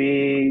might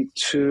be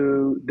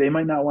they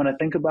might not want to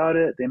think about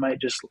it. They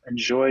might just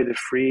enjoy the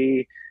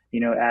free,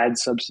 ad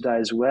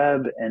subsidized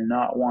web and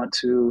not want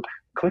to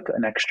click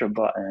an extra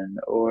button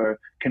or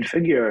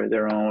configure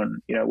their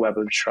own, web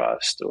of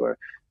trust or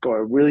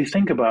really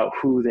think about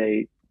who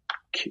they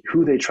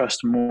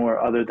trust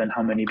more other than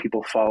how many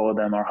people follow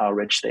them or how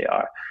rich they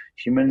are.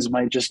 Humans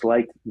might just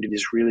like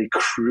these really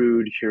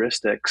crude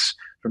heuristics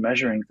for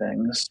measuring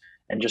things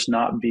and just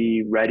not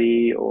be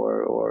ready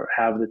or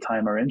have the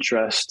time or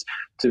interest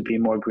to be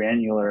more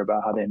granular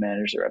about how they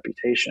manage their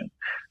reputation.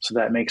 So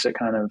that makes it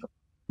kind of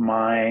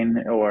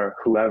mine or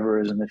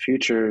whoever is in the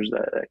future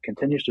that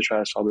continues to try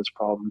to solve this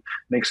problem,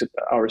 makes it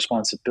our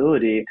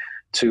responsibility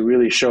to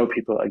really show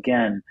people,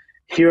 again,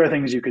 here are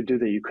things you could do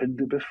that you couldn't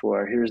do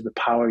before. Here's the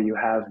power you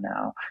have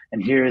now.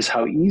 And here's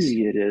how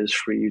easy it is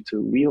for you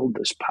to wield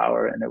this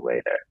power in a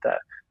way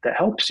that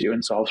helps you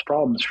and solves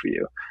problems for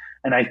you.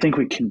 And I think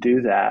we can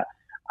do that.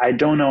 I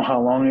don't know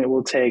how long it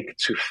will take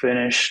to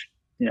finish,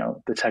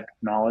 the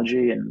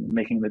technology and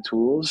making the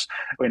tools,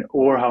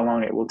 or how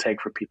long it will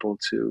take for people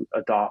to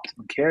adopt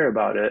and care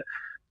about it.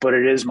 But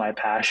it is my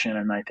passion,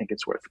 and I think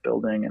it's worth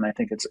building. And I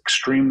think it's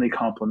extremely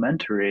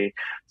complementary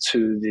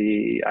to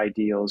the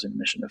ideals and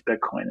mission of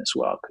Bitcoin as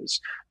well, because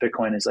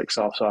Bitcoin is like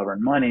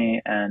self-sovereign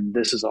money, and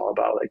this is all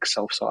about like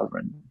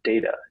self-sovereign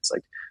data. It's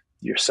like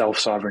your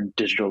self-sovereign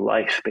digital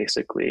life,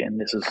 basically, and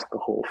this is the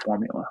whole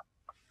formula.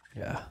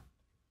 Yeah.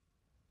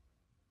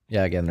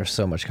 Yeah, again, there's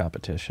so much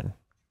competition.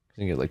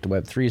 You get like the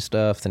Web3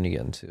 stuff, then you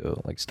get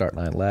into like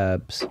Start9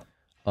 Labs,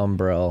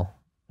 Umbrel,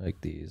 like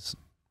these.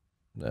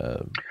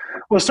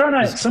 Well,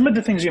 Start9, some of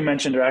the things you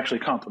mentioned are actually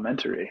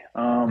complementary.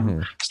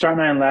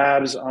 Start9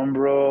 Labs,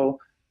 Umbrel,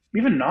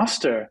 even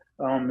Nostr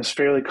is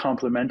fairly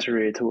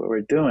complementary to what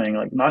we're doing.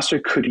 Like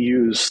Nostr could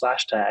use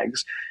slash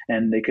tags,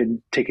 and they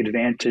could take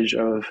advantage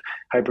of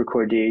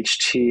Hypercore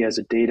DHT as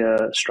a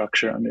data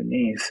structure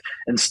underneath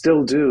and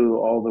still do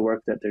all the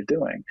work that they're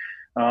doing.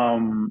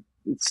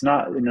 It's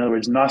not, in other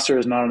words, Nostr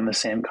is not on the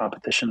same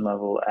competition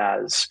level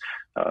as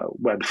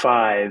Web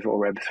 5 or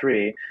Web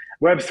 3.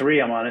 Web 3,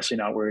 I'm honestly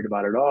not worried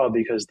about at all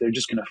because they're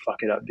just going to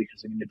fuck it up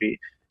because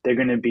they're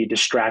going to be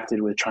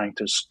distracted with trying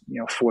to,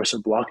 force a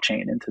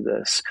blockchain into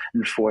this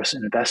and force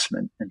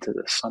investment into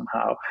this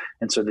somehow.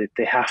 And so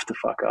they have to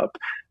fuck up.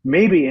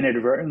 Maybe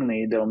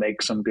inadvertently they'll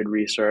make some good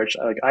research.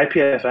 Like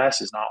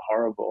IPFS is not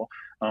horrible.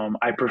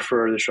 I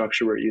prefer the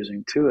structure we're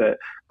using to it,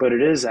 but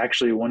it is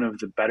actually one of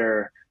the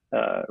better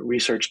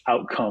research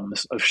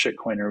outcomes of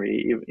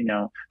shitcoinery.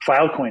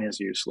 Filecoin is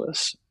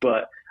useless,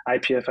 but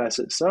IPFS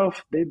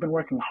itself, they've been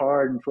working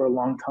hard and for a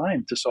long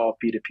time to solve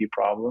P2P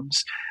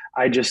problems.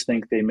 I just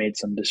think they made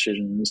some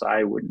decisions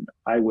I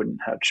wouldn't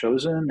have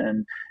chosen,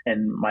 and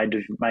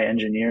my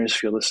engineers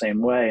feel the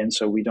same way, and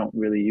so we don't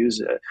really use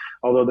it.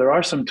 Although there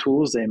are some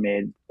tools they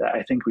made that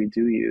I think we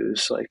do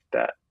use, like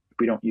that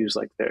we don't use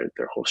like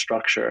their whole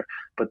structure,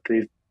 but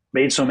they've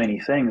made so many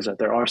things that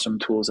there are some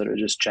tools that are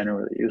just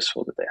generally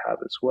useful that they have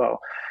as well.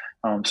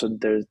 So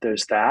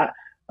there's that.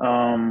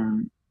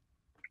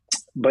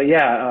 But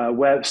yeah,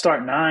 Web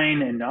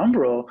Start9 and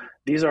Umbrel,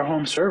 these are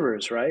home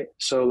servers, right?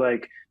 So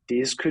like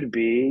these could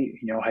be,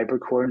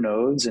 hypercore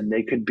nodes, and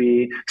they could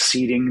be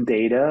seeding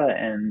data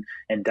and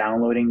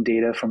downloading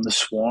data from the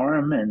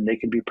swarm, and they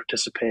could be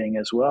participating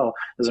as well.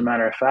 As a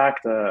matter of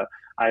fact,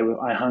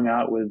 I hung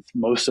out with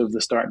most of the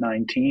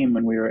Start9 team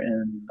when we were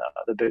in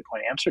the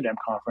Bitcoin Amsterdam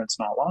conference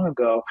not long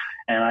ago,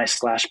 and I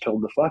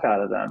slash-pilled the fuck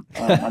out of them.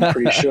 I'm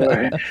pretty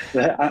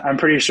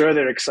sure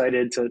they're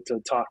excited to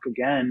talk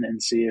again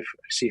and see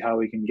how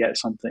we can get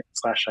something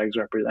 /tags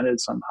represented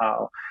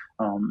somehow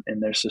in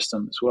their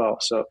system as well.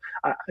 So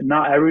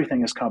not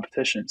everything is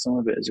competition. Some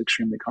of it is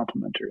extremely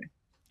complementary.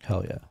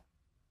 Hell yeah.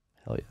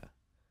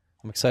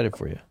 I'm excited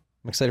for you.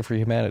 I'm excited for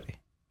humanity.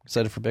 I'm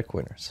excited for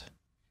Bitcoiners.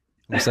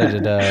 I'm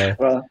excited.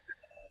 I'm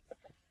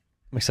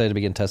excited to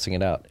begin testing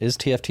it out. Is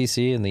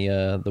TFTC in the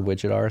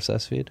widget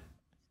RSS feed?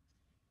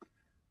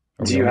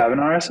 Do you have an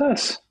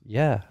RSS?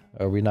 Yeah.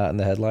 Are we not in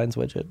the headlines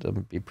widget?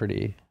 It'd be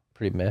pretty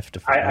miffed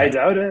if I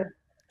doubt it.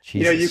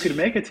 Jesus. You could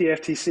make a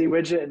TFTC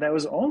widget that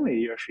was only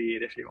your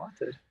feed if you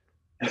wanted.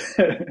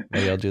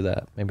 Maybe I'll do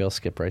that. Maybe I'll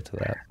skip right to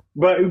that.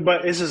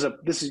 But this is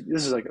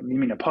like, you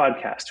mean a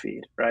podcast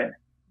feed, right?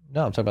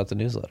 No, I'm talking about the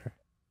newsletter.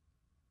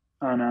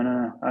 Oh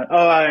no.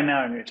 I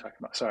know what you're talking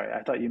about. Sorry,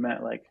 I thought you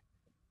meant like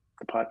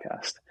the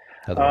podcast.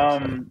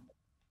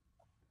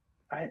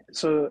 I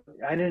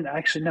didn't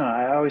actually know.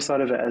 I always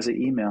thought of it as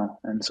an email,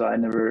 and so I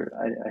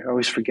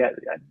always forget.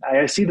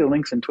 I see the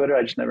links in Twitter.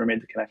 I just never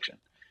made the connection.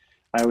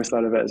 I always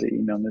thought of it as an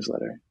email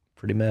newsletter.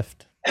 Pretty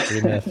miffed.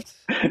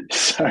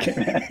 Sorry,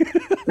 man.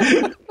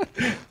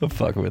 I'm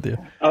fucking with you.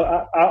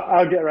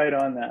 I'll get right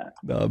on that.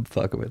 No, I'm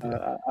fucking with you.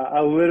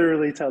 I'll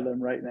literally tell them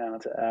right now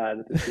to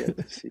add the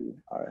TFTC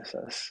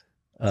RSS.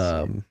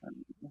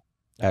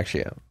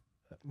 Actually,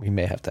 we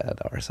may have to add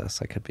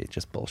RSS. I could be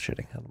just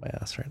bullshitting out of my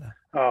ass right now.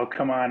 Oh,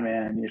 come on,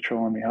 man. You're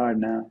trolling me hard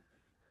now.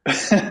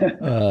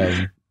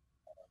 Why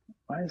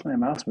is my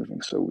mouse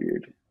moving so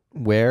weird?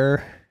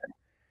 Where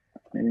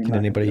can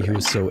anybody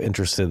who's so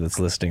interested that's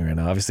listening right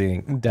now,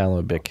 obviously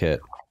download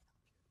BitKit.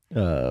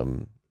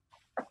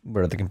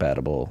 Where are they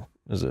compatible?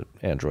 Is it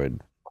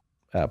Android,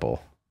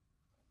 Apple?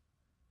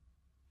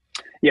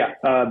 Yeah,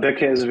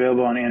 BitKit is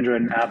available on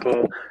Android and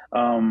Apple.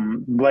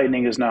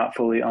 Lightning is not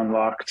fully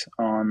unlocked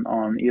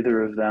on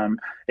either of them.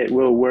 It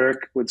will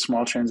work with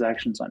small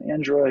transactions on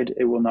Android.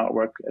 It will not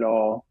work at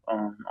all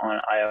on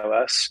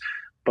iOS,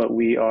 but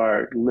we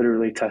are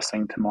literally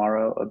testing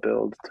tomorrow a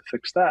build to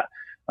fix that.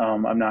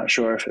 I'm not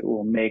sure if it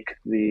will make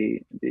the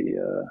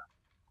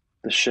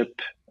ship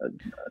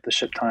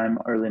time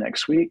early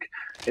next week,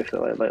 if the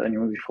Lightning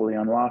will be fully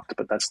unlocked,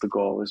 but that's the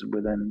goal, is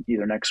within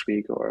either next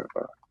week or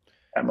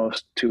at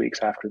most 2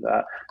 weeks after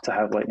that to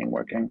have Lightning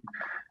working.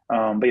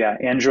 But yeah,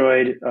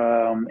 Android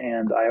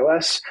and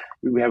iOS,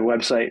 we have a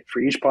website for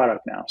each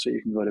product now. So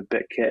you can go to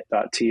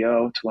bitkit.to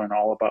to learn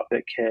all about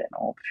BitKit and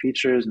all the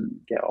features and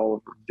get all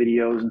of the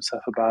videos and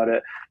stuff about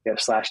it. We have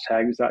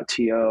 /tags.to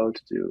to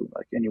do,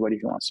 like, anybody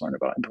who wants to learn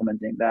about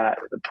implementing that,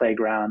 or the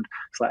playground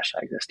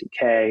 /tags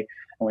SDK.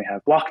 And we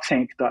have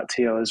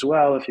blocktank.to as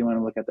well if you want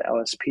to look at the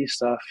LSP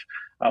stuff.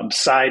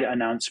 Side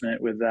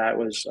announcement with that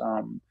was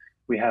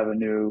we have a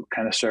new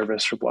kind of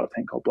service for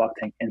Blocktank called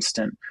Blocktank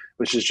Instant,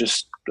 which is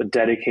just a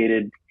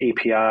dedicated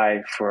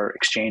API for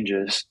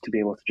exchanges to be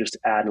able to just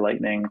add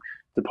Lightning,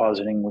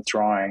 depositing,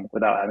 withdrawing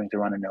without having to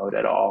run a node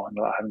at all and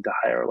without having to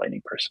hire a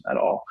Lightning person at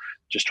all.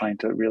 Just trying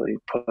to really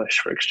push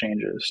for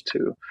exchanges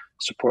to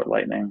support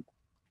Lightning.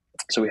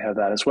 So we have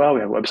that as well.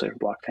 We have a website for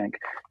Blocktank.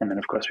 And then,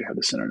 of course, we have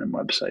the Synonym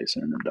website,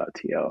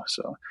 synonym.to.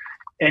 So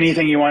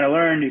anything you want to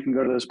learn, you can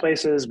go to those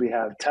places. We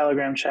have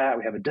Telegram chat.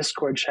 We have a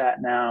Discord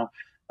chat now.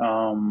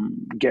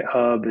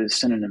 GitHub is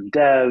Synonym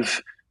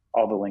Dev.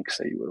 All the links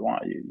that you would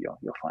want, you'll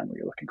find what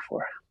you're looking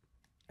for.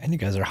 And you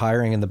guys are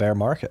hiring in the bear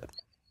market.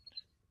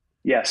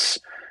 Yes,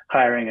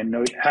 hiring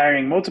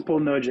multiple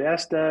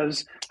Node.js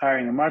devs,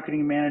 hiring a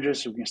marketing manager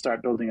so we can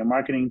start building a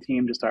marketing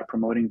team to start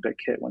promoting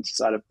BitKit once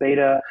it's out of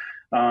beta.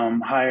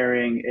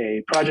 Hiring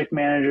a project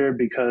manager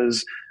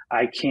because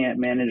I can't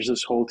manage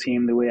this whole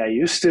team the way I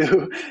used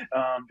to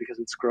because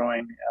it's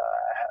growing.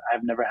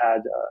 I've never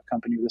had a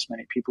company with this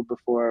many people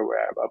before. We're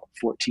at about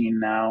 14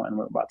 now, and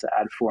we're about to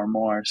add 4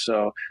 more.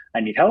 So I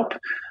need help.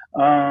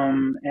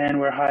 And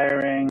we're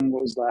hiring,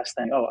 what was the last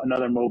thing? Oh,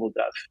 another mobile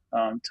dev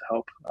to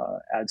help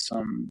add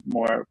some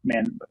more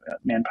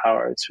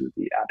manpower to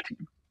the app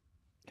team.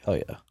 Hell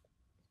yeah.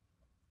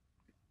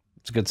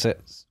 It's a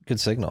good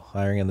signal,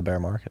 hiring in the bear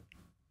market.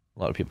 A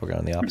lot of people are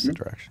going in the opposite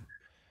direction.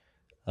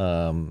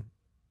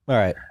 All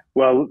right.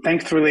 Well,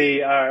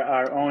 thankfully,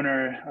 our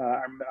owner,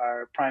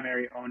 our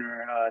primary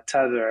owner,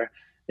 Tether,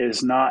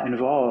 is not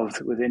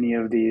involved with any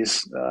of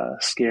these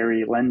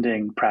scary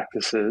lending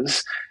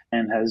practices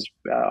and has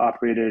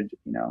operated,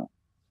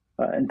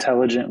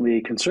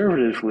 intelligently,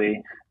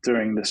 conservatively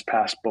during this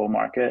past bull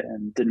market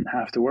and didn't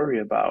have to worry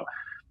about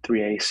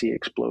 3AC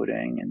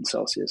exploding and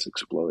Celsius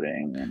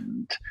exploding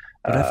and.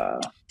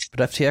 But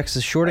FTX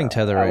is shorting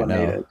Tether right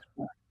now.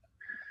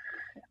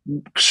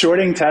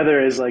 Shorting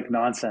Tether is like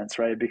nonsense,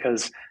 right?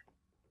 Because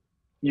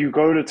you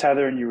go to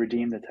Tether and you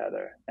redeem the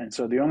Tether. And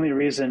so the only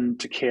reason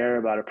to care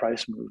about a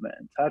price movement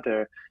in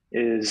Tether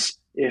is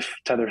if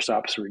Tether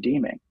stops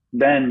redeeming.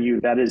 Then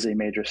that is a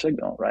major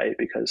signal, right?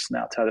 Because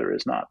now Tether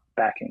is not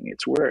backing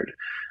its word.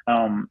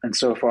 And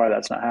so far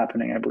that's not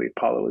happening. I believe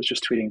Paulo was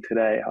just tweeting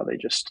today how they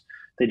just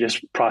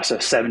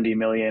processed 70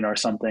 million or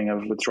something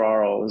of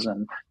withdrawals,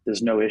 and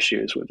there's no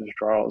issues with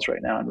withdrawals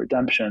right now and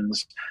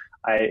redemptions.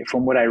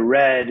 From what I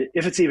read,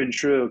 if it's even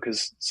true,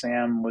 because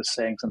Sam was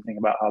saying something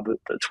about how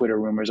the Twitter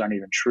rumors aren't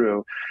even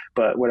true,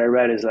 but what I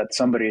read is that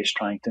somebody is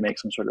trying to make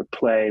some sort of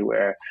play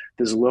where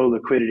there's low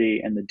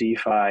liquidity in the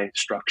DeFi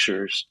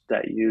structures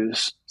that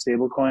use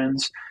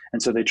stablecoins,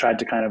 and so they tried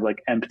to kind of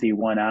like empty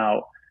one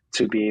out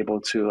to be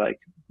able to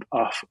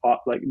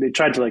they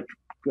tried to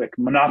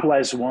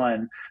monopolize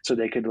one so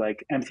they could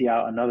like empty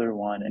out another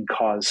one and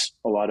cause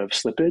a lot of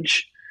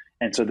slippage.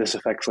 And so this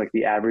affects like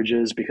the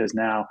averages because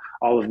now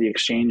all of the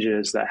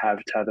exchanges that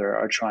have Tether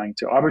are trying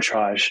to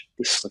arbitrage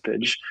the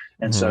slippage.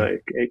 And so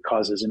it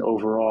causes an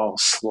overall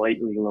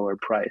slightly lower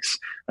price.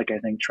 Like I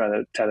think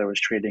Tether was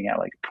trading at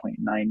like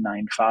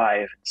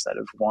 0.995 instead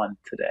of 1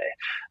 today.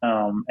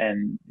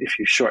 And if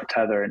you short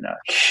Tether in a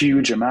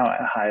huge amount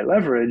at high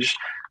leverage,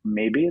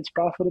 maybe it's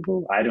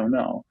profitable. I don't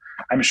know.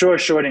 I'm sure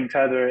shorting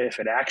Tether, if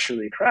it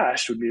actually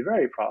crashed, would be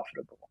very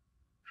profitable.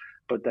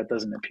 But that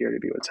doesn't appear to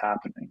be what's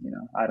happening.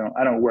 I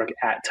don't work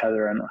at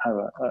Tether. I don't have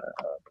a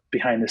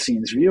behind the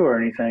scenes view or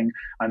anything.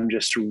 I'm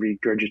just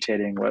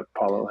regurgitating what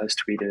Paulo has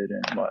tweeted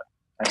and what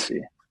I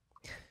see.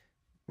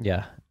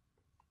 Yeah.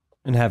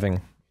 And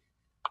having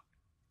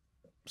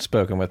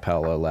spoken with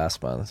Paulo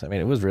last month, I mean,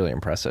 it was really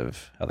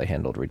impressive how they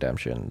handled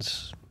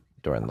redemptions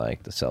during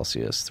like the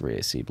Celsius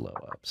 3AC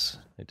blowups.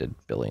 They did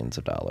billions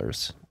of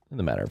dollars in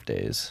the matter of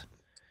days.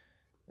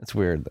 It's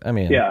weird. I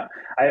mean,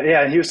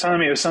 he was telling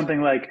me it was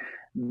something like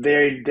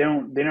they're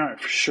not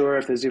sure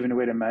if there's even a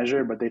way to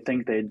measure, but they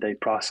think they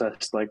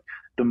processed like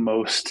the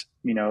most,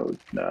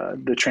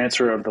 the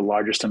transfer of the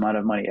largest amount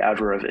of money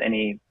ever of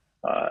any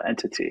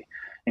entity,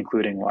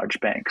 including large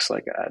banks.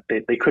 Like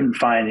they couldn't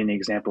find any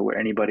example where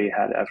anybody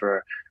had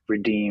ever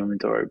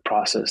redeemed or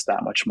processed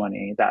that much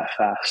money that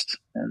fast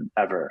and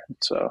ever.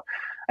 So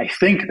I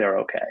think they're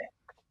okay.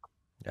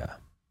 Yeah.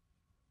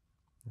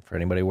 For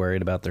anybody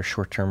worried about their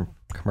short-term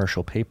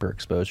commercial paper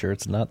exposure,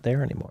 it's not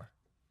there anymore.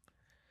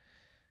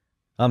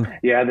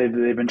 Yeah, they've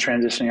been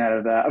transitioning out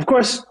of that. Of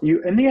course,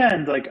 in the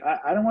end, like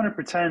I don't want to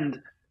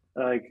pretend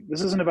like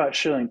this isn't about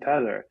shilling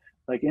Tether.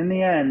 Like in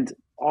the end,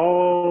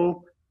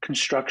 all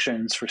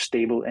constructions for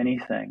stable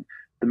anything,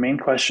 the main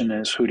question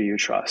is who do you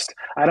trust?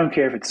 I don't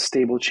care if it's a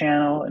stable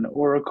channel, an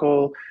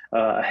oracle,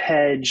 a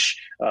hedge,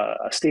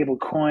 a stable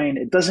coin.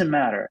 It doesn't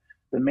matter.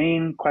 The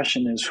main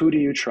question is who do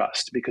you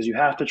trust? Because you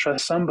have to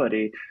trust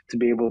somebody to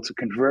be able to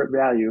convert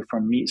value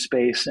from meat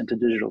space into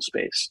digital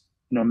space,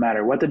 no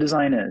matter what the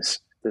design is.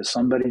 There's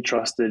somebody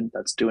trusted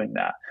that's doing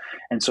that.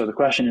 And so the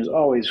question is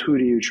always, who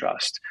do you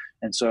trust?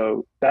 And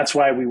so that's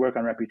why we work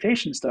on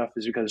reputation stuff,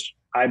 is because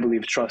I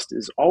believe trust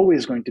is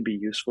always going to be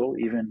useful,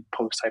 even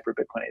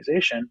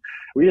post-hyper-Bitcoinization.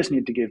 We just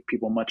need to give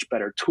people much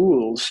better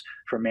tools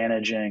for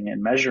managing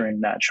and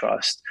measuring that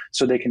trust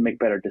so they can make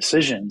better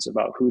decisions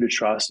about who to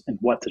trust and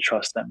what to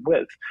trust them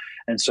with.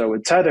 And so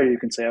with Tether, you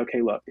can say,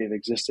 okay, look, they've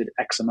existed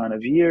X amount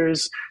of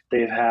years.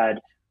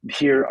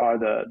 Here are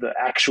the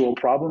actual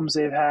problems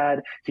they've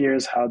had.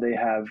 Here's how they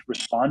have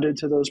responded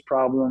to those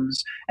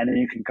problems. And then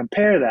you can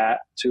compare that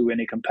to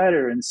any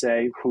competitor and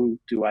say, who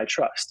do I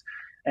trust?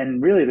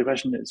 And really the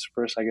question is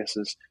first, I guess,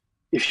 is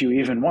if you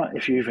even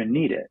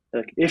need it.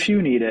 Like if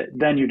you need it,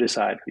 then you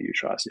decide who you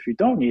trust. If you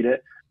don't need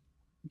it,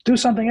 do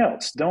something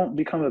else. Don't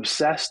become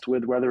obsessed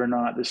with whether or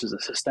not this is a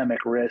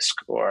systemic risk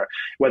or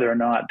whether or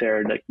not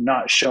they're like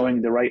not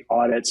showing the right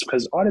audits,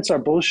 because audits are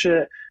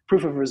bullshit.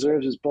 Proof of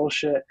reserves is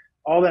bullshit.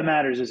 All that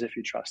matters is if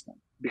you trust them,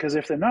 because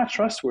if they're not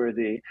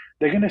trustworthy,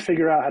 they're going to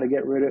figure out how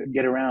to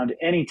get around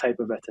any type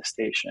of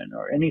attestation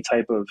or any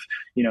type of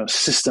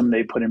system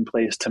they put in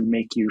place to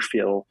make you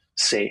feel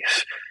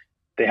safe.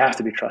 They have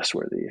to be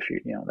trustworthy.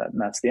 If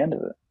and that's the end of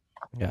it.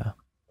 Yeah.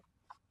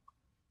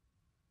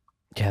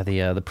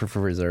 Yeah. The proof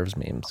of reserves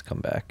memes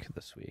come back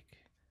this week.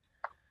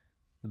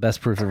 The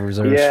best proof of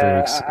reserves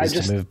freaks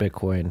is to move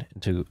Bitcoin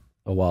into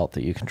a wallet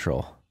that you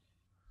control.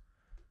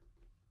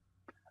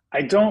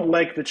 I don't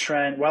like the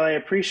trend. While I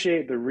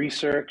appreciate the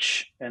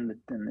research and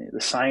the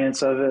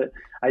science of it,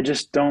 I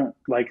just don't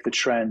like the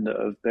trend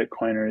of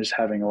Bitcoiners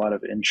having a lot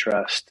of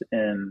interest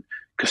in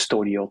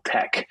custodial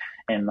tech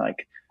and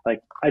like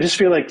Like, I just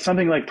feel like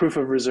something like proof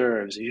of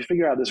reserves, if you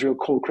figure out this real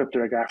cool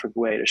cryptographic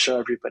way to show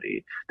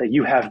everybody that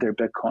you have their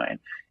Bitcoin,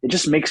 it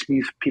just makes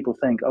people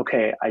think,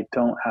 okay, I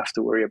don't have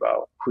to worry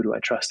about who do I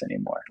trust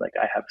anymore. Like,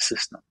 I have a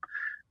system.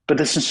 But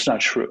this is not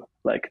true.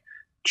 Like,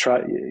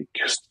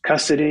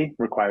 custody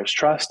requires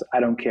trust. I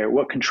don't care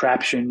what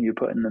contraption you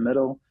put in the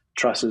middle,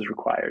 trust is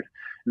required.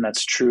 And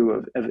that's true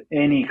of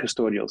any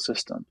custodial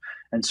system.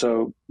 And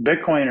so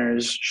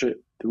Bitcoiners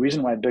the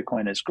reason why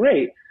Bitcoin is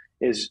great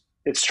is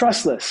it's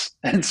trustless.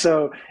 And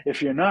so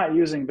if you're not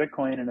using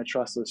Bitcoin in a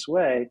trustless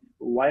way,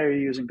 why are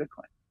you using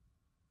Bitcoin?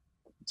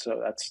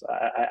 So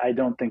I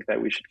don't think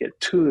that we should get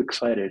too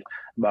excited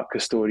about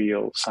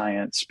custodial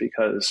science,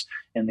 because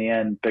in the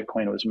end,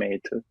 Bitcoin was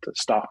made to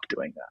stop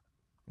doing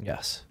that.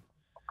 Yes.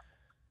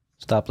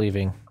 Stop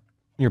leaving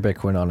your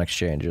Bitcoin on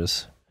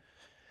exchanges.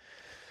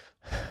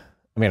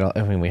 I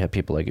mean, we have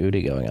people like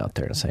Udi going out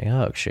there and saying,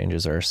 "Oh,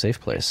 exchanges are a safe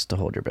place to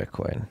hold your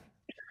Bitcoin."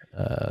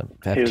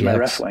 Here's my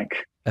ref link.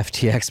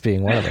 FTX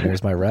being one of them.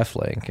 Here's my ref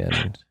link,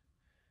 and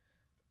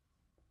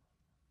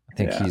I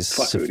think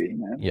Udi,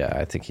 man. Yeah,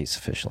 I think he's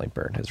sufficiently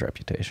burned his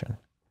reputation.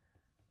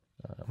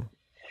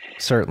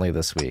 Certainly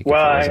this week.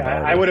 Well,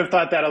 I would have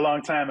thought that a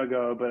long time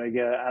ago, but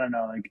I don't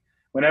know. Like,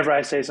 whenever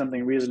I say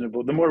something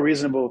reasonable, the more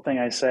reasonable thing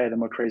I say, the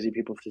more crazy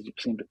people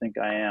seem to think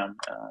I am.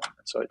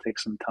 So it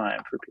takes some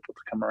time for people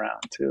to come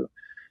around to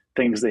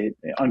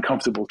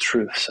uncomfortable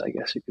truths, I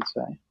guess you could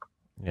say.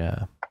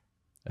 Yeah.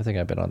 I think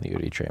I've been on the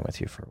Udi train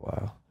with you for a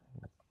while.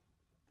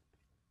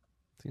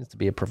 Seems to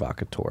be a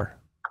provocateur.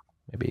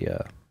 Maybe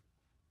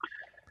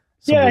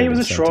yeah, he was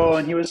a troll,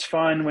 and he was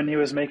fun when he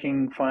was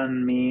making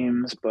fun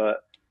memes,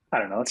 but I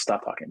don't know. Let's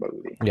stop talking about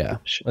Udi. Yeah.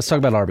 Let's talk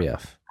about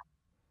RBF.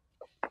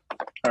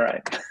 All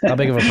right. How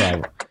big of a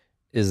problem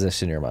is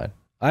this in your mind?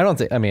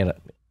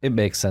 It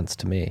makes sense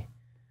to me.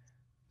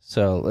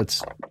 So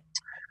let's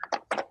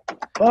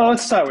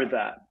start with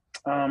that.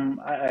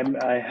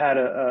 I had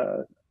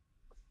a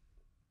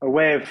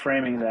way of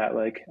framing that,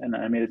 and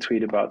I made a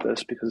tweet about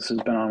this because this has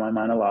been on my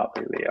mind a lot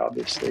lately,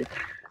 obviously.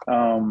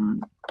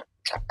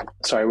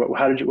 Sorry,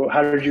 how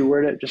did you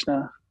word it just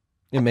now?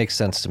 It makes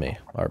sense to me,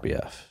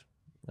 RBF.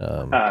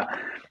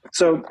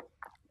 So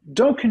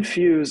don't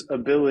confuse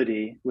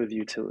ability with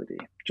utility.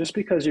 Just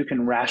because you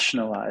can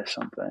rationalize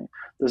something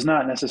does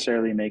not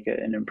necessarily make it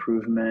an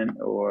improvement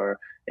or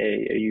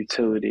a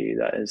utility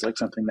that is like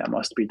something that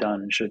must be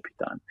done and should be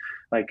done.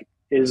 Like,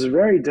 it is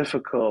very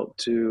difficult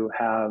to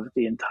have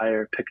the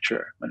entire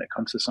picture when it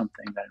comes to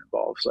something that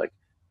involves like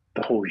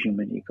the whole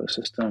human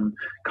ecosystem,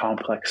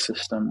 complex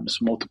systems,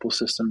 multiple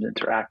systems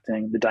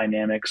interacting, the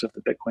dynamics of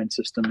the Bitcoin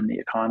system and the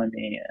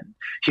economy and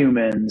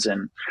humans.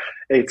 And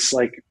it's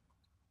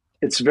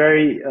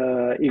very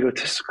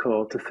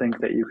egotistical to think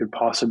that you could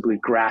possibly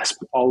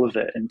grasp all of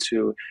it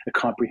into a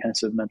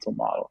comprehensive mental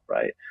model,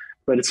 right?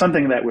 But it's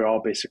something that we're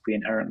all basically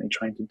inherently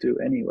trying to do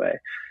anyway.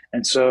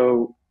 And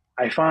so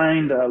I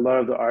find a lot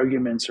of the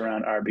arguments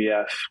around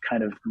RBF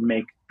kind of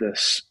make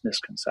this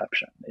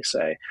misconception. They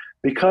say,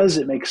 because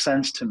it makes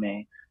sense to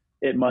me,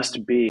 it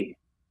must be.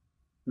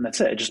 And that's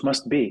it. It just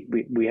must be.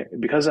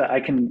 Because I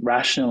can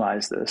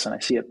rationalize this and I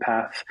see a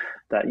path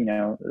that,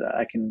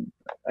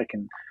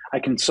 I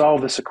can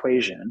solve this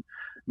equation,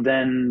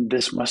 then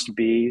this must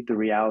be the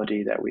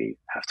reality that we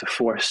have to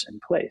force in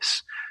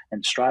place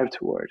and strive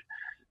toward.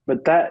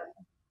 But that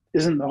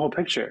isn't the whole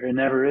picture. It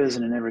never is,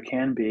 and it never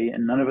can be.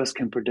 And none of us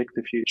can predict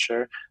the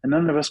future, and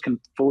none of us can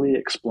fully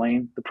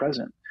explain the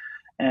present.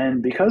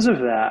 And because of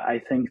that, I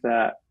think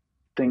that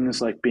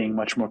things like being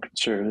much more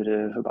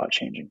conservative about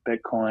changing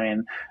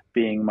Bitcoin,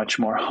 being much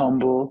more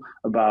humble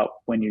about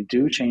when you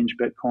do change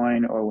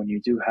Bitcoin, or when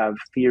you do have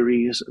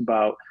theories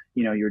about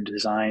your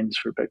designs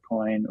for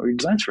Bitcoin or your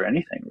designs for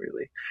anything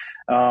really.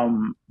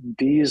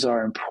 These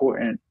are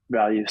important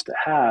values to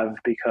have,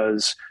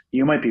 because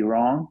you might be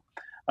wrong,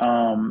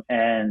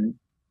 and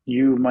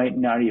you might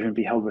not even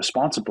be held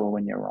responsible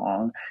when you're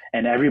wrong,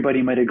 and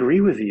everybody might agree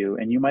with you,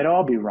 and you might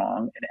all be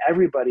wrong, and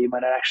everybody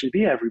might not actually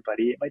be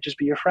everybody. It might just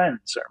be your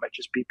friends, or it might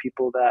just be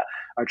people that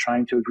are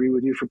trying to agree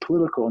with you for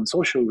political and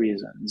social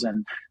reasons.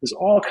 And there's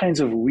all kinds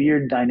of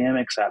weird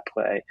dynamics at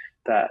play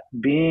that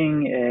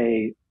being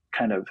a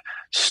kind of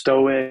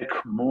stoic,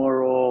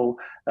 moral,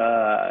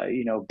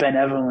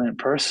 benevolent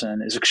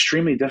person is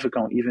extremely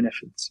difficult, even if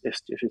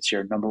it's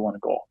your number one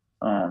goal.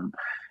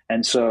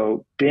 And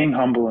so being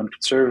humble and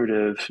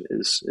conservative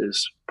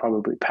is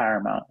probably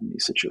paramount in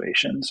these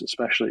situations,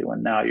 especially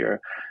when now you're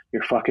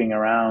fucking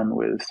around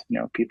with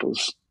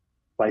people's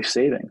life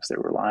savings. They're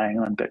relying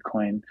on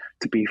Bitcoin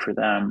to be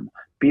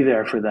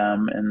there for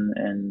them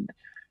in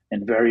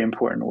very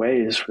important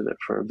ways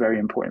for very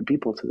important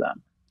people to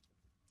them.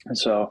 And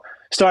so,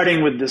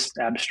 starting with this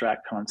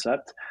abstract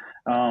concept,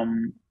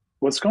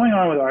 what's going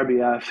on with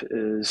RBF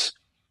is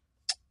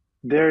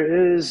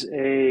there is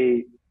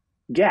a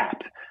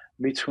gap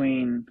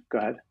between. Go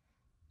ahead.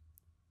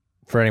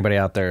 For anybody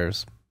out there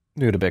who's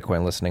new to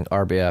Bitcoin listening,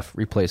 RBF,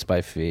 replaced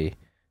by fee,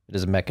 it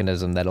is a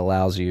mechanism that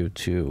allows you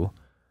to,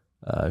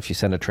 if you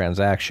send a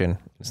transaction,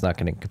 it's not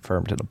getting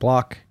confirmed to the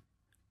block.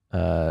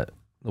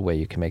 the way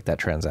you can make that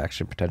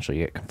transaction potentially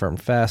get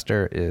confirmed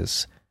faster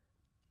is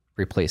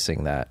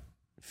replacing that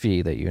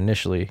fee that you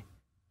initially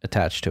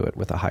attached to it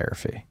with a higher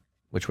fee,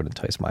 which would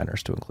entice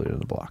miners to include it in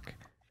the block.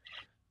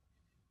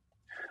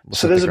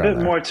 So there's a bit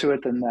more to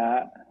it than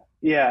that.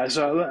 Yeah,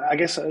 so I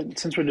guess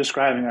since we're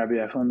describing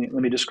RBF, let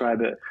me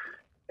describe it,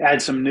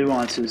 add some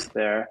nuances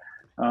there,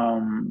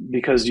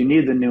 because you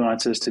need the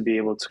nuances to be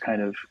able to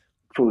kind of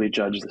fully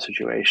judge the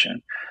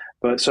situation.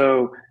 But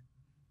so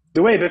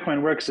the way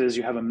Bitcoin works is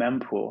you have a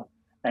mempool,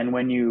 and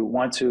when you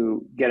want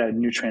to get a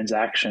new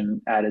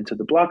transaction added to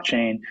the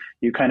blockchain,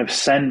 you kind of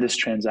send this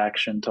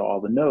transaction to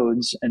all the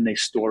nodes and they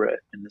store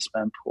it in this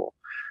mempool.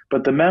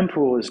 But the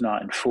mempool is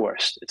not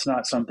enforced. It's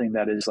not something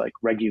that is like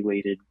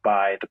regulated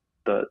by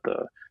the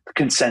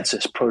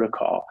consensus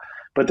protocol.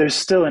 But there's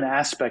still an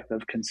aspect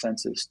of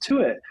consensus to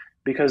it,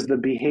 because the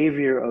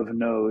behavior of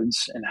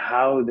nodes and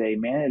how they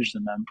manage the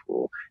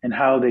mempool and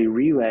how they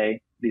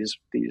relay this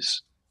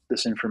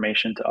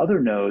information to other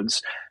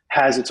nodes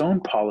has its own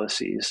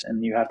policies,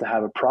 and you have to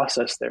have a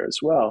process there as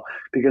well.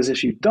 Because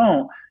if you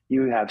don't,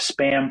 you have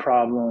spam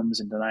problems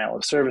and denial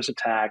of service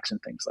attacks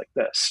and things like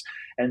this.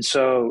 And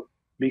so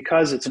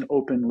because it's an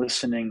open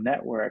listening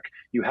network,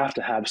 you have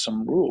to have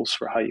some rules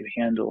for how you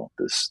handle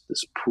this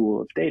pool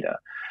of data.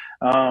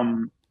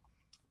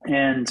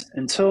 And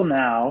until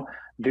now,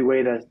 the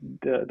way that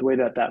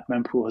that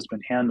mempool has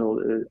been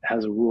handled, it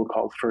has a rule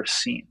called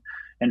first seen.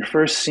 And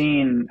first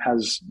seen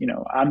has,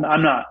 I'm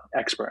not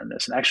expert in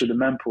this. And actually the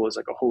mempool is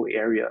like a whole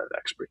area of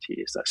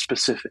expertise that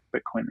specific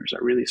Bitcoiners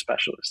are really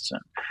specialists in.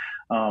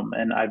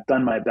 And I've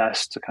done my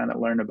best to kind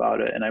of learn about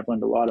it. And I've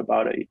learned a lot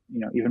about it,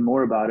 even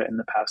more about it in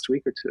the past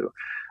week or two.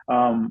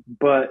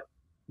 But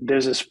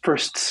there's this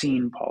first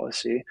seen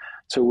policy,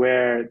 to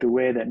where the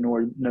way that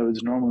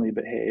nodes normally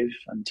behave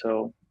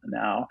until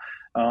now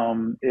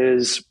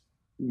is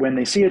when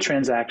they see a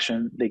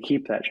transaction, they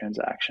keep that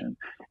transaction.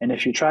 And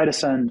if you try to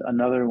send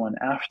another one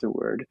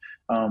afterward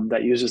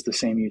that uses the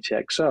same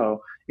UTXO,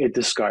 it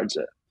discards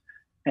it.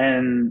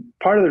 And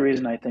part of the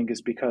reason, I think,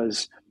 is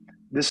because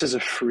this is a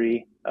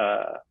free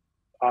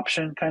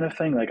option kind of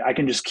thing. Like I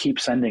can just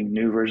keep sending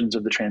new versions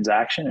of the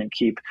transaction and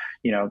keep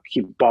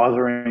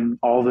bothering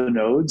all the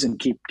nodes and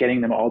keep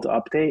getting them all to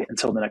update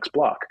until the next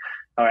block.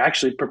 Or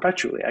actually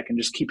perpetually, I can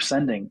just keep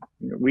sending,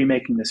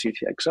 remaking this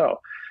UTXO.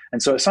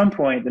 And so at some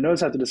point, the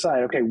nodes have to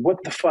decide, okay,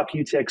 what the fuck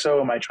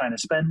UTXO am I trying to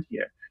spend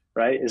here,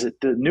 right? Is it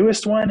the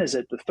newest one? Is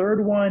it the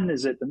third one?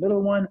 Is it the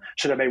middle one?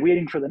 Should I be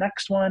waiting for the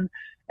next one?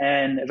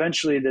 And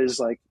eventually there's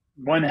like,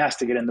 one has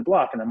to get in the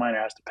block and the miner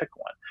has to pick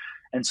one.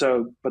 And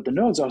so, but the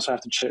nodes also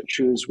have to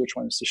choose which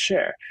ones to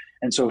share.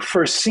 And so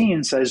first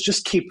seen says,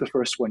 just keep the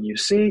first one you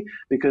see,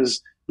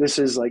 because this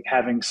is like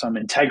having some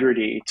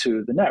integrity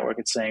to the network.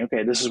 It's saying,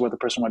 okay, this is what the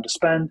person wanted to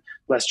spend.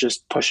 Let's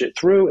just push it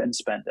through and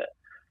spend it.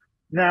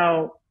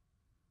 Now,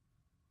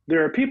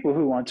 there are people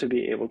who want to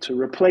be able to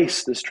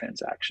replace this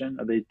transaction.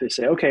 They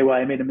say, okay, well,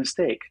 I made a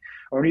mistake.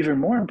 Or even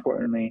more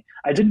importantly,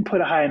 I didn't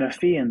put a high enough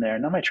fee in there.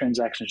 Now my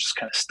transaction is just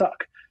kind of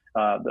stuck.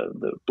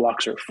 The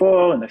blocks are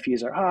full and the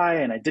fees are high,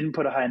 and I didn't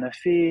put a high enough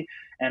fee,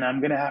 and I'm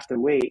going to have to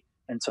wait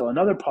until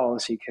another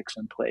policy kicks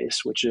in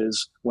place, which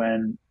is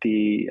when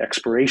the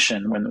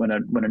expiration, when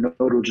a node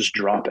will just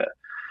drop it.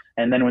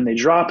 And then when they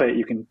drop it,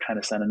 you can kind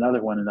of send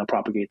another one and they'll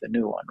propagate the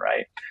new one,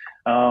 right?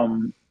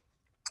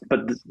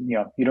 But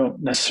you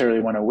don't necessarily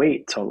want to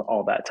wait till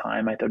all that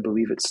time. I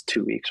believe it's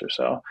 2 weeks or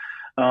so.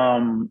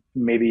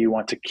 Maybe you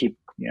want to keep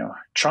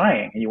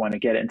trying, and you want to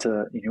get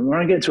into you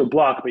want to get into a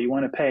block, but you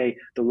want to pay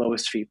the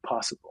lowest fee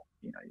possible.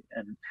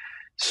 And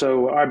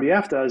so what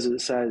RBF does is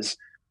it says,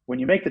 when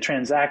you make the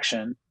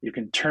transaction, you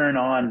can turn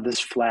on this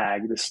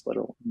flag, this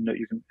little,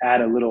 you can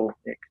add a little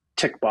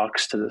tick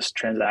box to this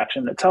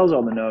transaction that tells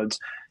all the nodes,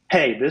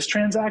 hey, this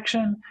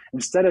transaction,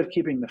 instead of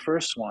keeping the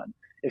first one,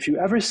 if you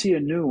ever see a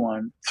new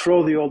one,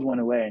 throw the old one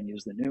away and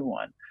use the new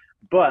one.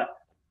 But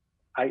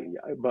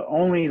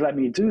only let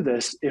me do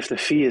this if the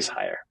fee is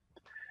higher.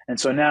 And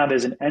so now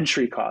there's an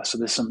entry cost. So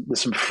there's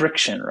some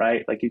friction,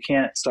 right? Like you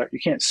can't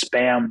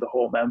spam the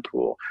whole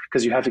mempool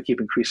because you have to keep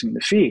increasing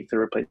the fee to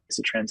replace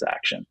the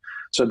transaction.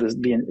 So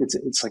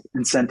it's like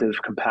incentive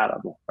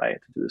compatible, right,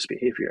 to do this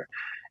behavior.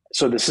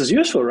 So this is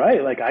useful,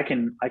 right? Like I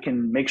can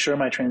make sure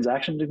my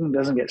transaction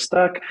doesn't get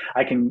stuck.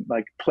 I can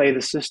like play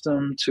the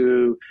system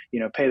to,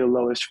 pay the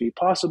lowest fee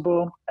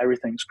possible.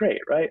 Everything's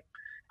great, right?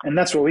 And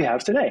that's what we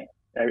have today.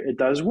 It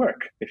does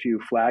work. If you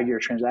flag your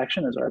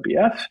transaction as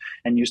RBF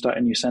and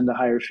you send a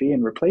higher fee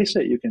and replace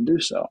it, you can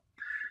do so.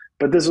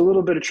 But there's a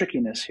little bit of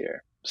trickiness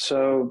here.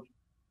 So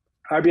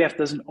RBF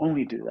doesn't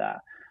only do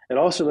that. It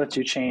also lets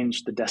you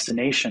change the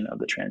destination of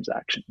the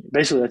transaction. It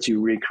basically lets you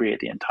recreate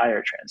the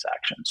entire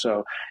transaction.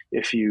 So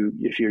if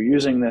you're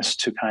using this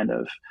to kind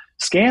of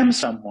scam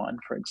someone,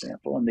 for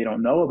example, and they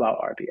don't know about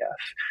RBF,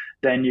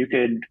 then you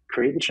could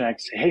create the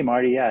transaction, say, hey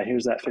Marty, yeah,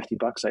 here's that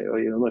 $50 I owe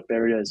you. Look,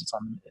 there it is.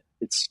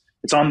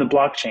 It's on the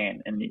blockchain,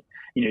 and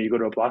you go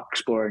to a block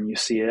explorer and you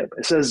see it.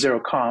 It says zero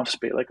confs,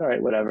 but you're like, all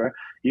right, whatever.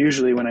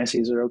 Usually when I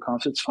see zero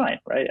confs, it's fine,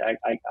 right?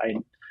 I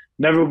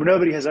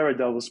Nobody has ever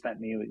double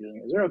spent me with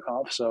using a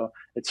ZeroConf, so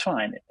it's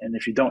fine. And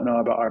if you don't know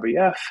about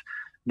RBF,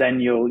 then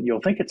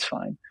you'll think it's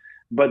fine.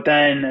 But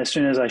then as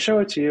soon as I show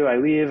it to you, I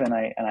leave and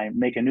I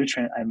make a new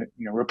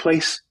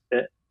replace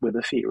it with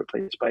a fee,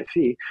 replace by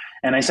fee,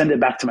 and I send it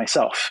back to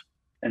myself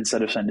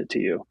instead of send it to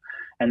you.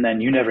 And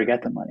then you never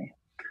get the money.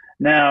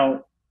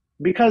 Now,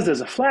 because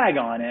there's a flag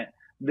on it,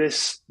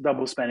 this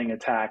double spending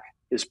attack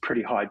is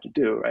pretty hard to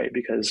do, right?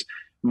 Because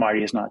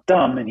Marty is not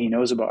dumb and he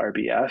knows about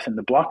RBF, and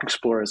the block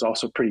explorer is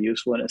also pretty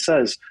useful, and it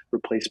says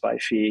replace by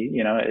fee.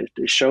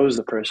 It shows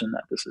the person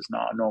that this is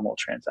not a normal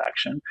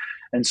transaction.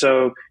 And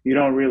so you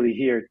don't really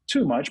hear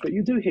too much, but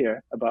you do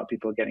hear about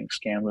people getting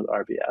scammed with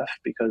RBF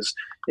because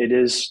it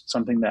is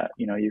something that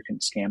you can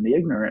scam the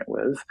ignorant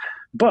with.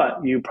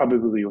 But you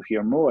probably will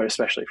hear more,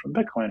 especially from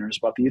Bitcoiners,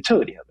 about the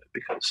utility of it,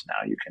 because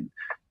now you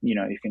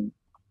can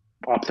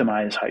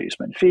optimize how you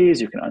spend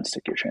fees, you can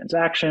unstick your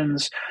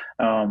transactions,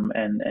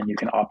 and you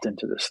can opt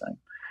into this thing.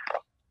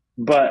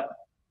 But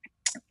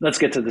let's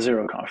get to the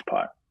ZeroConf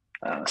part.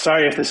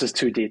 Sorry if this is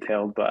too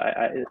detailed, but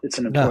it's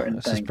an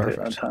important thing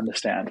to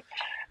understand.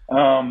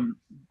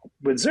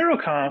 With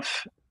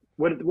ZeroConf,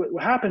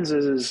 what happens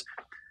is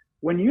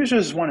when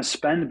users want to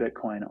spend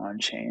Bitcoin on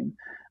chain,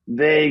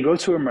 they go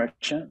to a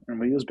merchant, and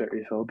we use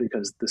Bitrefill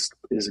because this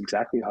is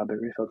exactly how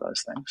Bitrefill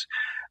does things.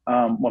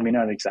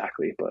 Not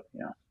exactly, but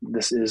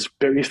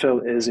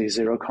Bitrefill is a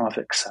ZeroConf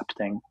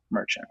accepting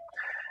merchant.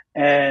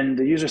 And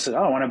the user says,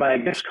 I want to buy a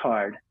gift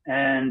card.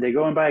 And they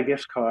go and buy a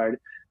gift card,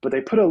 but they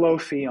put a low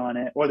fee on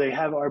it, or they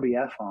have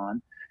RBF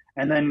on.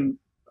 And then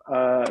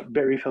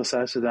Bitrefill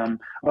says to them,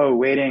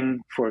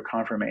 waiting for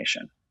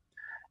confirmation.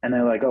 And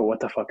they're like,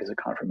 what the fuck is a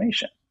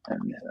confirmation?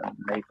 And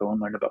they go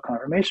and learn about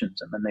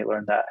confirmations. And then they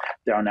learn that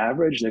on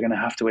average, they're going to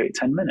have to wait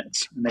 10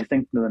 minutes. And they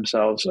think to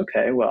themselves,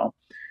 okay, well,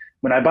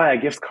 when I buy a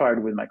gift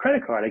card with my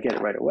credit card, I get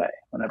it right away.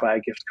 When I buy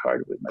a gift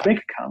card with my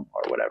bank account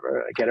or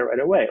whatever, I get it right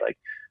away. Like,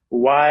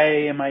 why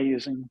am I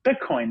using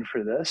Bitcoin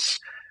for this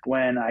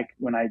when I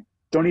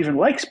don't even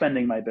like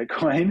spending my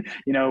Bitcoin?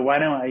 Why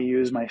don't I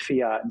use my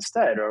fiat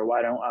instead? Or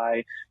why don't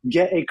I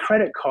get a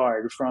credit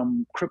card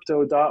from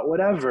crypto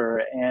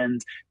whatever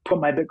and put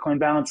my Bitcoin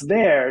balance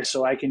there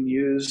so I can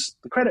use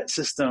the credit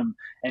system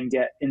and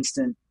get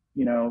instant,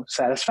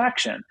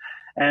 satisfaction?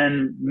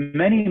 And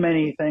many,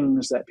 many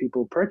things that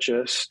people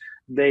purchase,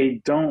 they're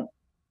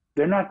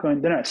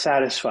not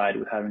satisfied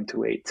with having to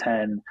wait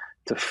 10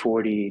 to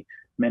 40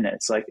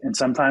 minutes. And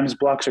sometimes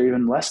blocks are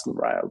even less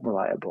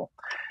reliable.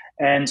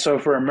 And so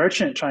for a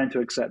merchant trying to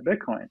accept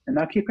Bitcoin, and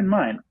now keep in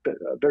mind,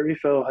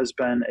 Bitrefill has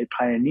been a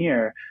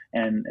pioneer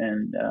and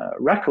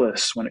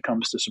reckless when it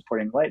comes to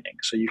supporting Lightning.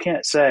 So you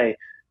can't say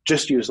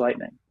just use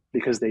Lightning,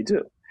 because they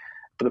do.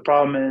 But the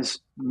problem is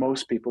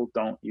most people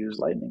don't use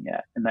Lightning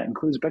yet, and that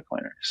includes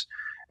Bitcoiners.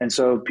 And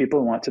so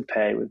people want to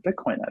pay with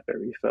Bitcoin at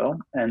Bitrefill,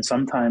 and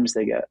sometimes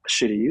they get a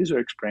shitty user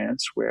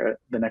experience where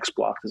the next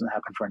block doesn't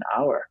happen for an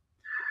hour.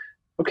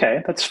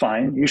 Okay, that's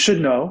fine. You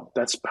should know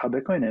that's how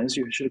Bitcoin is.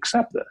 You should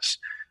accept this.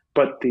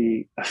 But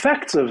the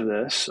effects of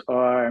this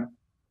are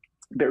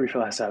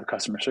Bitrefill has to have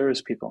customer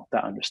service people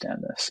that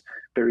understand this.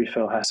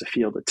 Bitrefill has to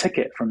field a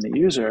ticket from the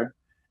user,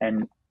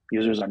 and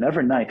users are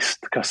never nice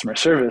to customer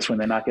service when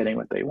they're not getting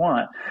what they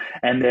want.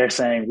 And they're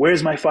saying,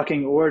 where's my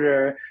fucking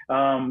order?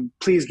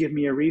 Please give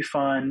me a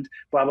refund,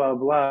 blah, blah,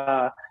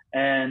 blah.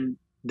 And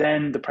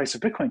then the price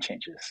of Bitcoin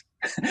changes.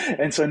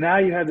 And so now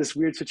you have this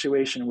weird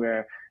situation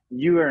where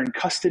you are in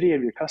custody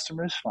of your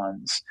customers'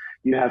 funds.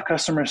 You have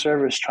customer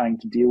service trying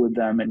to deal with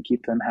them and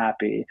keep them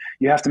happy.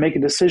 You have to make a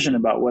decision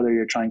about whether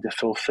you're trying to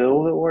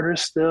fulfill the order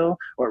still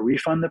or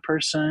refund the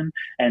person.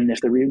 And if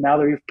now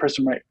the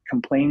person might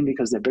complain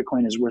because their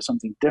Bitcoin is worth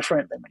something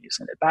different than when you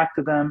send it back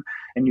to them.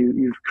 And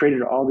you've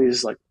created all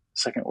these like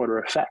second order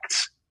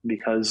effects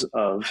because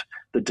of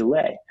the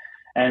delay.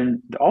 And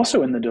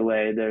also in the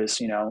delay, there's,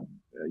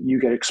 you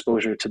get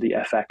exposure to the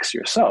FX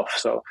yourself.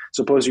 So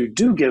suppose you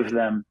do give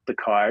them the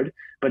card,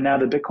 but now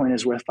the Bitcoin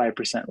is worth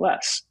 5%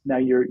 less. Now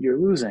you're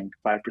losing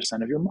 5%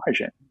 of your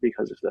margin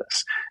because of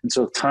this. And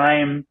so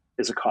time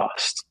is a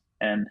cost.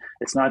 And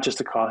it's not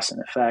just a cost in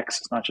FX.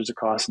 It's not just a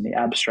cost in the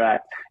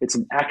abstract. It's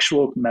an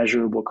actual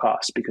measurable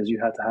cost because you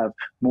have to have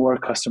more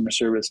customer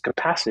service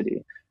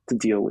capacity to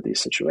deal with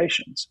these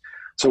situations.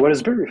 So what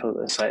does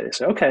Bitrefill decide? They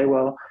say, okay,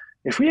 well,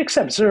 if we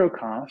accept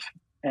ZeroConf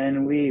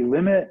and we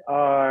limit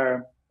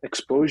our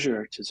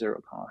exposure to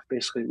ZeroConf,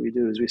 basically what we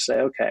do is we say,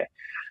 okay,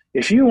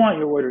 if you want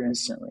your order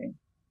instantly,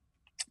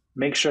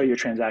 make sure your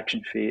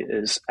transaction fee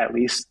is at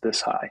least this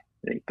high,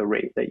 the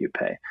rate that you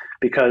pay,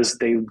 because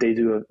they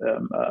do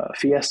a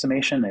fee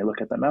estimation. They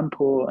look at the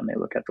mempool and they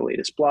look at the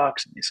latest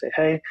blocks and they say,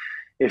 hey,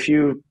 if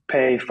you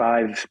pay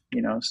 5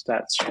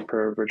 stats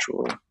per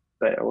virtual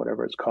or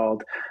whatever it's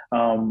called,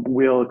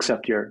 we'll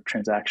accept your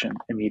transaction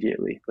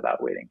immediately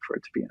without waiting for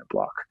it to be in a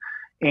block.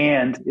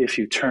 And if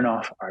you turn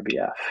off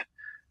RBF,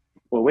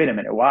 well, wait a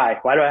minute, why?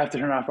 Why do I have to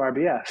turn off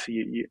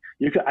RBF?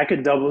 I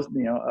could double,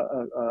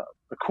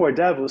 a core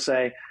dev will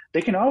say,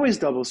 they can always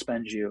double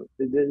spend you.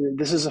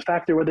 This is a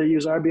factor whether you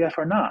use RBF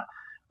or not.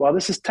 While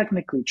this is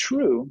technically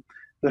true,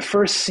 the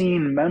first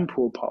seen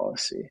mempool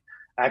policy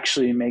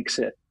actually makes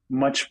it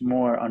much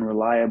more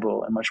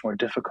unreliable and much more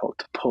difficult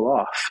to pull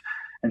off.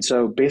 And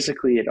so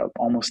basically it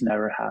almost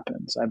never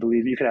happens. I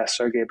believe, you could ask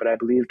Sergey, but I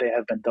believe they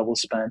have been double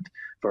spent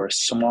for a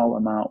small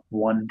amount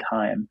one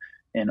time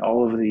in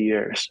all of the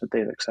years that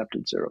they've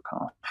accepted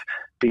ZeroConf,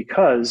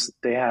 because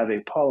they have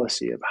a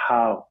policy of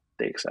how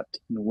they accept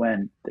and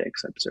when they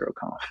accept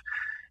ZeroConf.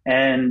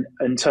 And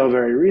until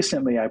very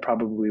recently, I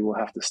probably will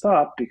have to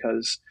stop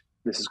because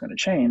this is going to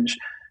change.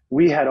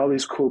 We had all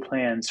these cool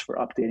plans for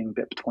updating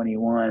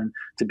BIP21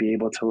 to be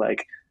able to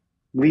like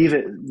leave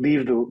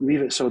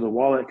it so the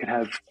wallet could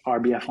have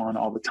RBF on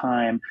all the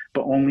time,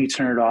 but only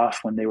turn it off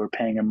when they were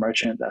paying a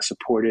merchant that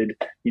supported,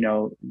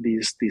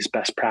 these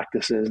best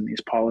practices and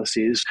these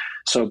policies.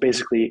 So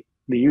basically,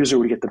 the user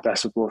would get the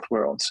best of both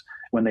worlds.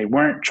 When they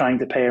weren't trying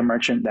to pay a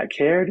merchant that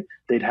cared,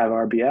 they'd have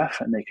RBF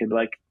and they could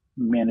like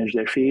manage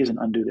their fees and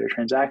undo their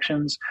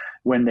transactions.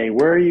 When they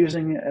were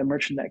using a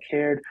merchant that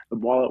cared, the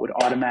wallet would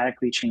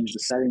automatically change the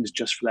settings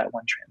just for that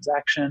one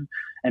transaction.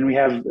 And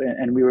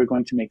we were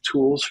going to make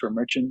tools for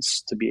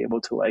merchants to be able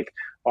to like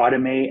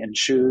automate and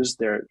choose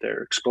their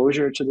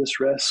exposure to this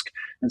risk.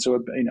 And so,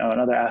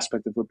 another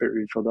aspect of what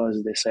Bitrefill does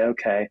is they say,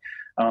 okay,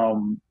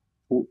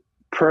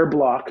 per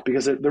block,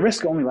 because the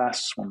risk only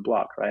lasts one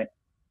block, right?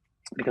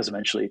 Because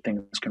eventually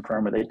things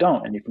confirm or they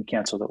don't, and you can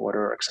cancel the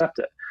order or accept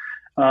it.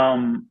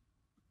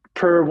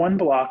 Per one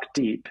block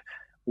deep,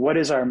 what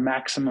is our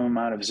maximum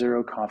amount of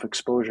ZeroConf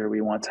exposure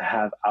we want to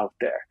have out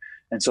there?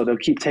 And so they'll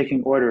keep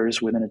taking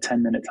orders within a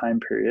 10-minute time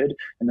period,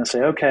 and they'll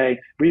say, okay,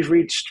 we've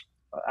reached,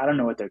 I don't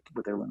know what their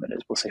limit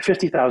is. We'll say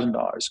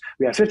 $50,000.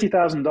 We have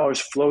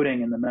 $50,000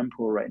 floating in the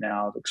mempool right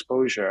now of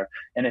exposure,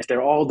 and if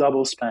they're all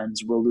double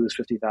spends, we'll lose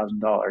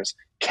 $50,000.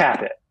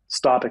 Cap it.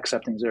 Stop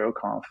accepting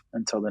ZeroConf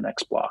until the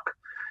next block.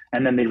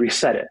 And then they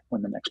reset it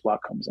when the next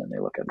block comes in. They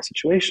look at the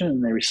situation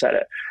and they reset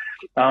it.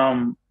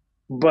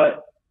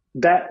 But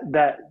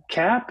that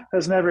cap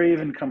has never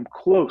even come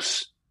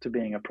close to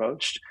being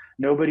approached.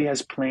 Nobody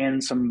has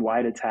planned some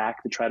wide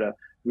attack to try to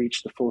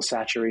reach the full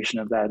saturation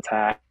of that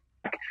attack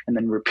and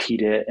then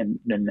repeat it. And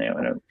then,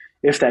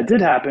 if that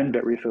did happen,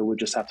 Bitrefill would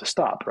just have to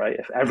stop, right?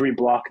 If every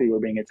block that you were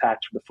being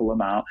attacked for the full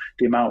amount,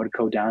 the amount would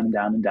go down and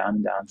down and down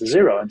and down to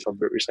zero until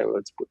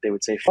Bitrefill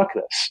would say, fuck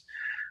this.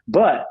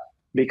 But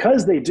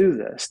because they do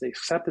this, they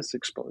accept this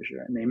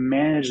exposure and they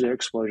manage their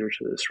exposure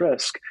to this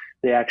risk,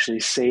 they actually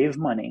save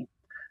money,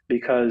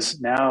 because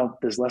now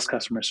there's less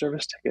customer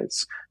service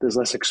tickets, there's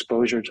less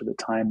exposure to the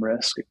time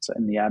risk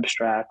in the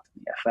abstract,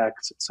 the FX,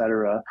 et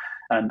cetera,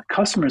 and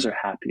customers are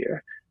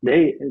happier.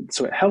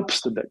 So it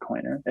helps the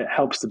Bitcoiner, it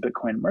helps the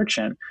Bitcoin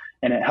merchant,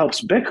 and it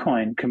helps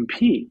Bitcoin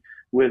compete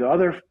with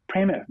other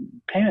payment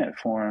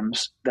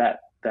forms that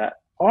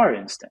are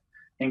instant,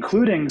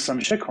 including some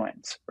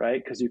shitcoins,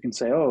 right? Because you can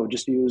say, oh,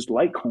 just use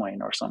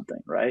Litecoin or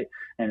something, right?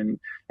 And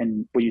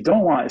what you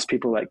don't want is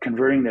people like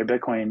converting their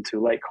Bitcoin to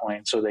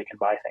Litecoin so they can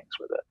buy things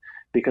with it.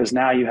 Because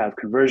now you have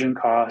conversion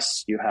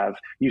costs, you have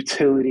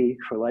utility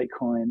for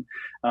Litecoin,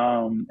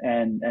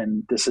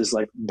 and this is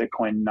like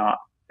Bitcoin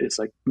it's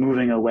like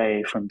moving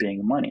away from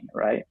being money,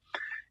 right?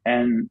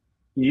 And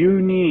we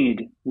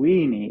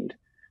need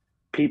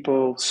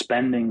people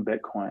spending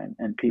Bitcoin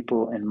and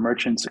people and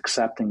merchants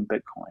accepting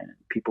Bitcoin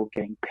and people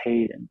getting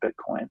paid in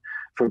Bitcoin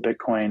for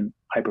Bitcoin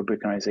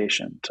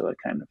hyper-Bitcoinization to like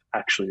kind of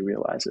actually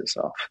realize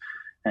itself.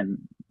 And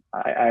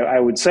I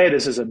would say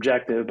this is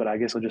objective, but I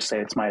guess I'll just say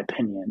it's my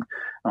opinion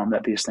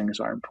that these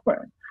things are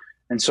important.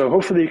 And so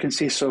hopefully you can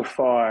see so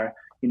far,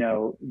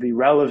 the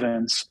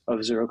relevance of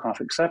ZeroConf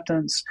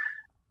acceptance,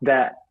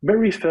 that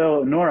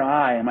Bitrefill nor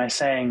am I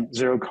saying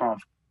ZeroConf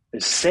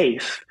is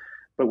safe,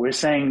 but we're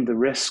saying the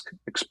risk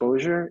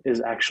exposure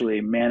is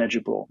actually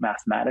manageable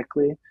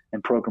mathematically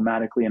and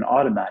programmatically and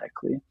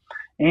automatically.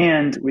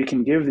 And we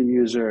can give the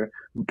user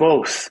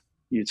both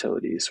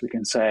utilities. We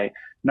can say,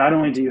 not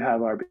only do you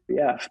have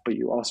RBF, but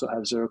you also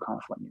have ZeroConf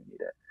when you need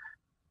it.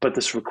 But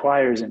this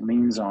requires and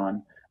leans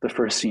on the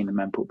first seen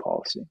mempool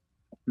policy.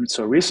 And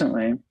so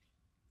recently,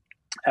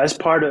 as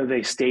part of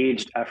a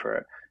staged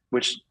effort,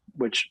 which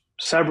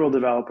several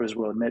developers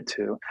will admit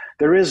to,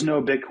 there is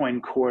no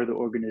Bitcoin Core, the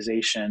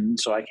organization,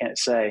 so I can't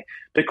say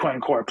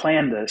Bitcoin Core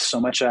planned this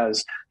so much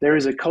as there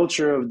is a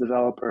culture of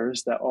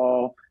developers that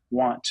all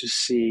want to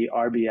see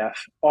RBF,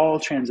 all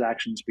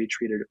transactions be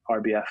treated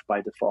RBF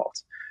by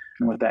default.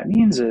 And what that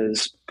means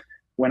is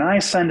when I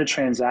send a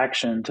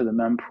transaction to the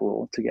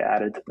mempool to get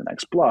added to the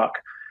next block,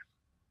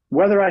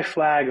 whether I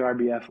flag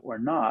RBF or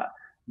not,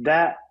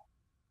 that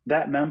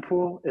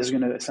mempool is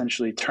going to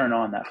essentially turn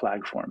on that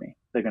flag for me.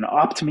 They're going to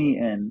opt me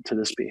in to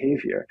this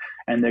behavior,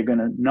 and they're going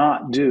to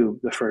not do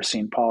the first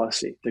seen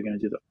policy. They're going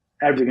to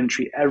they're going to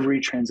treat every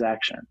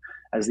transaction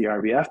as the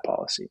RBF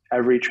policy.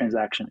 Every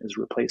transaction is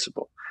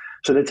replaceable.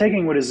 So they're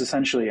taking what is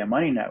essentially a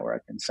money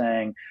network and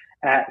saying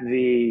at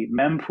the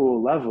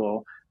mempool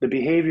level, the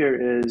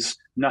behavior is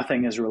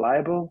nothing is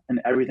reliable and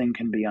everything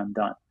can be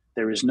undone.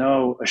 There is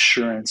no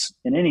assurance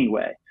in any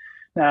way.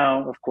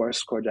 Now, of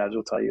course, core devs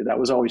will tell you that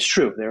was always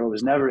true. There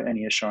was never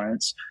any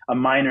assurance. A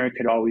miner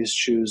could always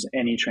choose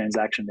any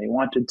transaction they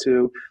wanted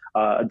to.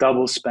 A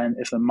double spend,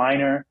 if the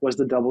miner was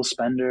the double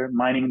spender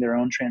mining their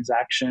own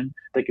transaction,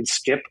 they could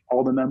skip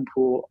all the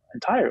mempool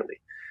entirely.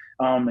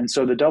 And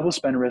so the double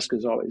spend risk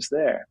is always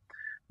there.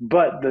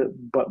 But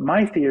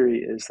my theory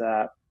is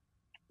that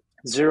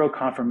zero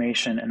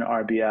confirmation and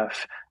RBF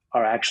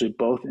are actually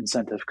both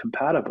incentive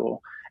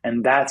compatible.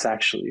 And that's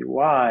actually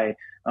why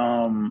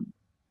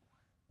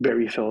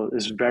Bitrefill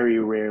is very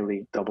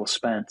rarely double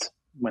spent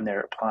when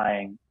they're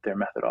applying their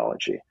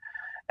methodology.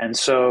 And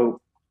so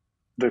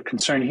the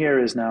concern here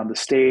is now the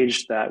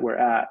stage that we're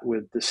at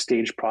with the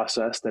stage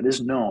process that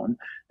is known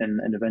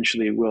and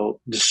eventually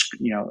will just,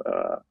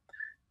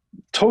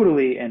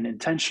 totally and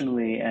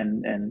intentionally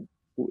and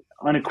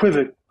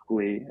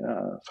unequivocally,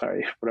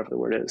 whatever the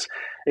word is,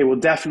 it will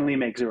definitely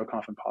make zero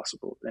conf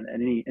impossible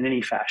in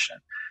any fashion.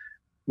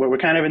 Where we're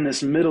kind of in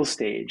this middle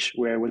stage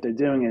where what they're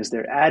doing is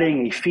they're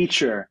adding a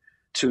feature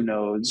to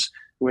nodes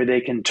where they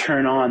can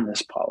turn on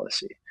this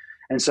policy.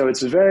 And so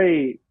it's a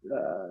very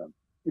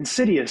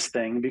insidious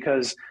thing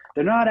because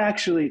they're not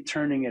actually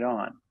turning it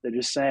on. They're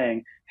just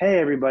saying, hey,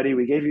 everybody,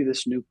 we gave you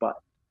this new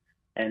button.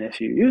 And if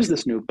you use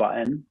this new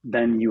button,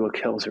 then you will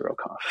kill zero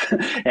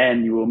conf.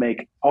 And you will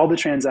make all the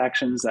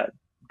transactions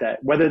that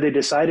whether they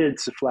decided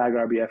to flag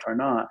RBF or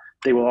not,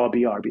 they will all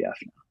be RBF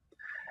now.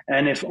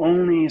 And if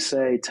only,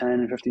 say, 10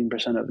 and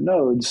 15% of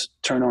nodes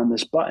turn on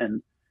this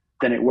button,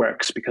 then it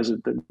works because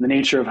of the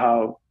nature of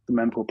how the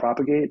mempool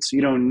propagates.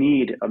 You don't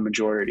need a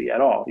majority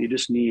at all. You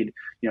just need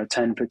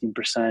 10,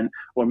 15%,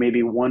 or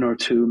maybe one or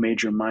two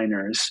major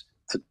miners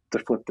to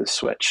flip this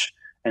switch.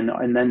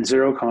 And then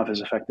zero conf is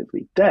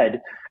effectively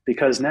dead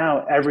because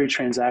now every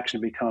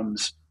transaction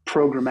becomes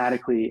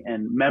programmatically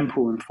and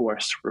mempool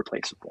enforced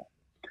replaceable.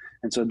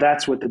 And so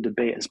that's what the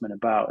debate has been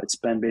about. It's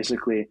been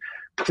basically,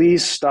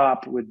 please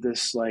stop with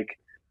this like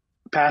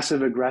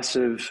passive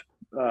aggressive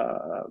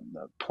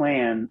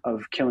plan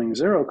of killing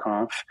zero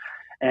conf.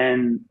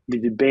 And the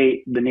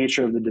debate, the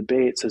nature of the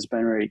debates has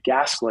been very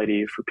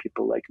gaslighty for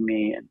people like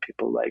me and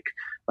people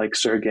like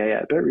Sergey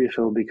at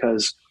Bitrefill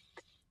because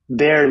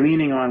they're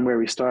leaning on where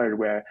we started,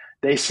 where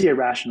they see a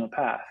rational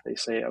path. They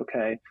say,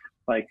 okay,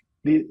 like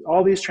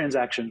all these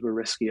transactions were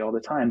risky all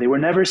the time. They were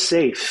never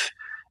safe.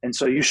 And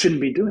so you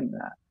shouldn't be doing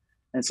that.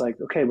 And it's like,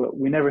 okay, but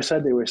we never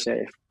said they were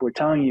safe. What we're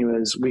telling you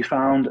is we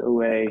found a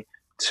way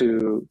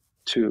to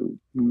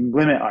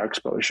limit our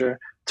exposure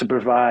to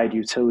provide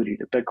utility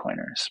to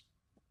Bitcoiners.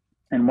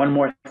 And one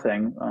more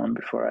thing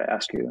before I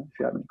ask you if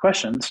you have any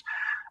questions,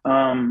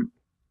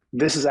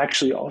 this is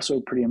actually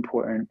also pretty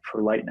important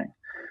for Lightning.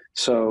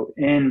 So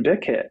in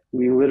BitKit,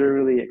 we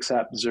literally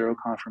accept zero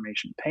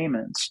confirmation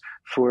payments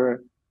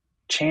for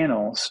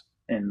channels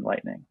in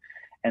Lightning.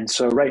 And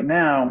so right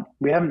now,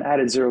 we haven't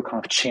added zero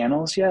conf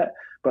channels yet,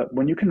 but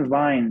when you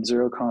combine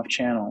zero conf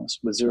channels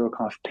with zero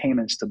conf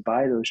payments to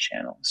buy those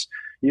channels,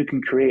 you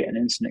can create an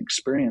instant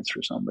experience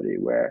for somebody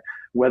where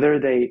whether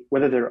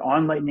they're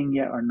on Lightning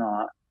yet or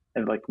not,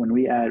 and like when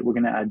we're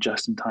going to add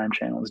just-in-time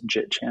channels,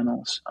 JIT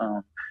channels,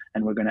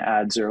 and we're going to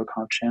add zero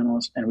conf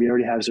channels, and we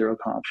already have zero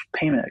conf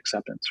payment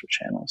acceptance for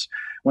channels.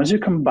 Once you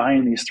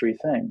combine these three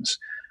things,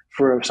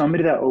 for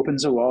somebody that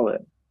opens a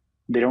wallet,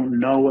 they don't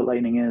know what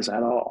Lightning is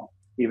at all.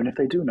 Even if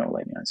they do know what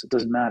Lightning is, it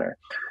doesn't matter.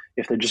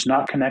 If they're just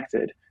not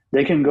connected,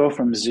 they can go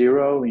from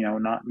zero,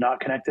 not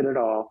connected at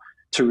all,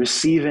 to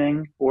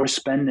receiving or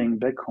spending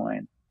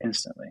Bitcoin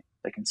instantly.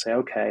 They can say,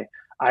 okay,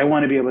 I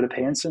want to be able to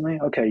pay instantly.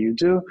 Okay, you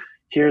do.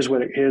 Here's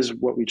what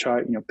we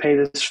charge. Pay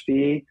this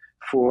fee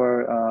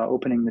for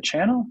opening the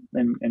channel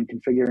and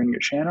configuring your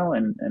channel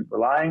and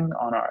relying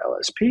on our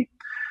LSP.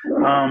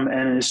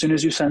 And as soon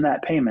as you send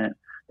that payment,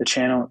 the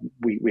channel,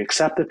 we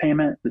accept the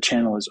payment, the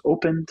channel is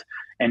opened,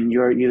 and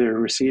you're either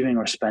receiving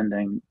or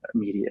spending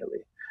immediately.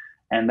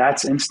 And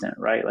that's instant,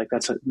 right? Like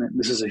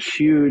this is a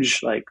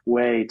huge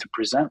way to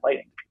present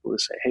Lightning to people to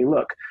say, hey,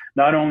 look,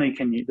 not only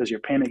does your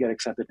payment get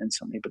accepted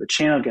instantly, but the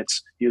channel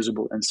gets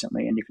usable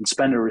instantly, and you can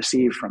spend or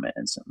receive from it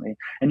instantly.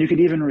 And you could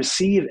even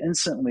receive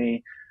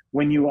instantly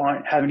when you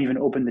haven't even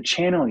opened the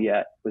channel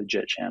yet with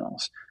JIT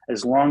channels,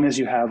 as long as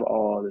you have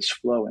all of this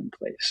flow in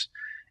place.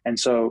 And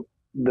so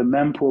the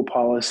mempool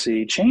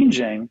policy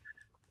changing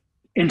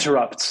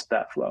interrupts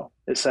that flow.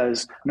 It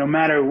says, no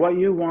matter what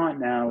you want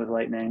now with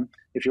Lightning,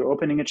 if you're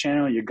opening a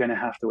channel, you're going to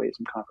have to wait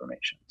some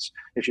confirmations.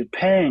 If you're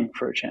paying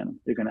for a channel,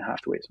 you're going to have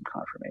to wait some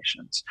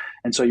confirmations.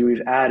 And so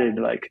we've added,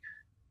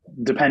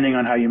 depending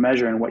on how you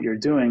measure and what you're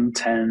doing,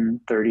 10,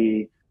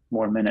 30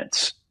 more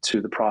minutes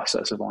to the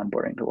process of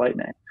onboarding to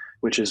Lightning,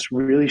 which is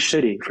really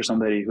shitty for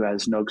somebody who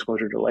has no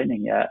exposure to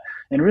Lightning yet,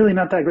 and really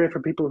not that great for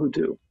people who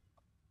do.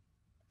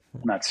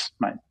 And that's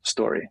my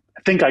story.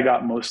 I think I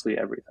got mostly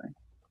everything.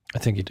 I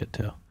think you did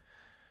too.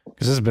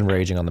 Because this has been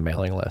raging on the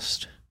mailing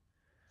list.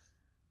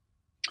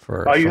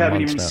 You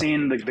haven't even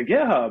seen the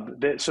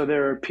GitHub. So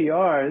there are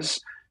PRs.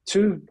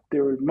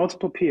 There were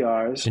multiple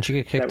PRs. Didn't you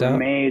get kicked that were out?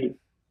 Made.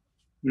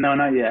 No,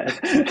 not Yet.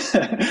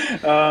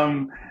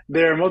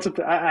 There are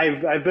multiple.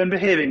 I've been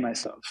behaving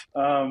myself.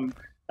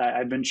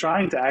 I've been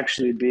trying to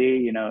actually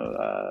be,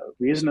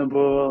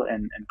 reasonable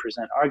and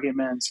present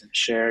arguments and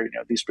share,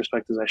 these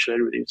perspectives I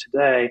shared with you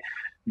today.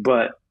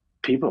 But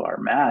people are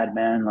mad,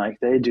 man. Like,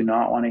 they do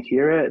not want to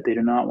hear it. They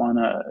do not want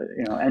to,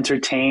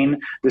 entertain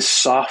this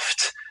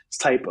soft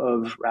type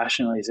of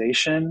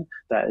rationalization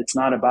that it's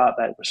not about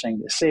that we're saying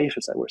they're safe.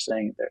 It's that we're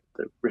saying that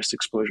the risk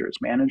exposure is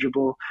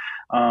manageable.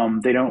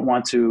 They don't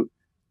want to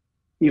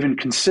even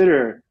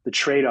consider the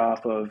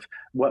trade-off of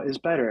what is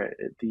better,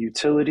 the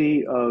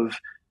utility of,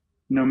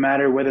 no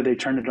matter whether they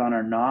turn it on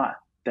or not,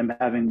 them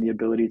having the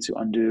ability to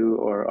undo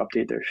or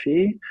update their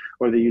fee,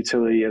 or the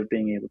utility of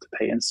being able to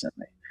pay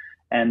instantly.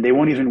 And they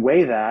won't even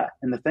weigh that.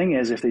 And the thing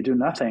is, if they do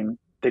nothing,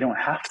 they don't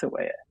have to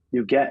weigh it.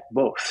 You get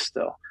both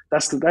still.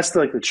 That's the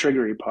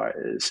triggery part,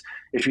 is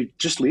if you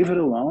just leave it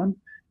alone,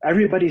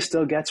 everybody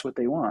still gets what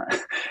they want.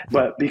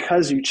 But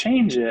because you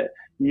change it,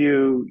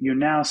 you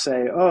now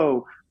say,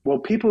 oh, well,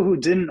 people who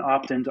didn't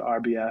opt into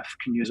RBF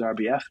can use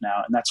RBF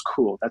now, and that's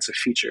cool. That's a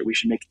feature. We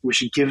should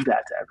give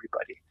that to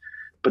everybody.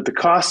 But the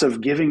cost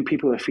of giving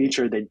people a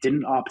feature they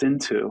didn't opt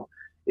into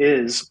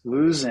is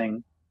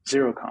losing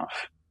ZeroConf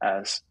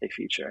as a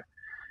feature.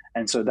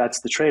 And so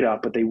that's the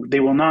trade-off, but they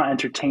will not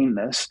entertain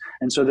this.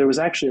 And so there was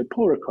actually a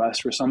pull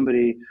request for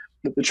somebody.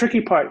 The tricky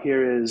part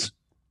here is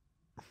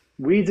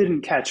we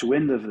didn't catch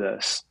wind of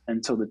this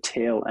until the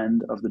tail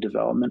end of the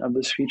development of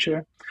this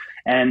feature,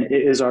 and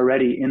it is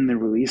already in the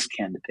release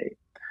candidate.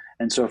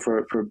 And so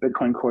for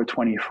Bitcoin Core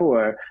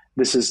 24,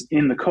 this is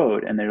in the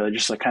code, and they're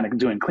just like kind of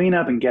doing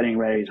cleanup and getting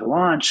ready to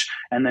launch.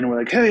 And then we're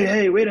like,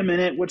 hey, wait a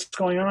minute, what's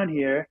going on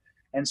here?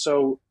 And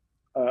so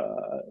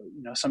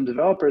some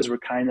developers were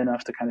kind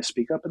enough to kind of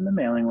speak up in the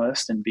mailing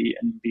list and be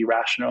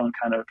rational and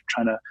kind of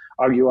trying to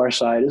argue our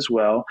side as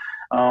well,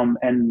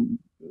 and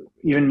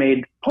even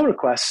made pull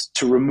requests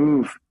to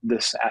remove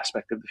this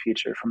aspect of the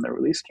feature from the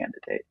release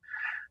candidate.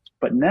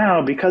 But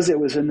now, because it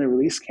was in the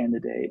release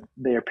candidate,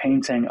 they are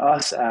painting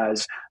us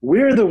as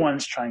we're the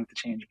ones trying to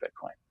change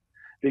Bitcoin,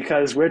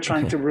 because we're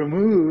trying to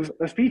remove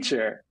a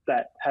feature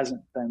that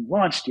hasn't been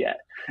launched yet.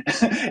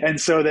 And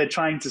so they're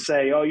trying to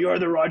say, oh, you're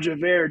the Roger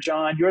Ver,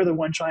 John, you're the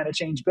one trying to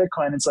change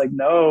Bitcoin. It's like,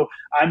 no,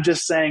 I'm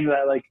just saying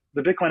that, like,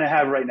 the Bitcoin I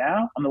have right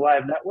now on the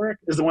live network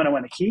is the one I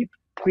want to keep.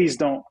 Please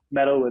don't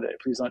meddle with it.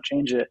 Please don't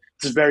change it.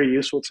 This is very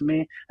useful to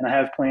me. And I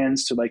have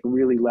plans to like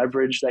really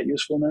leverage that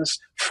usefulness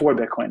for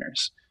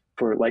Bitcoiners,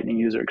 for Lightning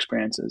user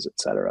experiences, et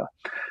cetera.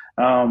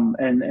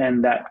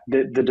 And that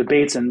the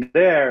debates in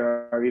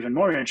there are even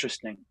more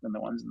interesting than the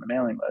ones in the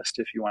mailing list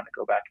if you want to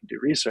go back and do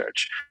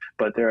research.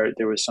 But there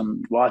was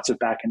lots of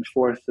back and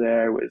forth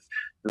there with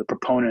the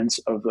proponents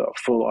of the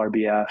full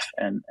RBF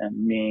and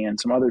me and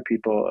some other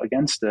people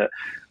against it.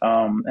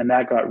 And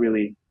that got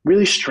really,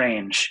 really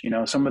strange.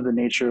 Some of the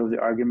nature of the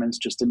arguments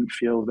just didn't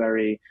feel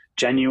very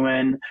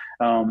genuine.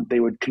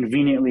 They would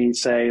conveniently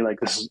say, like,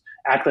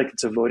 act like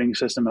it's a voting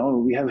system. Oh,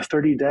 we have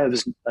 30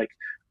 devs, like,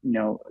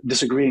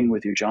 disagreeing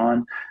with you,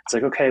 John. It's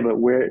like, okay, but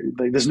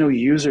there's no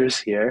users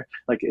here.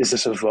 Like, is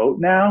this a vote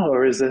now,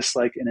 or is this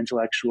like an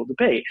intellectual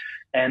debate?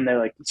 And they're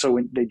like, so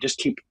when they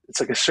just it's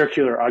like a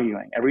circular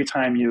arguing. Every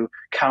time you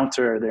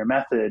counter their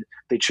method,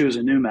 they choose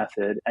a new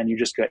method, and you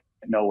just get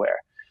nowhere.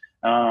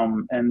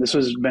 And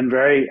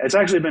it's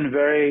actually been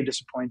very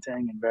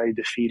disappointing and very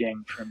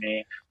defeating for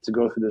me to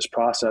go through this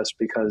process,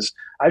 because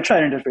I've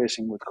tried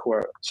interfacing with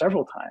Core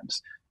several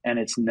times and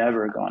it's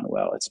never gone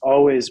well. It's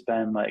always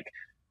been like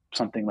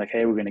something like,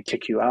 hey, we're going to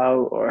kick you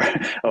out,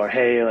 or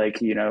hey, like,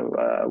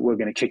 we're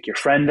going to kick your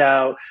friend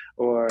out,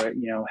 or,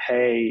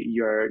 hey,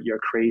 you're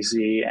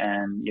crazy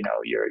and,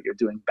 you're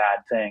doing bad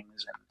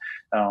things,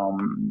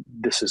 and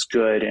this is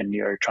good and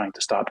you're trying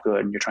to stop good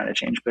and you're trying to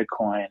change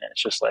Bitcoin. And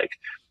it's just like,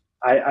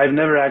 I've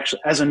never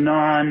actually, as a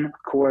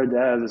non-core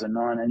dev, as a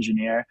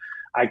non-engineer,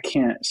 I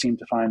can't seem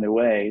to find a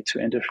way to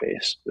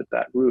interface with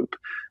that group.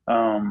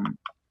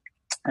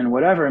 And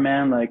whatever,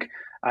 man, like,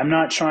 I'm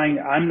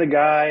the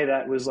guy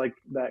that was like,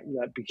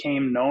 that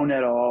became known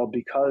at all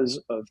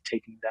because of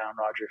taking down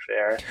Roger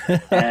Ver.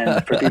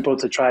 And for people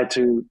to try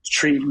to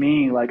treat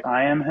me like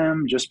I am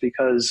him just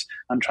because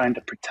I'm trying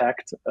to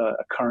protect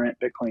a current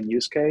Bitcoin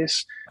use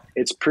case,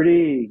 it's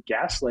pretty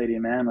gaslighty,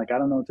 man. Like, I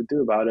don't know what to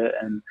do about it.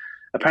 And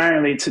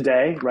apparently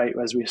today, right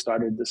as we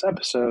started this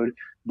episode,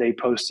 they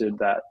posted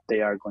that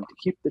they are going to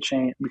keep the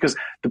chain, because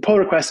the pull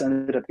request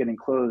ended up getting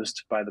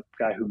closed by the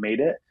guy who made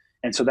it.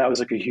 And so that was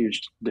like a huge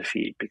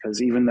defeat,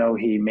 because even though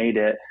he made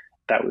it,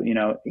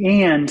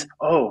 and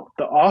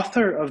the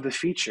author of the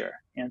feature,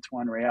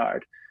 Antoine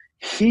Rayard,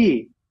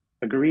 he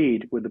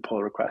agreed with the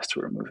pull request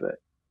to remove it.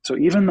 So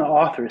even the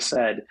author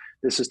said,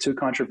 this is too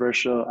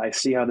controversial. I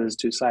see how there's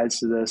two sides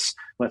to this.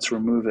 Let's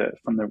remove it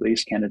from the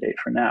release candidate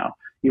for now.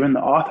 Even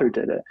the author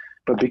did it.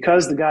 But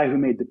because the guy who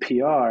made the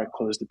PR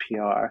closed the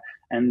PR,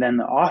 and then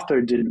the author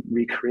didn't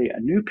recreate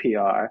a new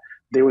PR,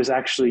 there was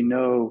actually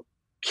no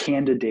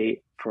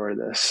candidate for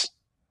this.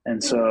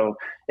 And so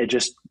it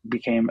just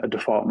became a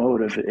default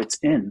mode of it's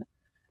in.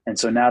 And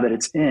so now that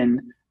it's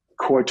in,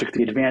 Core took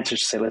the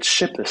advantage to say, let's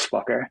ship this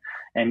fucker.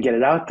 and get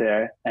it out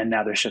there. And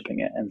now they're shipping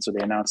it. And so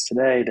they announced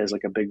today, there's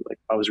like a big, like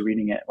I was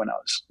reading it when I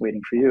was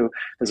waiting for you.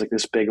 There's like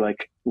this big,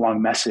 like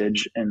long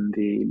message in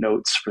the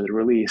notes for the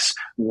release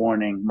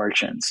warning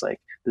merchants, like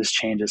this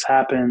change has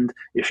happened.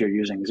 If you're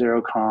using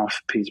ZeroConf,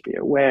 please be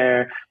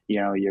aware,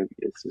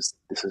 this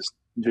is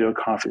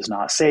ZeroConf is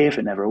not safe.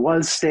 It never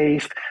was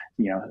safe.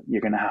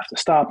 You're going to have to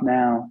stop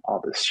now,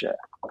 all this shit.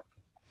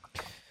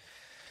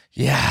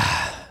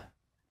 Yeah.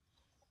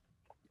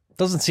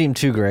 Doesn't seem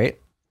too great.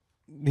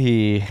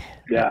 Because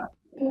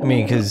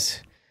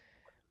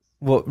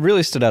what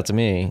really stood out to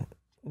me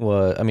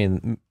was,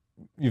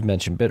 you've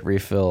mentioned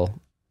Bitrefill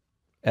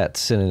at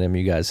Synonym.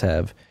 You guys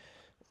have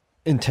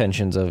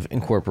intentions of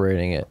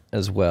incorporating it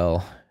as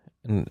well.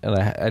 And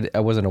I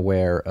wasn't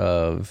aware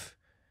of,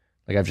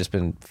 like, I've just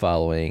been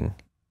following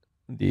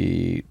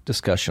the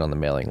discussion on the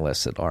mailing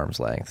list at arm's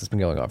length. It's been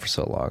going on for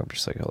so long. I'm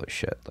just like, holy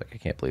shit. Like, I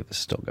can't believe this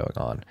is still going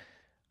on.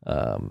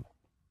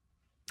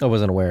 I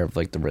wasn't aware of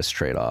like the risk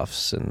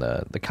trade-offs and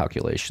the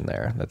calculation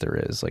there, that there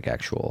is like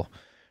actual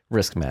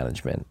risk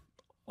management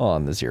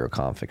on the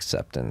ZeroConf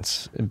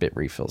acceptance in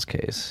Bitrefill's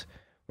case.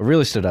 What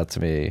really stood out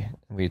to me,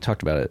 we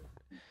talked about it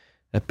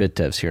at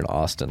BitDevs here in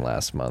Austin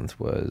last month,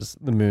 was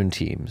the Moon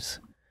team's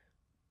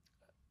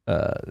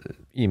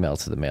email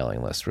to the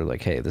mailing list. We're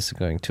like, hey, this is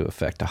going to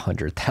affect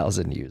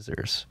 100,000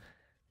 users,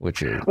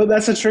 which is... Well,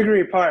 that's the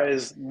triggery part,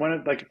 is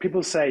like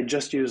people say,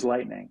 just use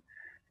Lightning.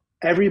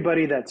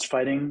 Everybody that's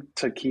fighting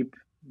to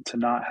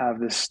not have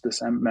this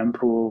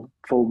mempool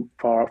full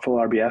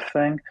RBF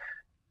thing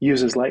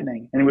uses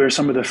Lightning. And we were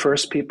some of the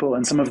first people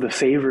and some of the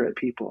favorite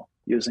people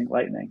using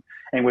Lightning.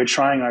 And we're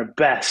trying our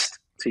best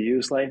to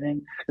use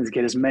Lightning and to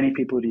get as many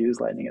people to use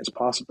Lightning as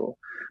possible.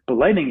 But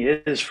Lightning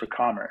is for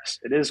commerce.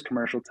 It is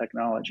commercial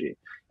technology.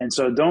 And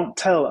so don't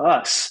tell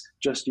us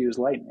just use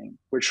Lightning.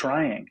 We're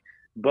trying.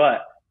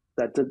 But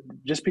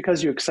just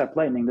because you accept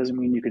Lightning doesn't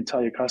mean you can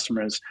tell your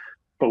customers,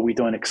 but we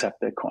don't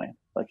accept Bitcoin.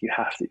 Like, you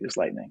have to use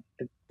Lightning.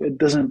 It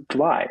doesn't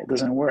fly. It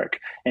doesn't work.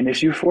 And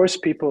if you force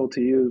people to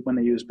use, when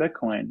they use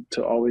Bitcoin,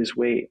 to always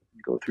wait,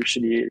 go through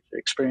shitty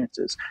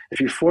experiences, if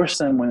you force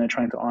them when they're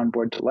trying to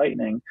onboard to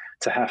Lightning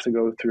to have to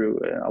go through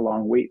a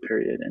long wait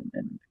period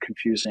and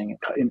confusing,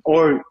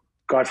 or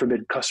God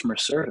forbid, customer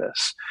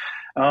service,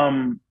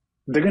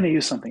 they're going to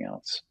use something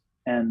else.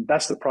 And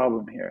that's the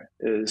problem here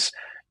is,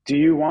 do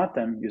you want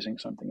them using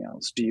something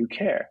else? Do you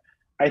care?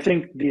 I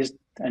think these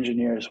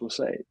engineers will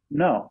say,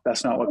 no,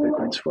 that's not what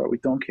Bitcoin's for. We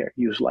don't care.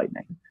 Use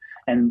Lightning.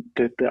 And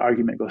the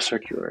argument goes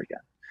circular again.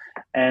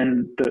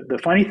 And the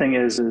funny thing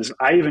is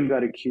I even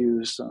got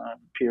accused,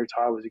 Peter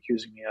Todd was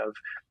accusing me of,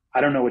 I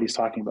don't know what he's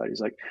talking about.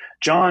 He's like,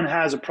 John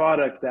has a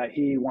product that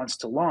he wants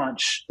to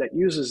launch that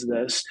uses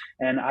this.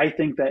 And I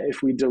think that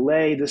if we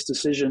delay this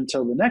decision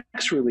till the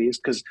next release,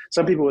 because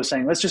some people were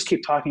saying, let's just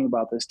keep talking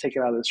about this, take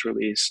it out of this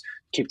release,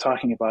 keep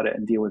talking about it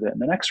and deal with it in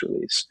the next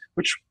release,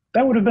 which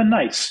that would have been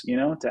nice,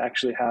 to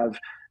actually have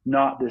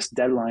not this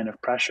deadline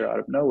of pressure out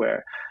of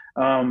nowhere.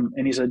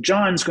 And he said,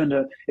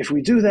 if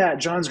we do that,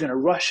 John's going to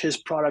rush his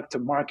product to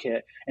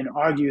market and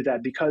argue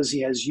that because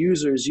he has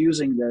users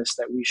using this,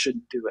 that we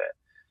shouldn't do it.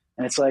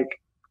 And it's like,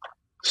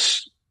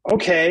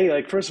 okay,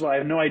 like, first of all, I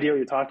have no idea what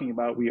you're talking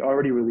about. We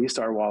already released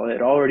our wallet.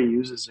 It already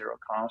uses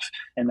ZeroConf,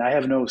 and I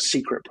have no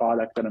secret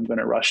product that I'm going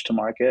to rush to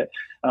market.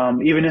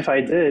 Even if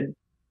I did,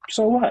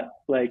 so what?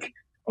 Like,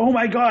 oh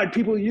my God,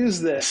 people use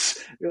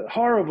this.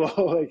 Horrible.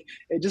 Like,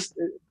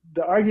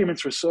 the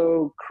arguments were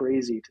so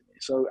crazy to me.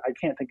 So I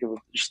can't think of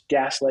just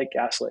gaslight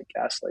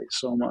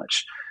so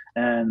much.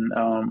 And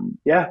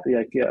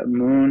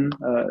Moon,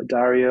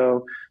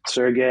 Dario,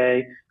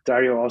 Sergey.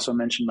 Dario also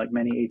mentioned like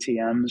many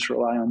ATMs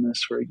rely on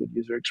this for a good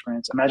user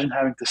experience. Imagine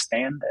having to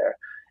stand there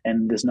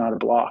and there's not a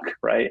block,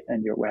 right?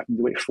 And you're having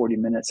to wait 40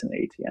 minutes in the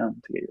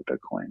ATM to get your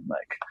Bitcoin.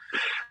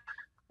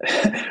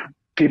 Like,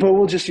 people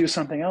will just use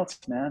something else,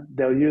 man.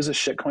 They'll use a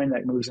shitcoin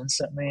that moves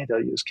instantly.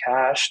 They'll use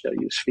cash. They'll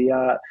use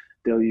fiat.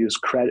 They'll use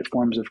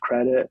forms of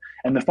credit.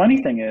 And the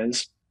funny thing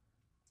is,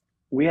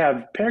 we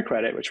have pair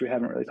credit, which we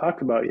haven't really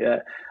talked about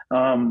yet.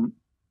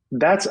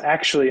 That's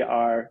actually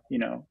our,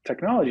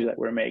 technology that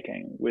we're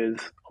making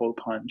with Hole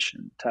Punch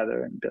and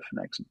Tether and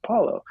Bitfinex and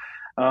Apollo.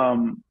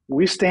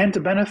 We stand to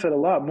benefit a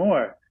lot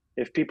more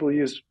if people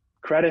use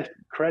credit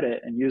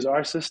and use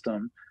our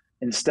system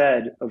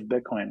instead of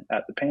Bitcoin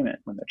at the payment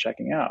when they're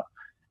checking out.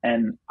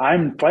 And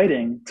I'm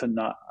fighting for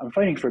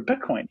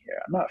Bitcoin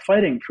here. I'm not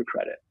fighting for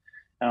credit.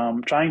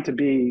 Trying to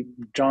be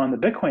John the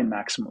Bitcoin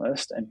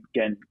maximalist and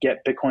again,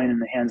 get Bitcoin in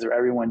the hands of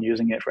everyone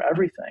using it for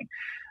everything.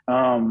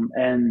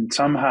 And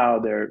somehow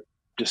they're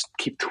just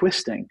keep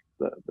twisting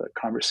the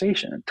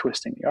conversation and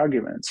twisting the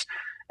arguments.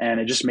 And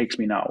it just makes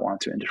me not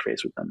want to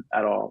interface with them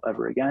at all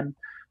ever again.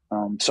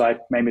 So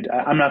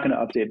I'm not going to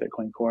update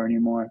Bitcoin Core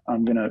anymore.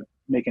 I'm going to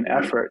make an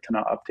effort to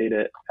not update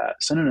it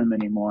at Synonym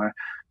anymore.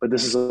 But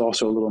this is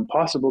also a little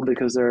impossible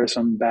because there are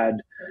some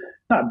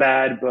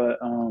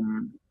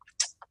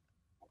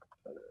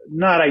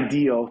not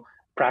ideal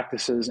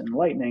practices in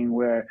Lightning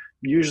where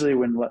usually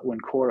when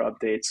Core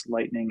updates,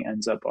 Lightning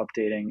ends up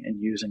updating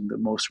and using the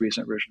most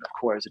recent version of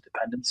Core as a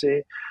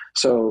dependency.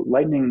 So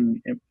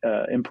Lightning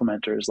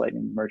implementers,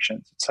 Lightning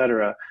merchants,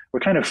 etc., we're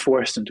kind of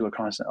forced into a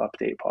constant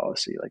update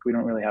policy. Like we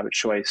don't really have a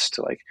choice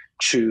to like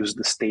choose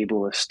the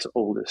stablest,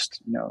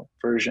 oldest,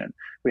 version.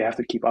 We have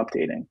to keep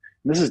updating.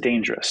 And this is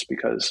dangerous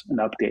because an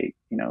update,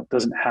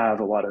 doesn't have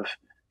a lot of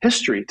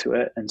history to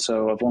it, and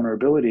so a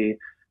vulnerability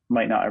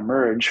might not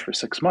emerge for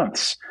 6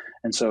 months.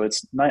 And so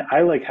it's not,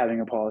 I like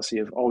having a policy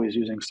of always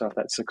using stuff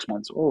that's 6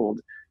 months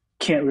old.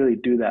 Can't really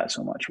do that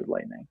so much with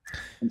Lightning.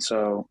 And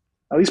so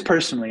at least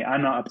personally,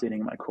 I'm not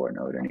updating my core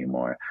node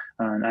anymore.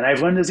 And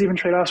I've learned there's even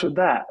trade-offs with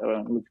that.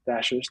 Luke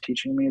Dasher is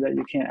teaching me that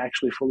you can't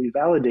actually fully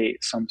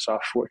validate some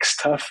soft fork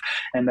stuff,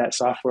 and that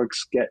soft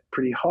forks get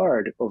pretty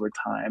hard over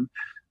time.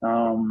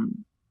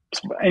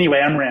 Anyway,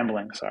 I'm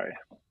rambling, sorry.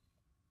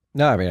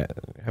 No, I mean,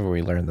 haven't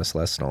we learned this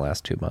lesson the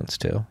last 2 months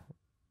too?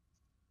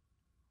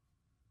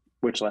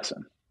 Which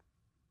lesson?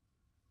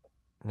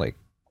 Like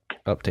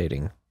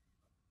updating.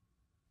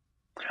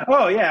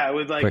 Oh yeah,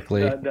 with like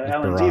quickly, the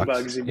LND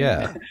bugs.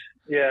 Yeah.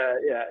 yeah.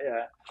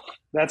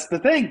 That's the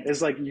thing.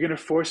 Is like you're gonna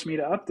force me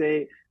to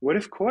update. What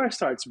if Core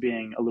starts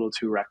being a little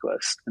too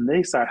reckless and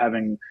they start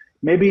having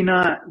maybe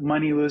not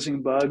money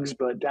losing bugs,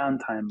 but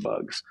downtime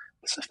bugs?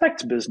 This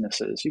affects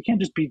businesses. You can't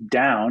just be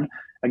down.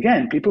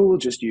 Again, people will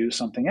just use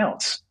something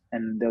else,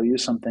 and they'll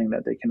use something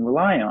that they can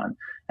rely on.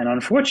 And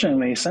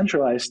unfortunately,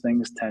 centralized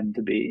things tend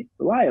to be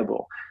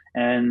reliable.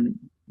 And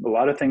a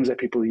lot of things that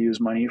people use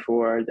money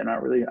for, they're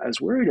not really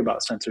as worried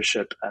about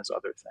censorship as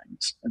other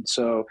things. And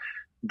so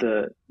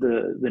the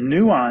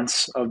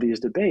nuance of these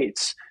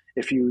debates,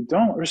 if you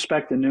don't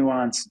respect the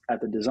nuance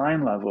at the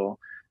design level,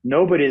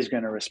 nobody is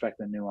going to respect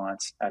the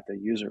nuance at the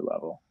user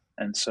level.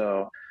 And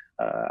so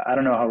I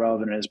don't know how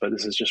relevant it is, but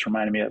this has just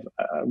reminded me of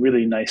a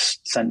really nice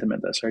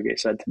sentiment that Sergey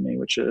said to me,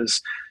 which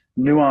is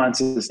nuance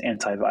is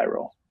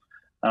antiviral.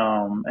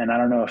 And I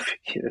don't know if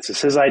this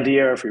is his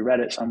idea or if he read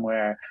it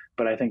somewhere,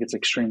 but I think it's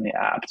extremely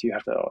apt. You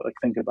have to like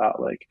think about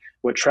like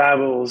what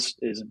travels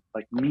is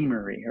like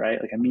memery,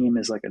 right? Like a meme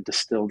is like a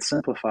distilled,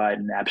 simplified,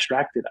 and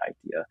abstracted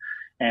idea.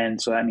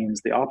 And so that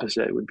means the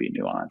opposite would be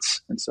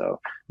nuance. And so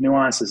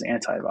nuance is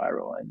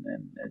antiviral, and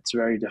it's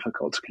very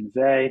difficult to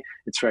convey.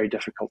 It's very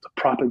difficult to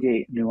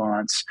propagate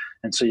nuance.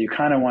 And so you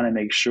kind of want to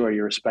make sure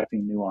you're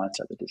respecting nuance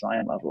at the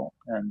design level,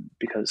 and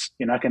because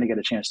you're not going to get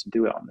a chance to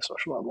do it on the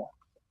social level.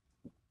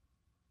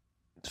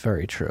 It's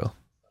very true. I'm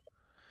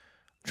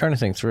trying to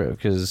think through,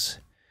 because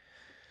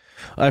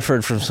I've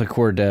heard from some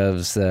core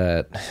devs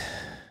that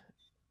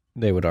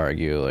they would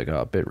argue like,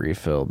 oh,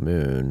 Bitrefill,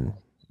 Moon,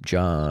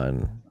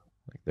 John,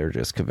 like they're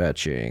just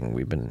kvetching.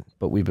 We've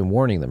been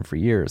warning them for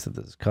years that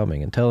this is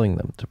coming and telling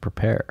them to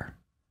prepare.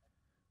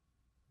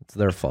 It's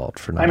their fault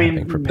for not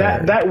having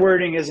prepared. That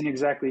wording isn't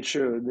exactly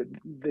true.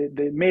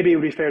 Maybe it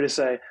would be fair to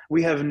say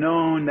we have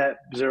known that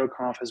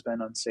ZeroConf has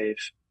been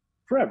unsafe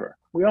forever.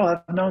 We all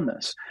have known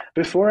this.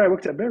 Before I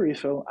worked at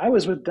Bitrefill, I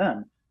was with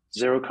them.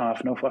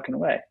 ZeroConf, no fucking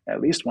way.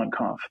 At least one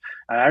conf.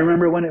 I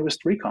remember when it was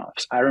 3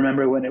 confs. I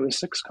remember when it was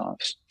 6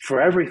 confs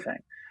for everything.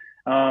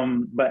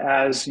 But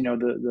as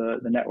the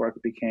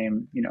network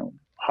became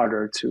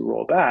harder to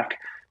roll back,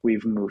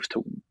 we've moved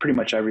to pretty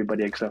much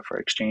everybody except for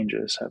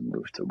exchanges have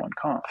moved to 1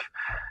 conf.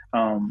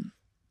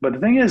 But the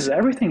thing is,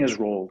 everything is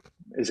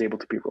able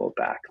to be rolled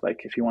back.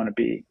 Like if you want to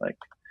be like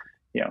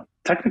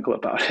technical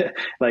about it,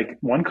 like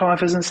 1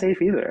 conf isn't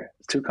safe either.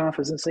 2 conf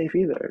isn't safe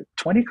either.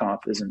 20 conf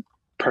isn't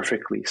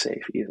perfectly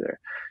safe either.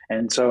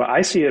 And so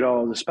I see it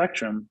all as a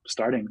spectrum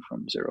starting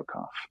from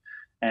ZeroConf.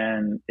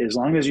 And as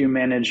long as you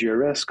manage your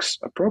risks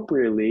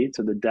appropriately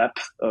to the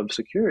depth of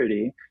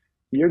security,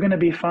 you're going to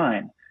be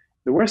fine.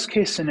 The worst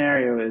case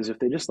scenario is if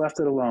they just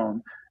left it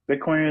alone,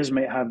 Bitcoiners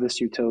may have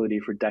this utility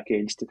for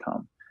decades to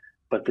come.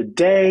 But the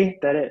day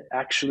that it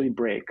actually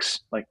breaks,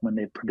 like when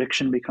the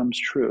prediction becomes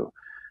true,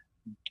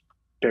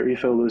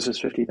 Bitrefill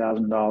loses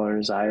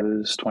 $50,000, I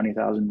lose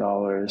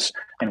 $20,000,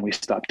 and we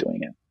stop doing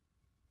it.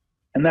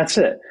 And that's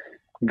it.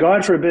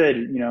 God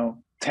forbid,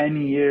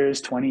 10 years,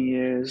 20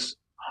 years,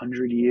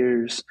 100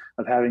 years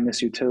of having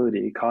this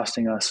utility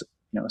costing us,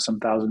 some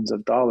thousands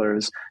of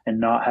dollars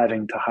and not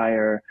having to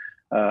hire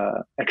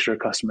extra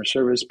customer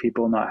service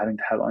people, not having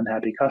to have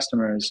unhappy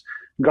customers.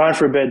 God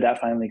forbid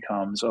that finally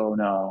comes. Oh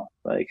no.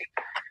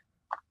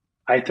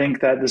 I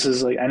think that this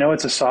is I know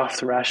it's a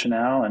soft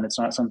rationale and it's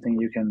not something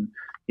you can,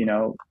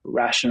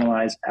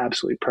 rationalize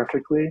absolutely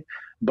perfectly,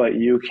 but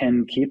you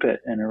can keep it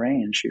in a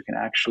range. You can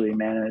actually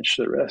manage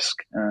the risk.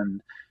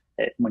 And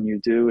when you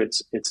do,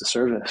 it's a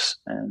service,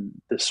 and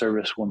this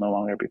service will no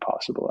longer be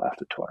possible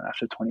after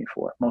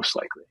 24. Most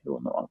likely, it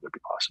will no longer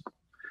be possible.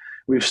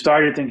 We've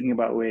started thinking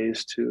about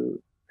ways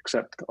to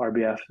accept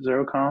RBF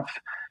ZeroConf,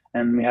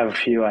 and we have a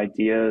few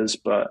ideas,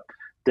 but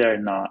they're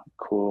not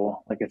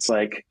cool. It's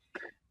like,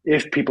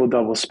 if people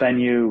double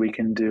spend you, we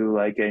can do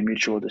like a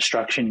mutual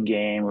destruction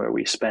game where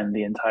we spend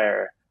the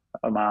entire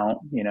amount,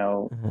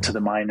 to the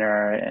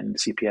miner and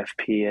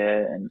CPFP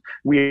it and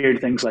weird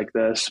things like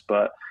this,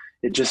 but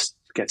it just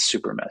gets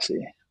super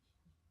messy.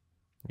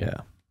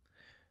 Yeah.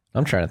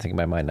 I'm trying to think in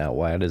my mind now,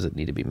 why does it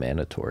need to be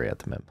mandatory at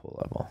the mempool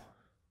level?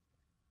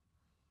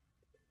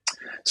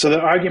 So the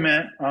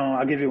argument,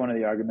 I'll give you one of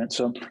the arguments.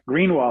 So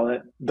Green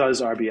Wallet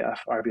does RBF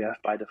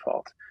by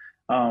default.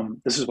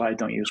 This is why I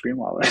don't use Green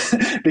Wallet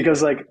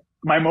because like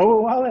my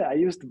mobile wallet, I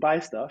use to buy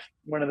stuff.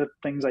 One of the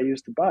things I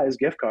use to buy is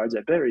gift cards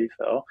at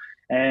BitRefill,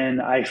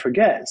 and I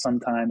forget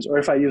sometimes, or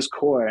if I use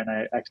Core and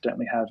I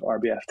accidentally have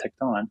RBF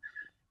ticked on.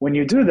 When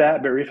you do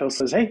that, BitRefill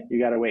says, hey, you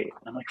got to wait.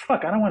 I'm like,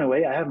 fuck, I don't want to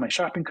wait. I have my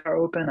shopping cart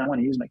open. I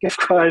want to use my gift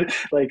card.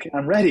 Like,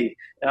 I'm ready.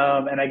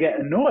 And I get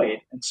annoyed.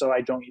 And so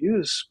I don't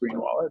use Green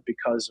Wallet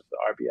because of the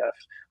RBF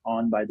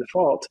on by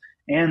default.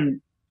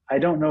 And I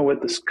don't know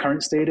what this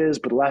current state is,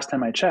 but the last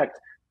time I checked,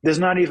 there's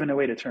not even a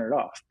way to turn it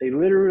off. They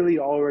literally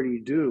already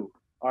do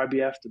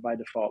RBF by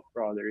default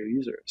for all their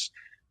users.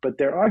 But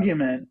their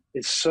argument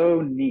is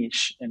so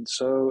niche and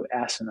so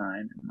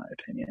asinine, in my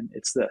opinion.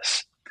 It's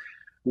this.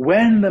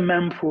 When the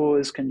mempool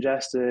is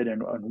congested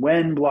and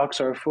when blocks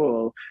are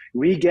full,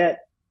 we get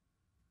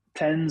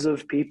tens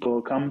of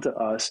people come to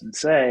us and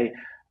say,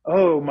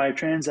 oh, my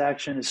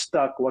transaction is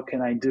stuck. What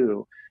can I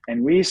do?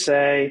 And we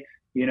say,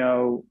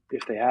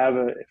 if they have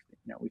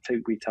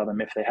we tell them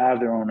if they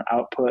have their own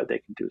output, they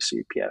can do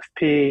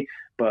CPFP,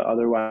 but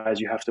otherwise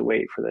you have to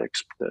wait for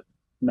the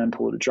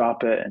mempool to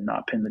drop it and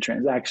not pin the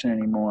transaction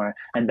anymore.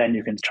 And then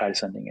you can try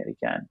sending it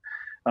again.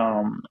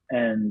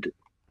 And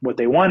what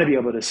they want to be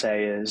able to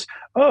say is,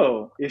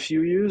 oh, if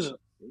you use,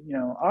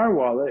 our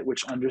wallet,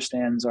 which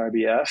understands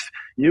RBF,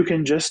 you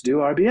can just do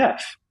RBF.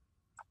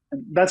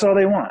 And that's all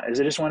they want, is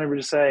they just want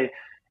to say,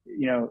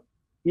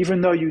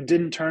 even though you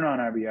didn't turn on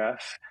RBF,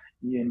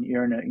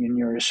 you're in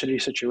a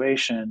shitty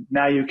situation,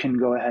 now you can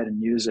go ahead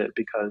and use it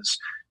because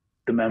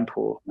the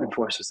mempool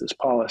enforces this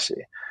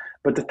policy.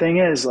 But the thing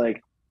is,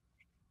 like,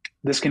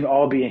 this can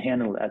all be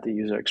handled at the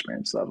user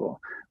experience level.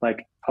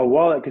 Like, a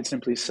wallet could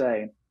simply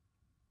say,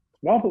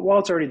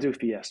 wallets already do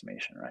fee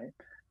estimation, right?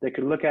 They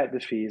could look at the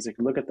fees, they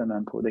could look at the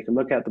mempool, they could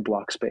look at the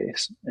block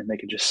space, and they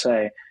could just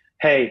say,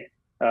 hey,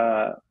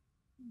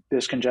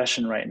 there's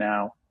congestion right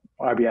now,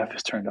 RBF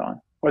is turned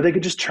on. Or they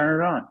could just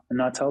turn it on and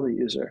not tell the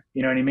user.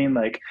 You know what I mean?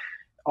 Like,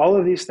 all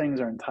of these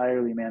things are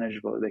entirely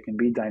manageable. They can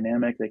be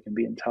dynamic, they can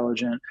be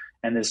intelligent,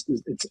 and it's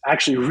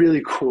actually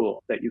really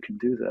cool that you can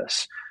do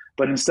this.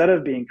 But instead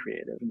of being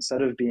creative,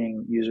 instead of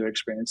being user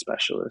experience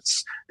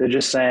specialists, they're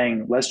just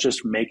saying, let's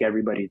just make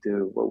everybody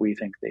do what we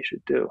think they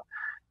should do.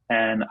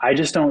 And I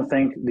just don't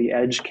think the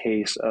edge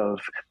case of,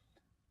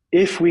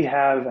 if we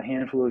have a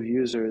handful of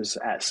users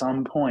at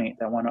some point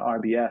that want to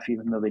RBF,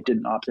 even though they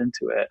didn't opt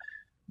into it,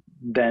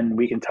 then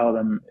we can tell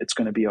them it's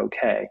going to be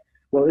okay.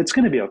 Well, it's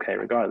going to be okay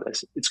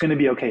regardless. It's going to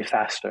be okay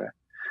faster.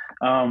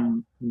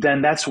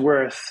 Then that's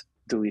worth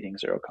deleting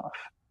ZeroConf.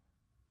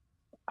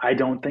 I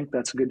don't think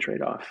that's a good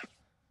trade-off.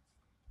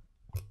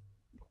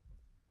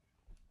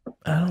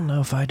 I don't know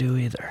if I do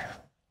either.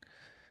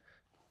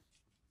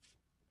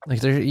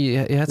 Like, they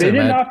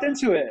didn't opt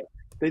into it.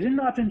 They didn't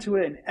opt into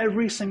it, and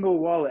every single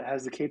wallet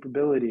has the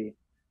capability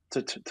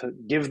to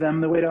give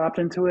them the way to opt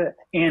into it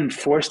and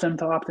force them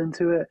to opt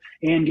into it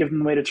and give them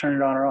the way to turn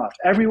it on or off.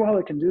 Every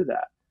wallet can do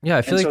that. Yeah,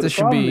 I feel like this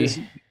should be...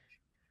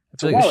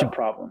 It's a wallet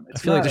problem. I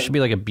feel like there should be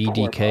like a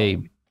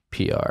BDK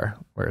PR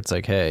where it's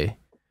like, hey,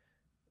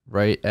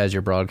 right as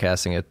you're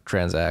broadcasting a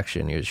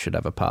transaction, you should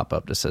have a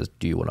pop-up that says,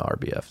 do you want to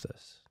RBF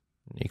this?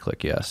 And you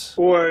click yes.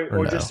 Or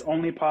no. Just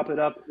only pop it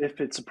up if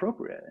it's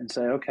appropriate and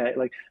say, okay.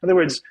 Like, in other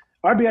words,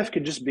 RBF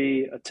could just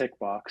be a tick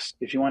box.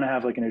 If you want to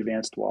have like an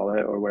advanced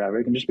wallet or whatever,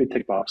 it can just be a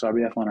tick box,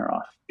 RBF on or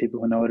off. People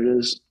who know what it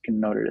is can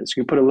know what it is.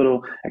 You can put a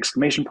little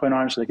exclamation point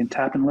on it so they can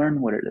tap and learn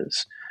what it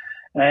is.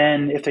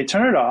 And if they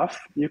turn it off,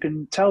 you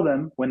can tell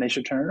them when they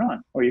should turn it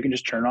on, or you can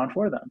just turn it on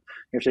for them.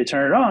 If they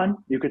turn it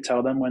on, you could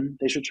tell them when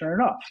they should turn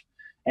it off.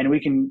 And we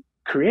can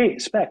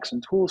create specs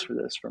and tools for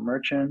this, for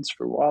merchants,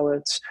 for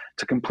wallets,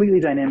 to completely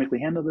dynamically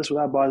handle this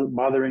without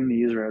bothering the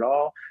user at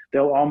all.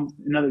 They'll all,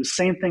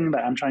 same thing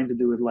that I'm trying to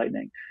do with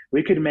Lightning.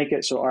 We could make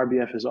it so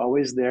RBF is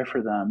always there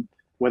for them,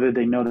 whether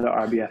they know that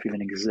RBF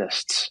even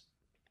exists.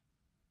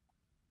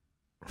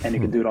 And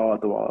you can do it all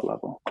at the wallet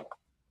level.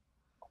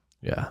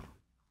 Yeah.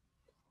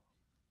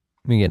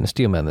 Me getting a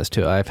steel man this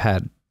too. I've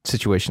had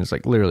situations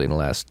like literally in the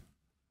last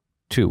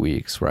 2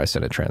 weeks where I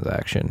sent a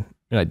transaction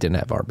and I didn't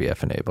have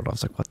RBF enabled. I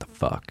was like, what the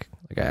fuck?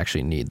 Like, I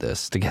actually need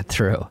this to get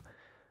through.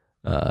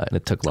 And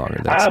it took longer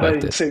than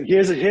expected. But so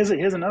here's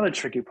another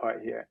tricky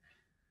part here.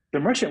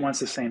 The merchant wants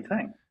the same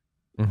thing.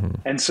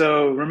 Mm-hmm. And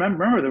so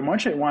remember, the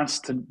merchant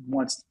wants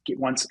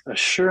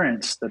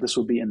assurance that this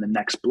will be in the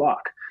next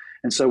block.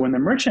 And so when the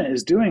merchant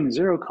is doing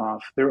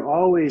ZeroConf, they're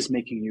always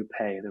making you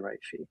pay the right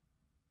fee.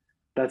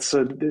 It's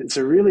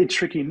a really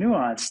tricky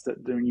nuance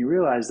that when you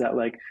realize that,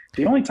 like,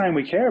 the only time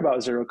we care about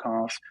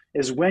ZeroConf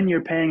is when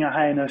you're paying a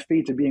high enough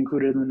fee to be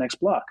included in the next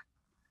block.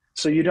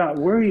 So you're not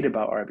worried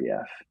about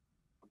RBF.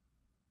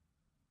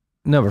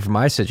 No, but for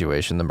my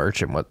situation, the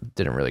merchant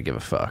didn't really give a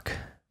fuck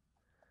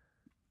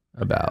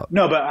about.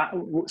 No,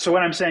 but so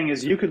what I'm saying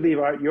is you could leave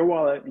your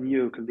wallet and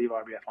you could leave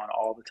RBF on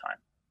all the time,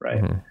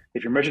 right? Mm-hmm.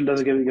 If your merchant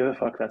doesn't give a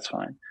fuck, that's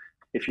fine.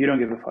 If you don't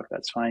give a fuck,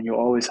 that's fine. You'll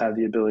always have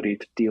the ability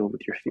to deal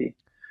with your fee.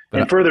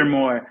 And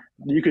furthermore,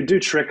 you could do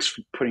tricks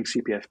for putting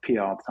CPFP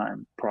all the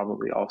time,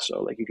 probably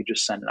also. Like you could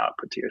just send an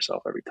output to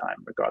yourself every time,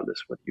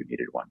 regardless of whether you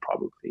needed one,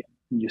 probably,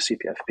 and use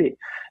CPFP.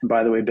 And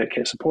by the way,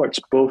 BitK supports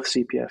both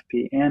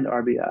CPFP and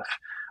RBF.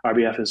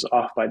 RBF is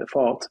off by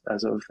default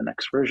as of the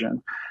next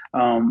version.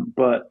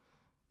 But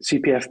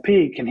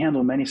CPFP can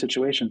handle many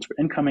situations for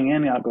incoming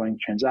and outgoing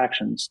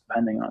transactions,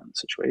 depending on the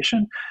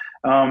situation.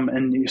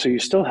 So you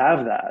still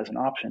have that as an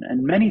option.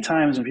 And many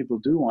times when people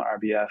do want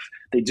RBF,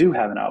 they do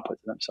have an output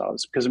to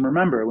themselves. Because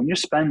remember, when you're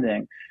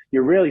spending,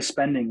 you're rarely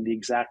spending the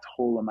exact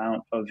whole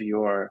amount of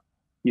your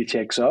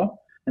UTXO.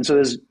 And so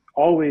there's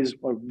always,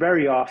 or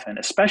very often,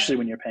 especially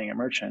when you're paying a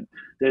merchant,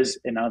 there's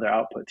another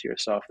output to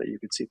yourself that you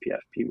could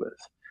CPFP with.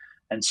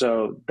 And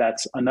so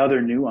that's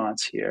another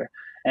nuance here.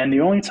 And the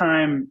only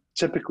time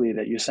typically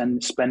that you're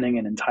spending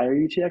an entire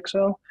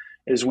UTXO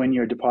is when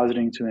you're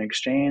depositing to an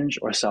exchange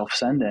or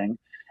self-sending.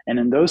 And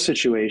in those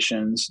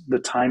situations, the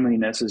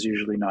timeliness is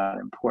usually not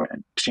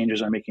important.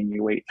 Exchanges are making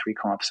you wait 3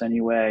 comps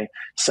anyway.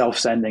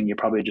 Self-sending, you're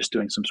probably just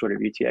doing some sort of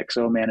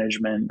UTXO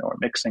management or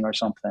mixing or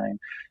something.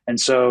 And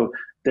so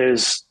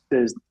there's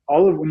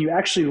when you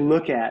actually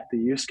look at the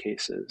use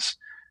cases,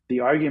 the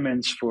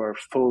arguments for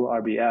full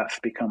RBF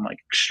become like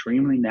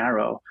extremely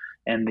narrow.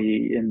 And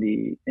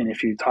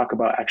if you talk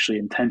about actually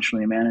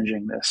intentionally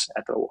managing this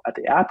at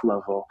the app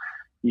level,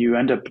 you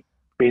end up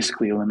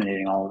basically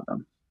eliminating all of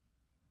them.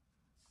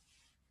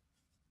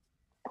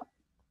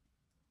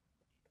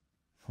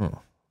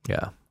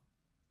 Yeah.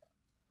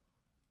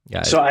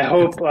 So I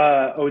hope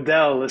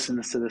Odell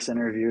listens to this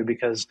interview,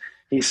 because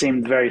he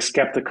seemed very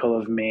skeptical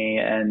of me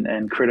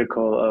and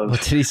critical of.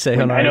 What did he say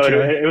on I know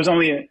it was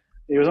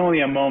only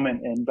a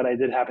moment, but I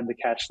did happen to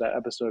catch that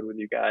episode with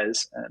you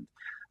guys, and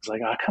I was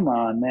like, "Oh, come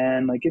on,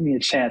 man! Like, give me a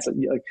chance."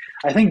 Like,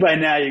 I think by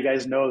now you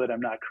guys know that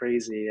I'm not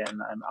crazy, and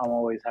I'll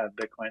always have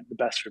Bitcoin, the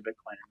best for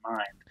Bitcoin, in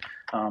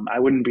mind. I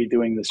wouldn't be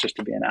doing this just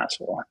to be an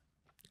asshole.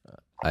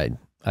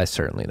 I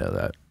certainly know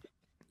that.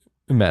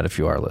 Matt, if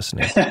you are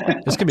listening,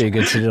 this could be a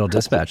good Citadel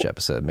Dispatch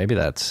episode. Maybe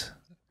that's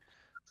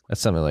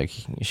something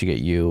like you should get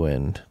you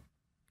and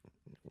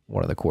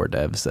one of the core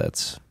devs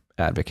that's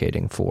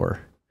advocating for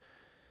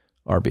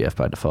RBF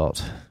by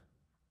default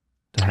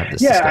to have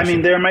this discussion. I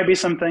mean, there might be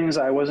some things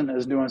I wasn't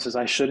as nuanced as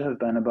I should have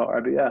been about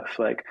RBF.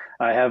 Like,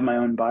 I have my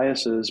own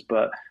biases,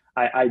 but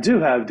I do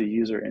have the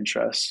user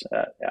interests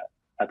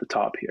at the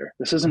top here.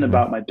 This isn't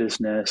about my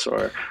business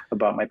or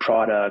about my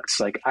products.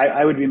 Like,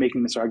 I would be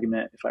making this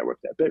argument if I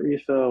worked at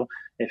Bitrefill,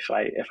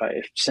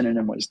 if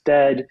Synonym was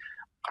dead.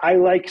 I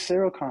like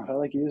SeroConf. I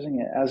like using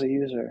it as a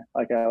user.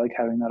 Like, I like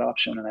having that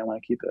option, and I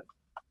want to keep it.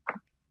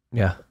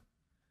 Yeah.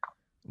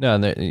 No,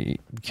 and you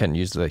can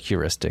use the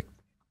heuristic.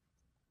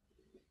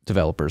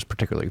 Developers,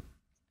 particularly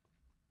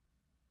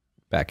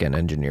back-end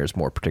engineers,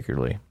 more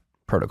particularly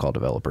protocol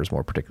developers,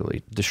 more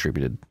particularly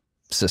distributed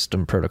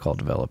system protocol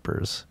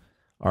developers,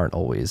 aren't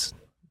always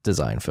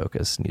design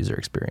focused and user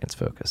experience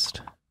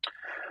focused.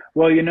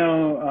 Well,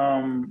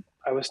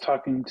 I was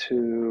talking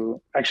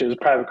to, actually it was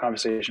a private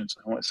conversation, so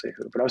I won't say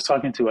who, but I was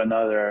talking to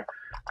another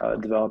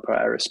developer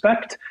I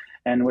respect,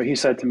 and what he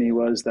said to me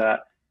was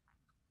that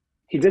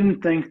he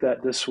didn't think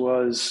that this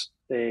was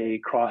a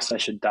cross I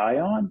should die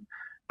on,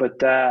 but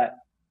that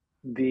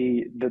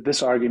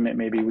this argument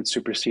maybe would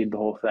supersede the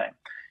whole thing.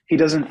 He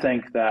doesn't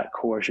think that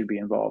Core should be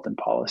involved in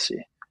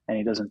policy, and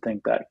he doesn't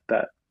think that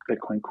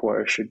Bitcoin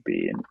Core should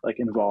be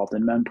involved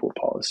in mempool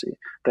policy,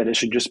 that it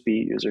should just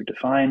be user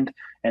defined,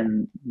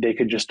 and they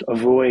could just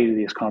avoid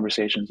these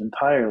conversations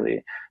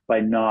entirely by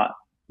not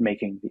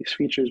making these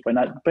features, by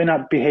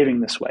not behaving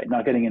this way,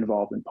 not getting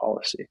involved in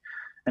policy.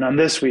 And on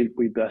this, we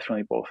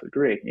definitely both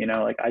agree.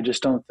 I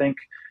just don't think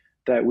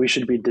that we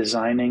should be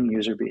designing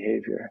user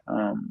behavior.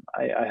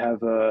 I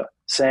have a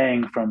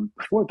saying from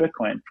before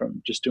Bitcoin,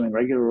 from just doing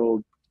regular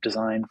old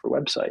design for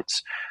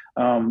websites.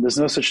 There's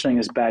no such thing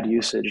as bad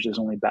usage. There's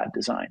only bad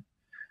design.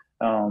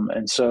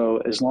 And so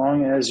as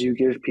long as you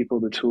give people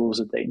the tools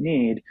that they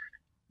need,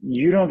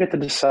 you don't get to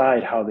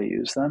decide how they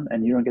use them,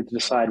 and you don't get to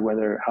decide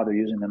how they're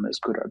using them is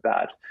good or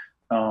bad.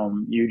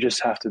 You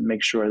just have to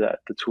make sure that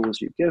the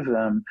tools you give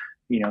them,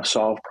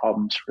 solve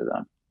problems for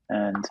them.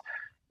 And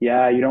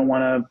you don't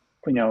want to,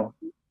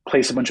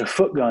 place a bunch of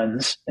foot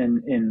guns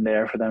in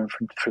there for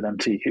them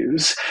to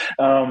use.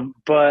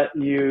 But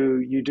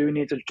you do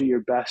need to do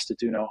your best to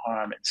do no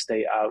harm and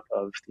stay out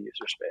of the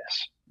user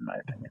space, in my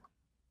opinion.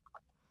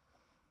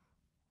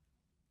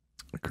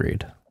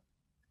 Agreed.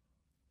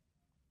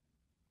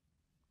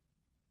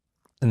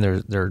 And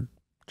they're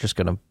just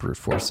going to brute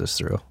force this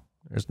through.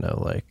 There's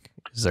no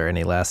is there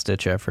any last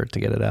ditch effort to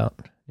get it out,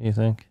 you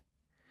think?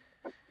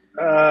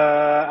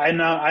 I'm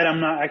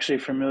not actually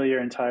familiar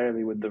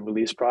entirely with the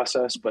release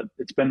process, but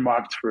it's been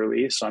marked for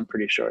release, so I'm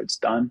pretty sure it's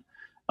done.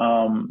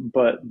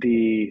 But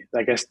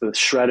I guess the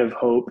shred of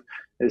hope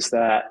is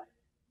that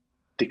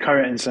the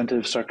current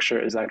incentive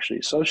structure is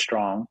actually so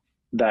strong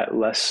that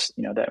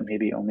that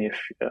maybe only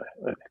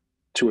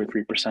 2 or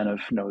 3% of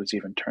nodes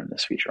even turn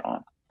this feature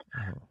on.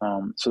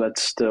 So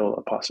that's still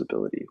a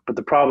possibility. But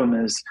the problem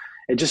is,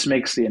 it just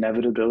makes the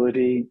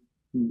inevitability,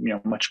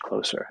 much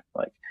closer.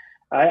 Like,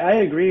 I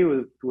agree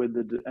with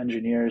the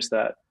engineers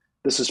that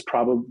this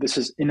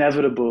is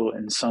inevitable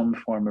in some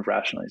form of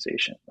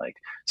rationalization. Like,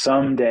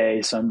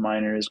 someday some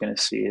miner is going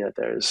to see that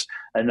there's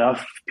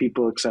enough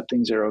people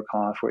accepting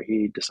ZeroConf where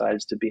he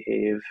decides to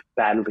behave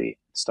badly,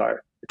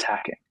 start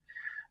attacking.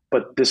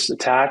 But this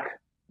attack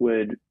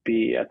would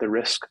be at the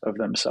risk of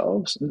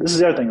themselves. And this is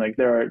the other thing. Like,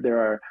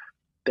 there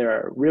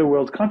are real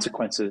world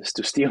consequences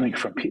to stealing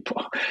from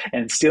people,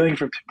 and stealing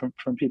from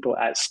people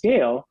at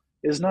scale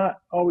is not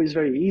always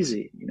very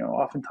easy.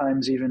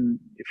 Oftentimes, even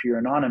if you're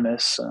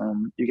anonymous,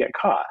 you get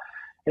caught.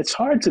 It's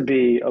hard to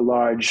be a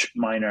large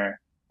miner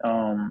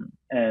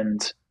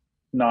and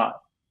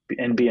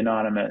be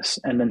anonymous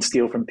and then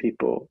steal from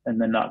people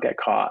and then not get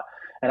caught.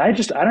 And I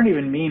don't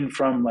even mean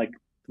from like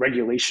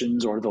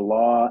regulations or the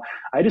law.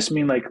 I just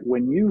mean like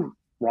when you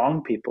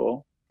wrong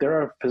people, there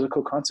are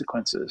physical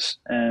consequences.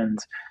 And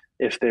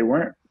if they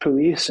weren't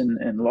police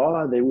and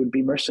law, they would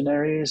be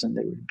mercenaries and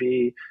they would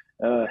be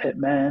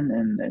hitmen,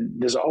 and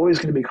there's always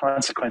going to be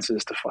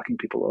consequences to fucking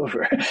people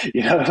over.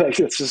 Like,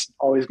 it's just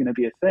always going to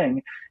be a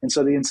thing. And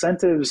so the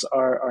incentives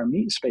are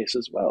meat space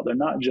as well. They're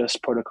not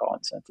just protocol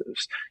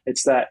incentives.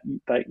 It's that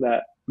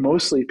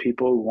mostly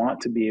people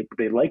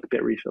they like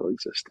Bitrefill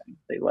existing.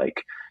 They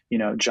like,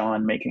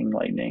 John making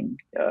Lightning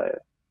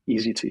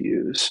easy to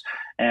use,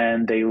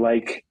 and they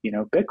like,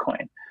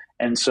 Bitcoin.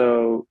 And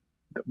so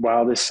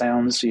while this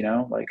sounds,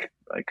 like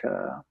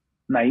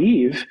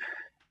naive,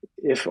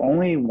 if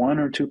only 1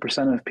 or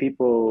 2% of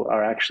people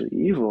are actually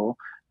evil,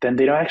 then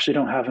they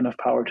don't have enough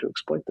power to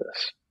exploit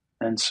this.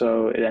 And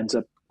so it ends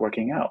up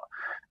working out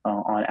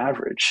on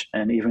average.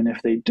 And even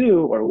if they do,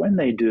 or when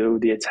they do,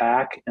 the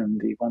attack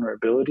and the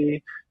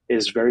vulnerability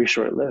is very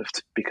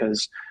short-lived,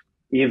 because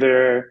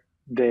either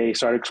they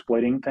start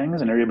exploiting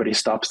things and everybody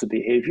stops the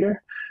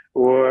behavior,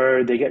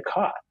 or they get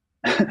caught.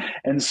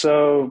 And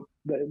so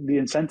the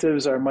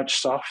incentives are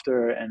much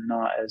softer and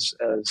not as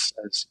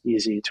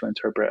easy to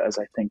interpret as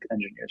I think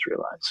engineers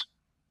realize.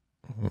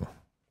 Mm-hmm.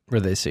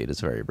 Where they see it as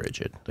very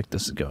rigid, like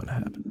this is going to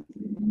happen.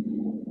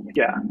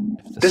 Yeah,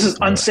 this is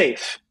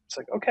unsafe. It's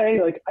like,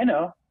 okay, like I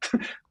know,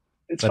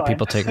 it's let fine.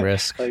 People take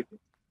risks. Like,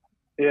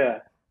 yeah,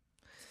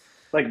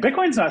 like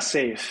Bitcoin's not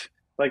safe.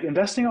 Like,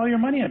 investing all your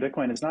money in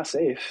Bitcoin is not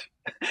safe.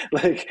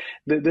 Like,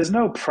 there's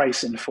no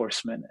price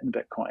enforcement in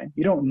Bitcoin.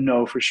 You don't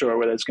know for sure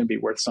whether it's going to be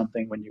worth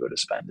something when you go to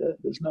spend it.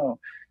 There's no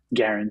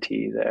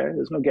guarantee there.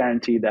 There's no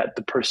guarantee that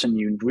the person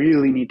you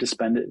really need to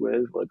spend it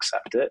with will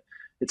accept it.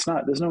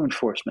 There's no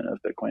enforcement of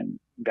Bitcoin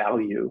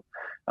value.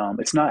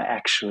 It's not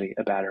actually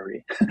a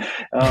battery.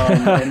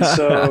 And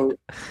so,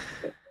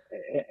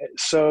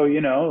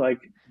 like,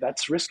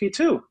 that's risky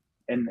too.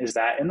 And is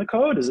that in the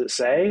code? Does it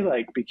say,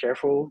 like, be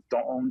careful,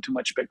 don't own too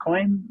much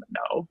Bitcoin?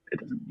 No, it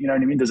doesn't. You know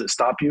what I mean? Does it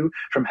stop you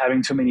from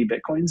having too many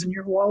Bitcoins in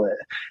your wallet?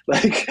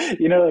 Like,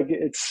 like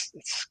it's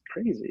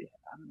crazy.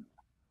 I don't know.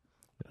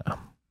 Yeah.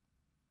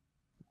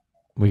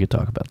 We could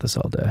talk about this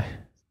all day.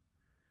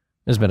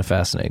 It's been a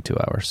fascinating 2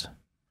 hours.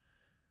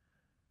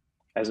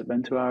 Has it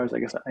been 2 hours? I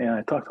guess,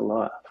 I talked a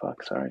lot.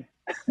 Fuck, sorry.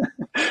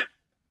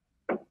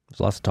 There's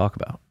lots to talk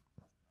about.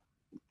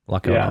 A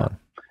lot going on.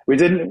 We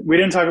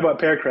didn't talk about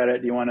pair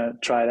credit. Do you want to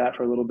try that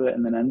for a little bit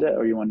and then end it,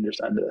 or you want to just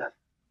end it?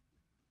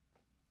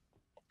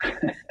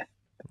 Let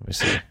me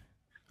see.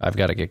 I've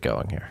got to get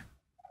going here,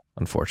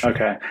 unfortunately.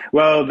 Okay.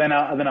 Well, then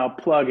I'll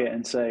plug it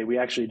and say we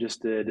actually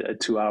just did a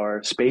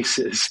 2-hour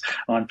Spaces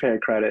on pair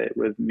credit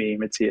with me,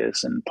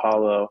 Matthias, and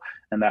Paulo,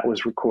 and that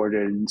was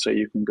recorded. And so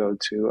you can go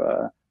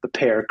to the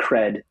Pair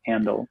Cred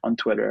handle on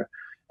Twitter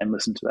and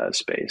listen to that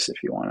space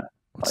if you want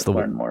to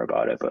learn more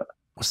about it. But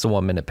what's the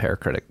 1 minute pair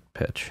credit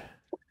pitch?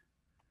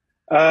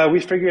 We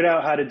figured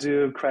out how to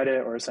do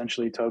credit, or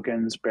essentially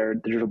tokens,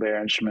 digital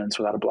bearer instruments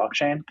without a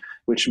blockchain,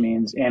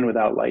 and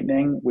without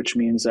Lightning, which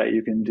means that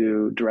you can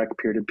do direct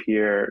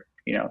peer-to-peer,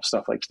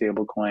 stuff like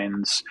stable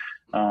coins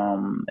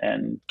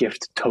and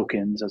gift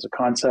tokens as a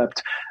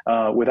concept,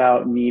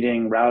 without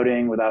needing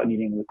routing, without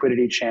needing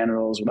liquidity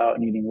channels, without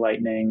needing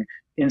Lightning,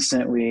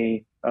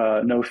 instantly,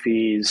 no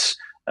fees,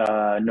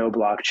 no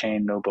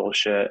blockchain, no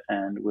bullshit,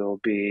 and we'll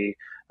be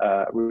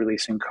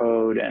releasing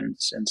code and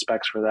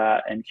specs for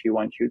that in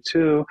Q1,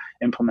 Q2,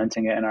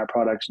 implementing it in our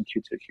products in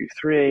Q2,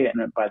 Q3,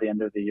 and by the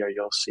end of the year,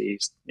 you'll see,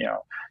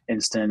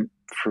 instant,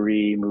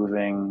 free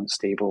moving,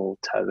 stable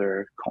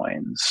Tether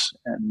coins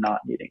and not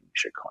needing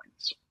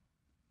shitcoins.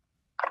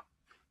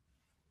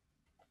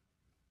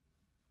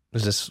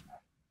 Is this?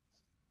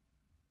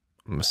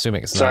 I'm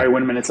assuming it's sorry, not.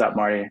 1 minute's up,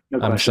 Marty. No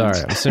I'm questions.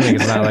 sorry. I'm assuming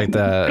it's not like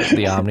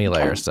the Omni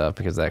layer stuff,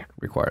 because that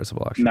requires a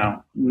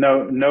blockchain.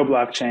 No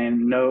blockchain.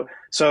 No.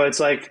 So it's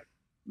like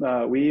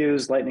we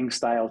use Lightning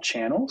style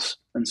channels.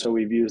 And so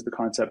we've used the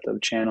concept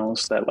of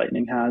channels that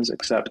Lightning has,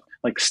 except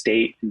like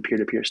state and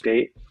peer-to-peer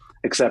state,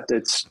 except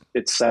it's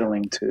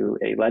settling to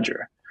a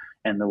ledger.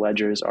 And the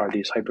ledgers are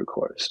these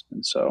hypercores.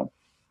 And so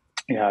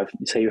you have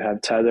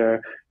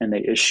Tether, and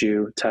they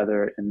issue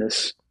Tether in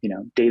this,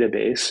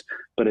 database,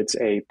 but it's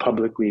a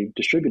publicly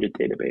distributed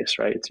database,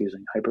 right? It's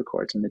using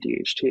hypercores in the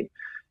DHT.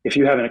 If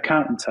you have an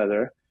account in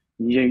Tether,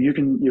 you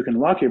can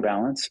lock your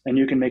balance and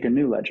you can make a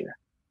new ledger.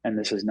 And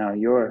this is now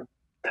your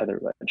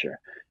Tether ledger.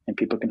 And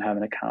people can have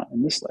an account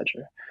in this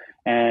ledger.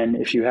 And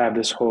if you have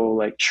this whole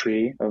like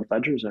tree of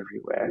ledgers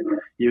everywhere,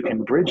 you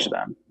can bridge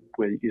them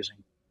with using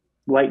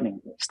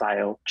Lightning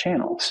style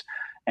channels.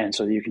 And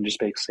so you can just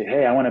basically say,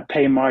 hey, I want to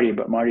pay Marty,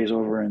 but Marty's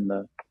over in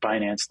the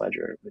Binance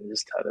ledger with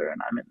his Tether,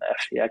 and I'm in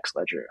the FTX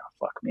ledger.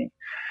 Oh, fuck me.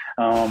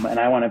 And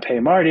I want to pay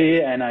Marty,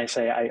 and I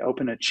say, I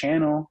open a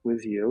channel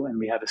with you, and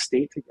we have a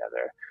state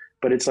together.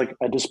 But it's like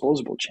a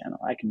disposable channel.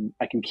 I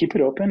can keep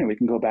it open, and we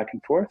can go back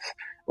and forth,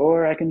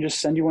 or I can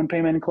just send you one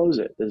payment and close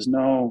it. There's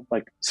no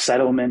like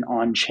settlement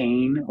on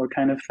chain or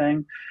kind of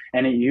thing.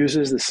 And it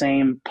uses the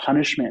same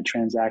punishment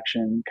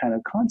transaction kind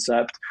of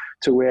concept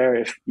to where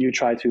if you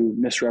try to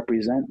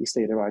misrepresent the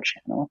state of our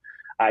channel,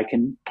 I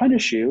can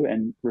punish you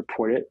and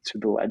report it to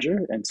the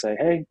ledger and say,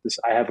 hey,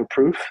 I have a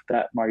proof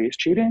that Marty is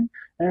cheating.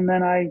 And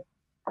then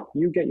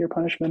you get your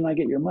punishment and I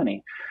get your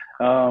money.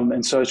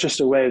 And so it's just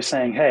a way of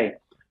saying, hey,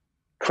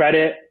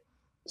 credit,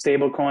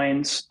 stable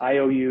coins,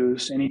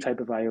 IOUs, any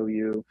type of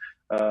IOU,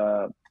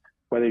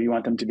 whether you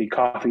want them to be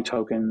coffee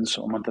tokens,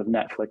 a month of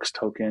Netflix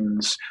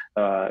tokens,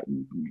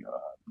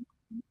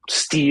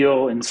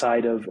 steel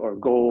inside of, or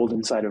gold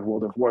inside of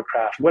World of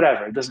Warcraft,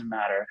 whatever, it doesn't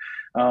matter.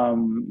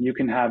 You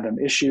can have them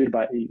issued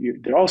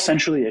they're all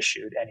centrally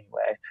issued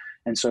anyway.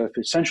 And so if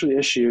it's centrally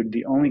issued,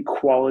 the only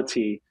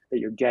quality that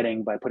you're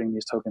getting by putting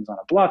these tokens on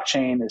a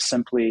blockchain is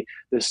simply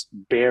this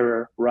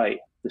bearer right,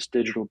 this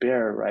digital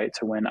bearer right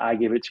to when I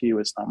give it to you,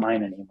 it's not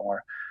mine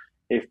anymore.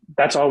 If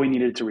that's all we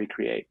needed to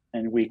recreate,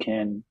 and we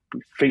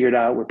figure it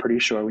out, we're pretty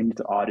sure we need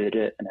to audit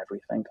it and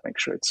everything to make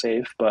sure it's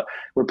safe, but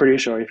we're pretty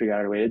sure we figured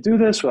out a way to do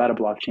this without a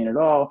blockchain at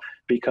all,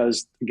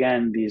 because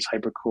again, these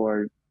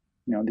hypercore,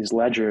 these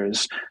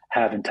ledgers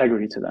have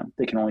integrity to them.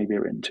 They can only be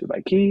written to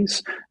by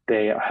keys.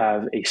 They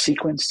have a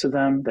sequence to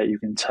them that you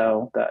can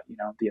tell that,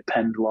 the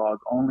append log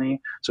only.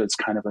 So it's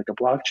kind of like a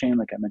blockchain,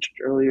 like I mentioned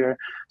earlier.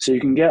 So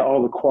you can get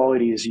all the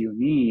qualities you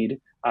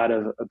need out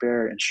of a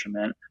bearer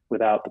instrument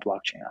without the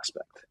blockchain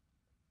aspect.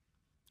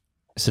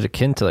 Is it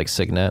akin to like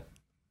Signet,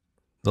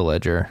 the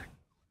ledger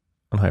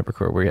on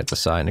Hypercore, where you have to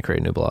sign to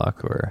create a new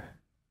block? Or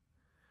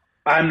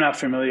I'm not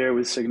familiar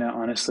with Signet,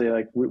 honestly.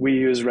 Like we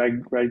use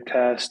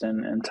Regtest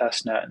and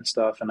Testnet and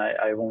stuff, and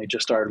I've only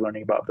just started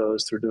learning about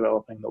those through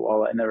developing the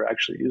wallet. I never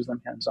actually used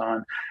them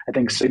hands-on. I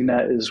think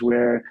Signet is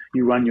where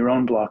you run your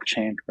own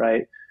blockchain,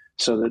 right?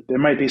 So that there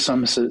might be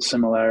some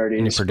similarities.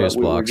 And you produce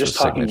blocks just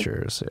with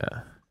signatures, yeah.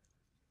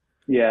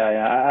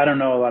 Yeah. I don't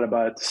know a lot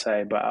about it to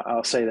say, but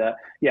I'll say that,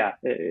 yeah,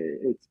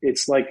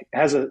 it's like, it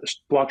has a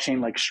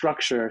blockchain-like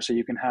structure, so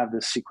you can have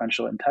this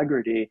sequential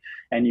integrity,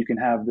 and you can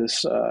have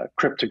this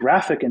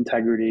cryptographic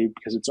integrity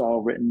because it's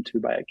all written to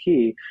by a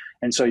key.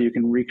 And so you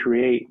can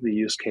recreate the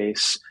use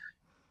case,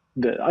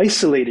 the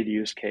isolated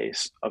use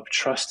case of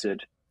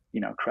trusted,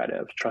 credit,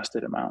 of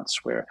trusted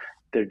amounts where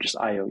they're just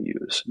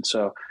IOUs. And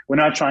so we're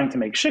not trying to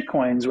make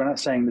shitcoins. We're not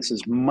saying this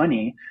is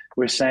money.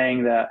 We're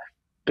saying that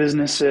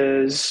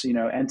businesses,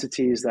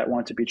 entities that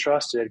want to be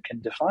trusted can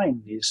define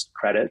these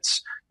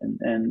credits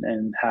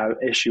and have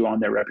issue on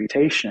their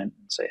reputation and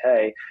say,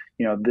 hey,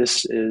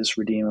 this is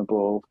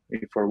redeemable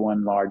for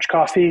one large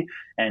coffee.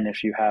 And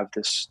if you have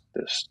this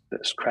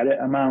credit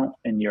amount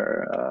in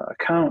your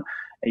account,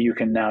 you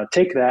can now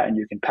take that and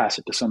you can pass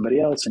it to somebody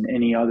else in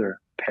any other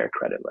pair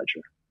credit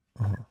ledger.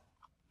 Mm-hmm.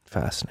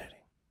 Fascinating.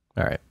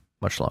 All right.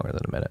 Much longer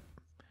than a minute.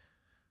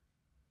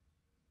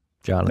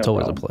 John, it's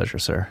always a pleasure,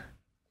 sir.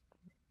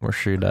 We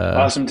should,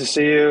 awesome to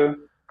see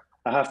you.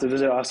 I'll have to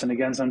visit Austin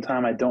again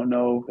sometime. I don't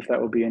know if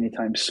that will be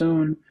anytime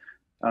soon,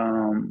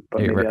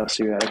 but maybe I'll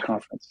see you at a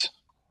conference.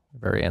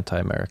 Very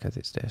anti-America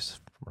these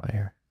days, from what I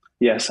hear.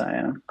 Yes, I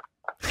am.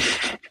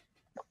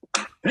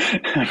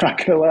 I'm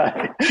not gonna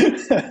lie.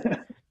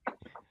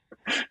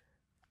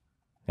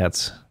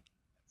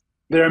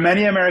 There are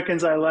many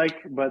Americans I like,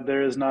 but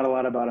there is not a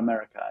lot about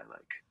America I like.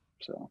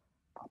 So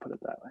I'll put it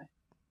that way.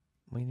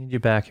 We need you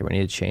back here. We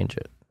need to change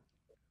it.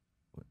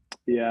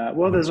 Yeah,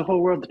 well, there's a whole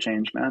world to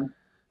change, man.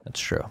 That's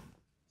true.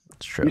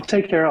 That's true. You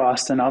take care of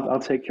Austin. I'll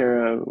take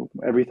care of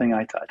everything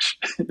I touch.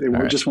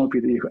 It just won't be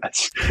the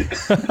U.S.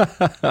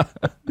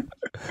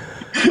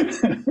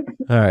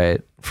 All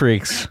right,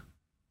 freaks.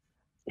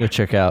 Go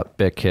check out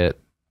BitKit.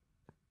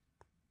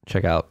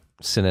 Check out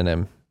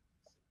Synonym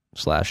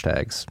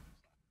 /tags.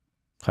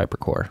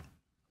 Hypercore.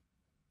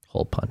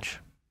 Hole Punch.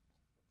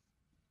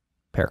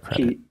 Pair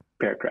Credit.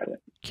 Pair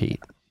Credit.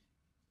 Keat.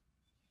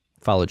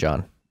 Follow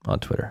John on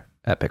Twitter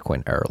at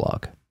Bitcoin Error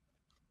Log.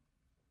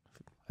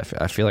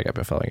 I feel like I've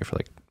been following you for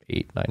like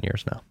 8-9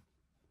 years now.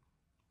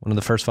 One of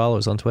the first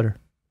follows on Twitter.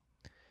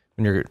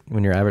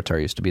 When your avatar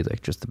used to be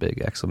like just the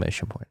big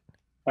exclamation point.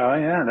 Oh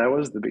yeah, that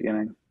was the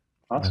beginning.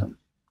 Awesome.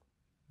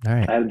 All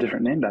right. I had a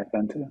different name back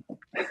then too.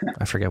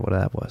 I forget what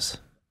that was.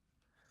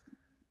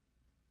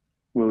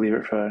 We'll leave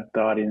it for the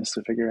audience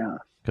to figure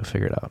out. Go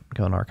figure it out.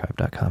 Go on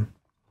archive.com.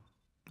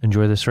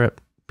 Enjoy this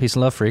rip. Peace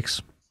and love,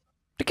 freaks.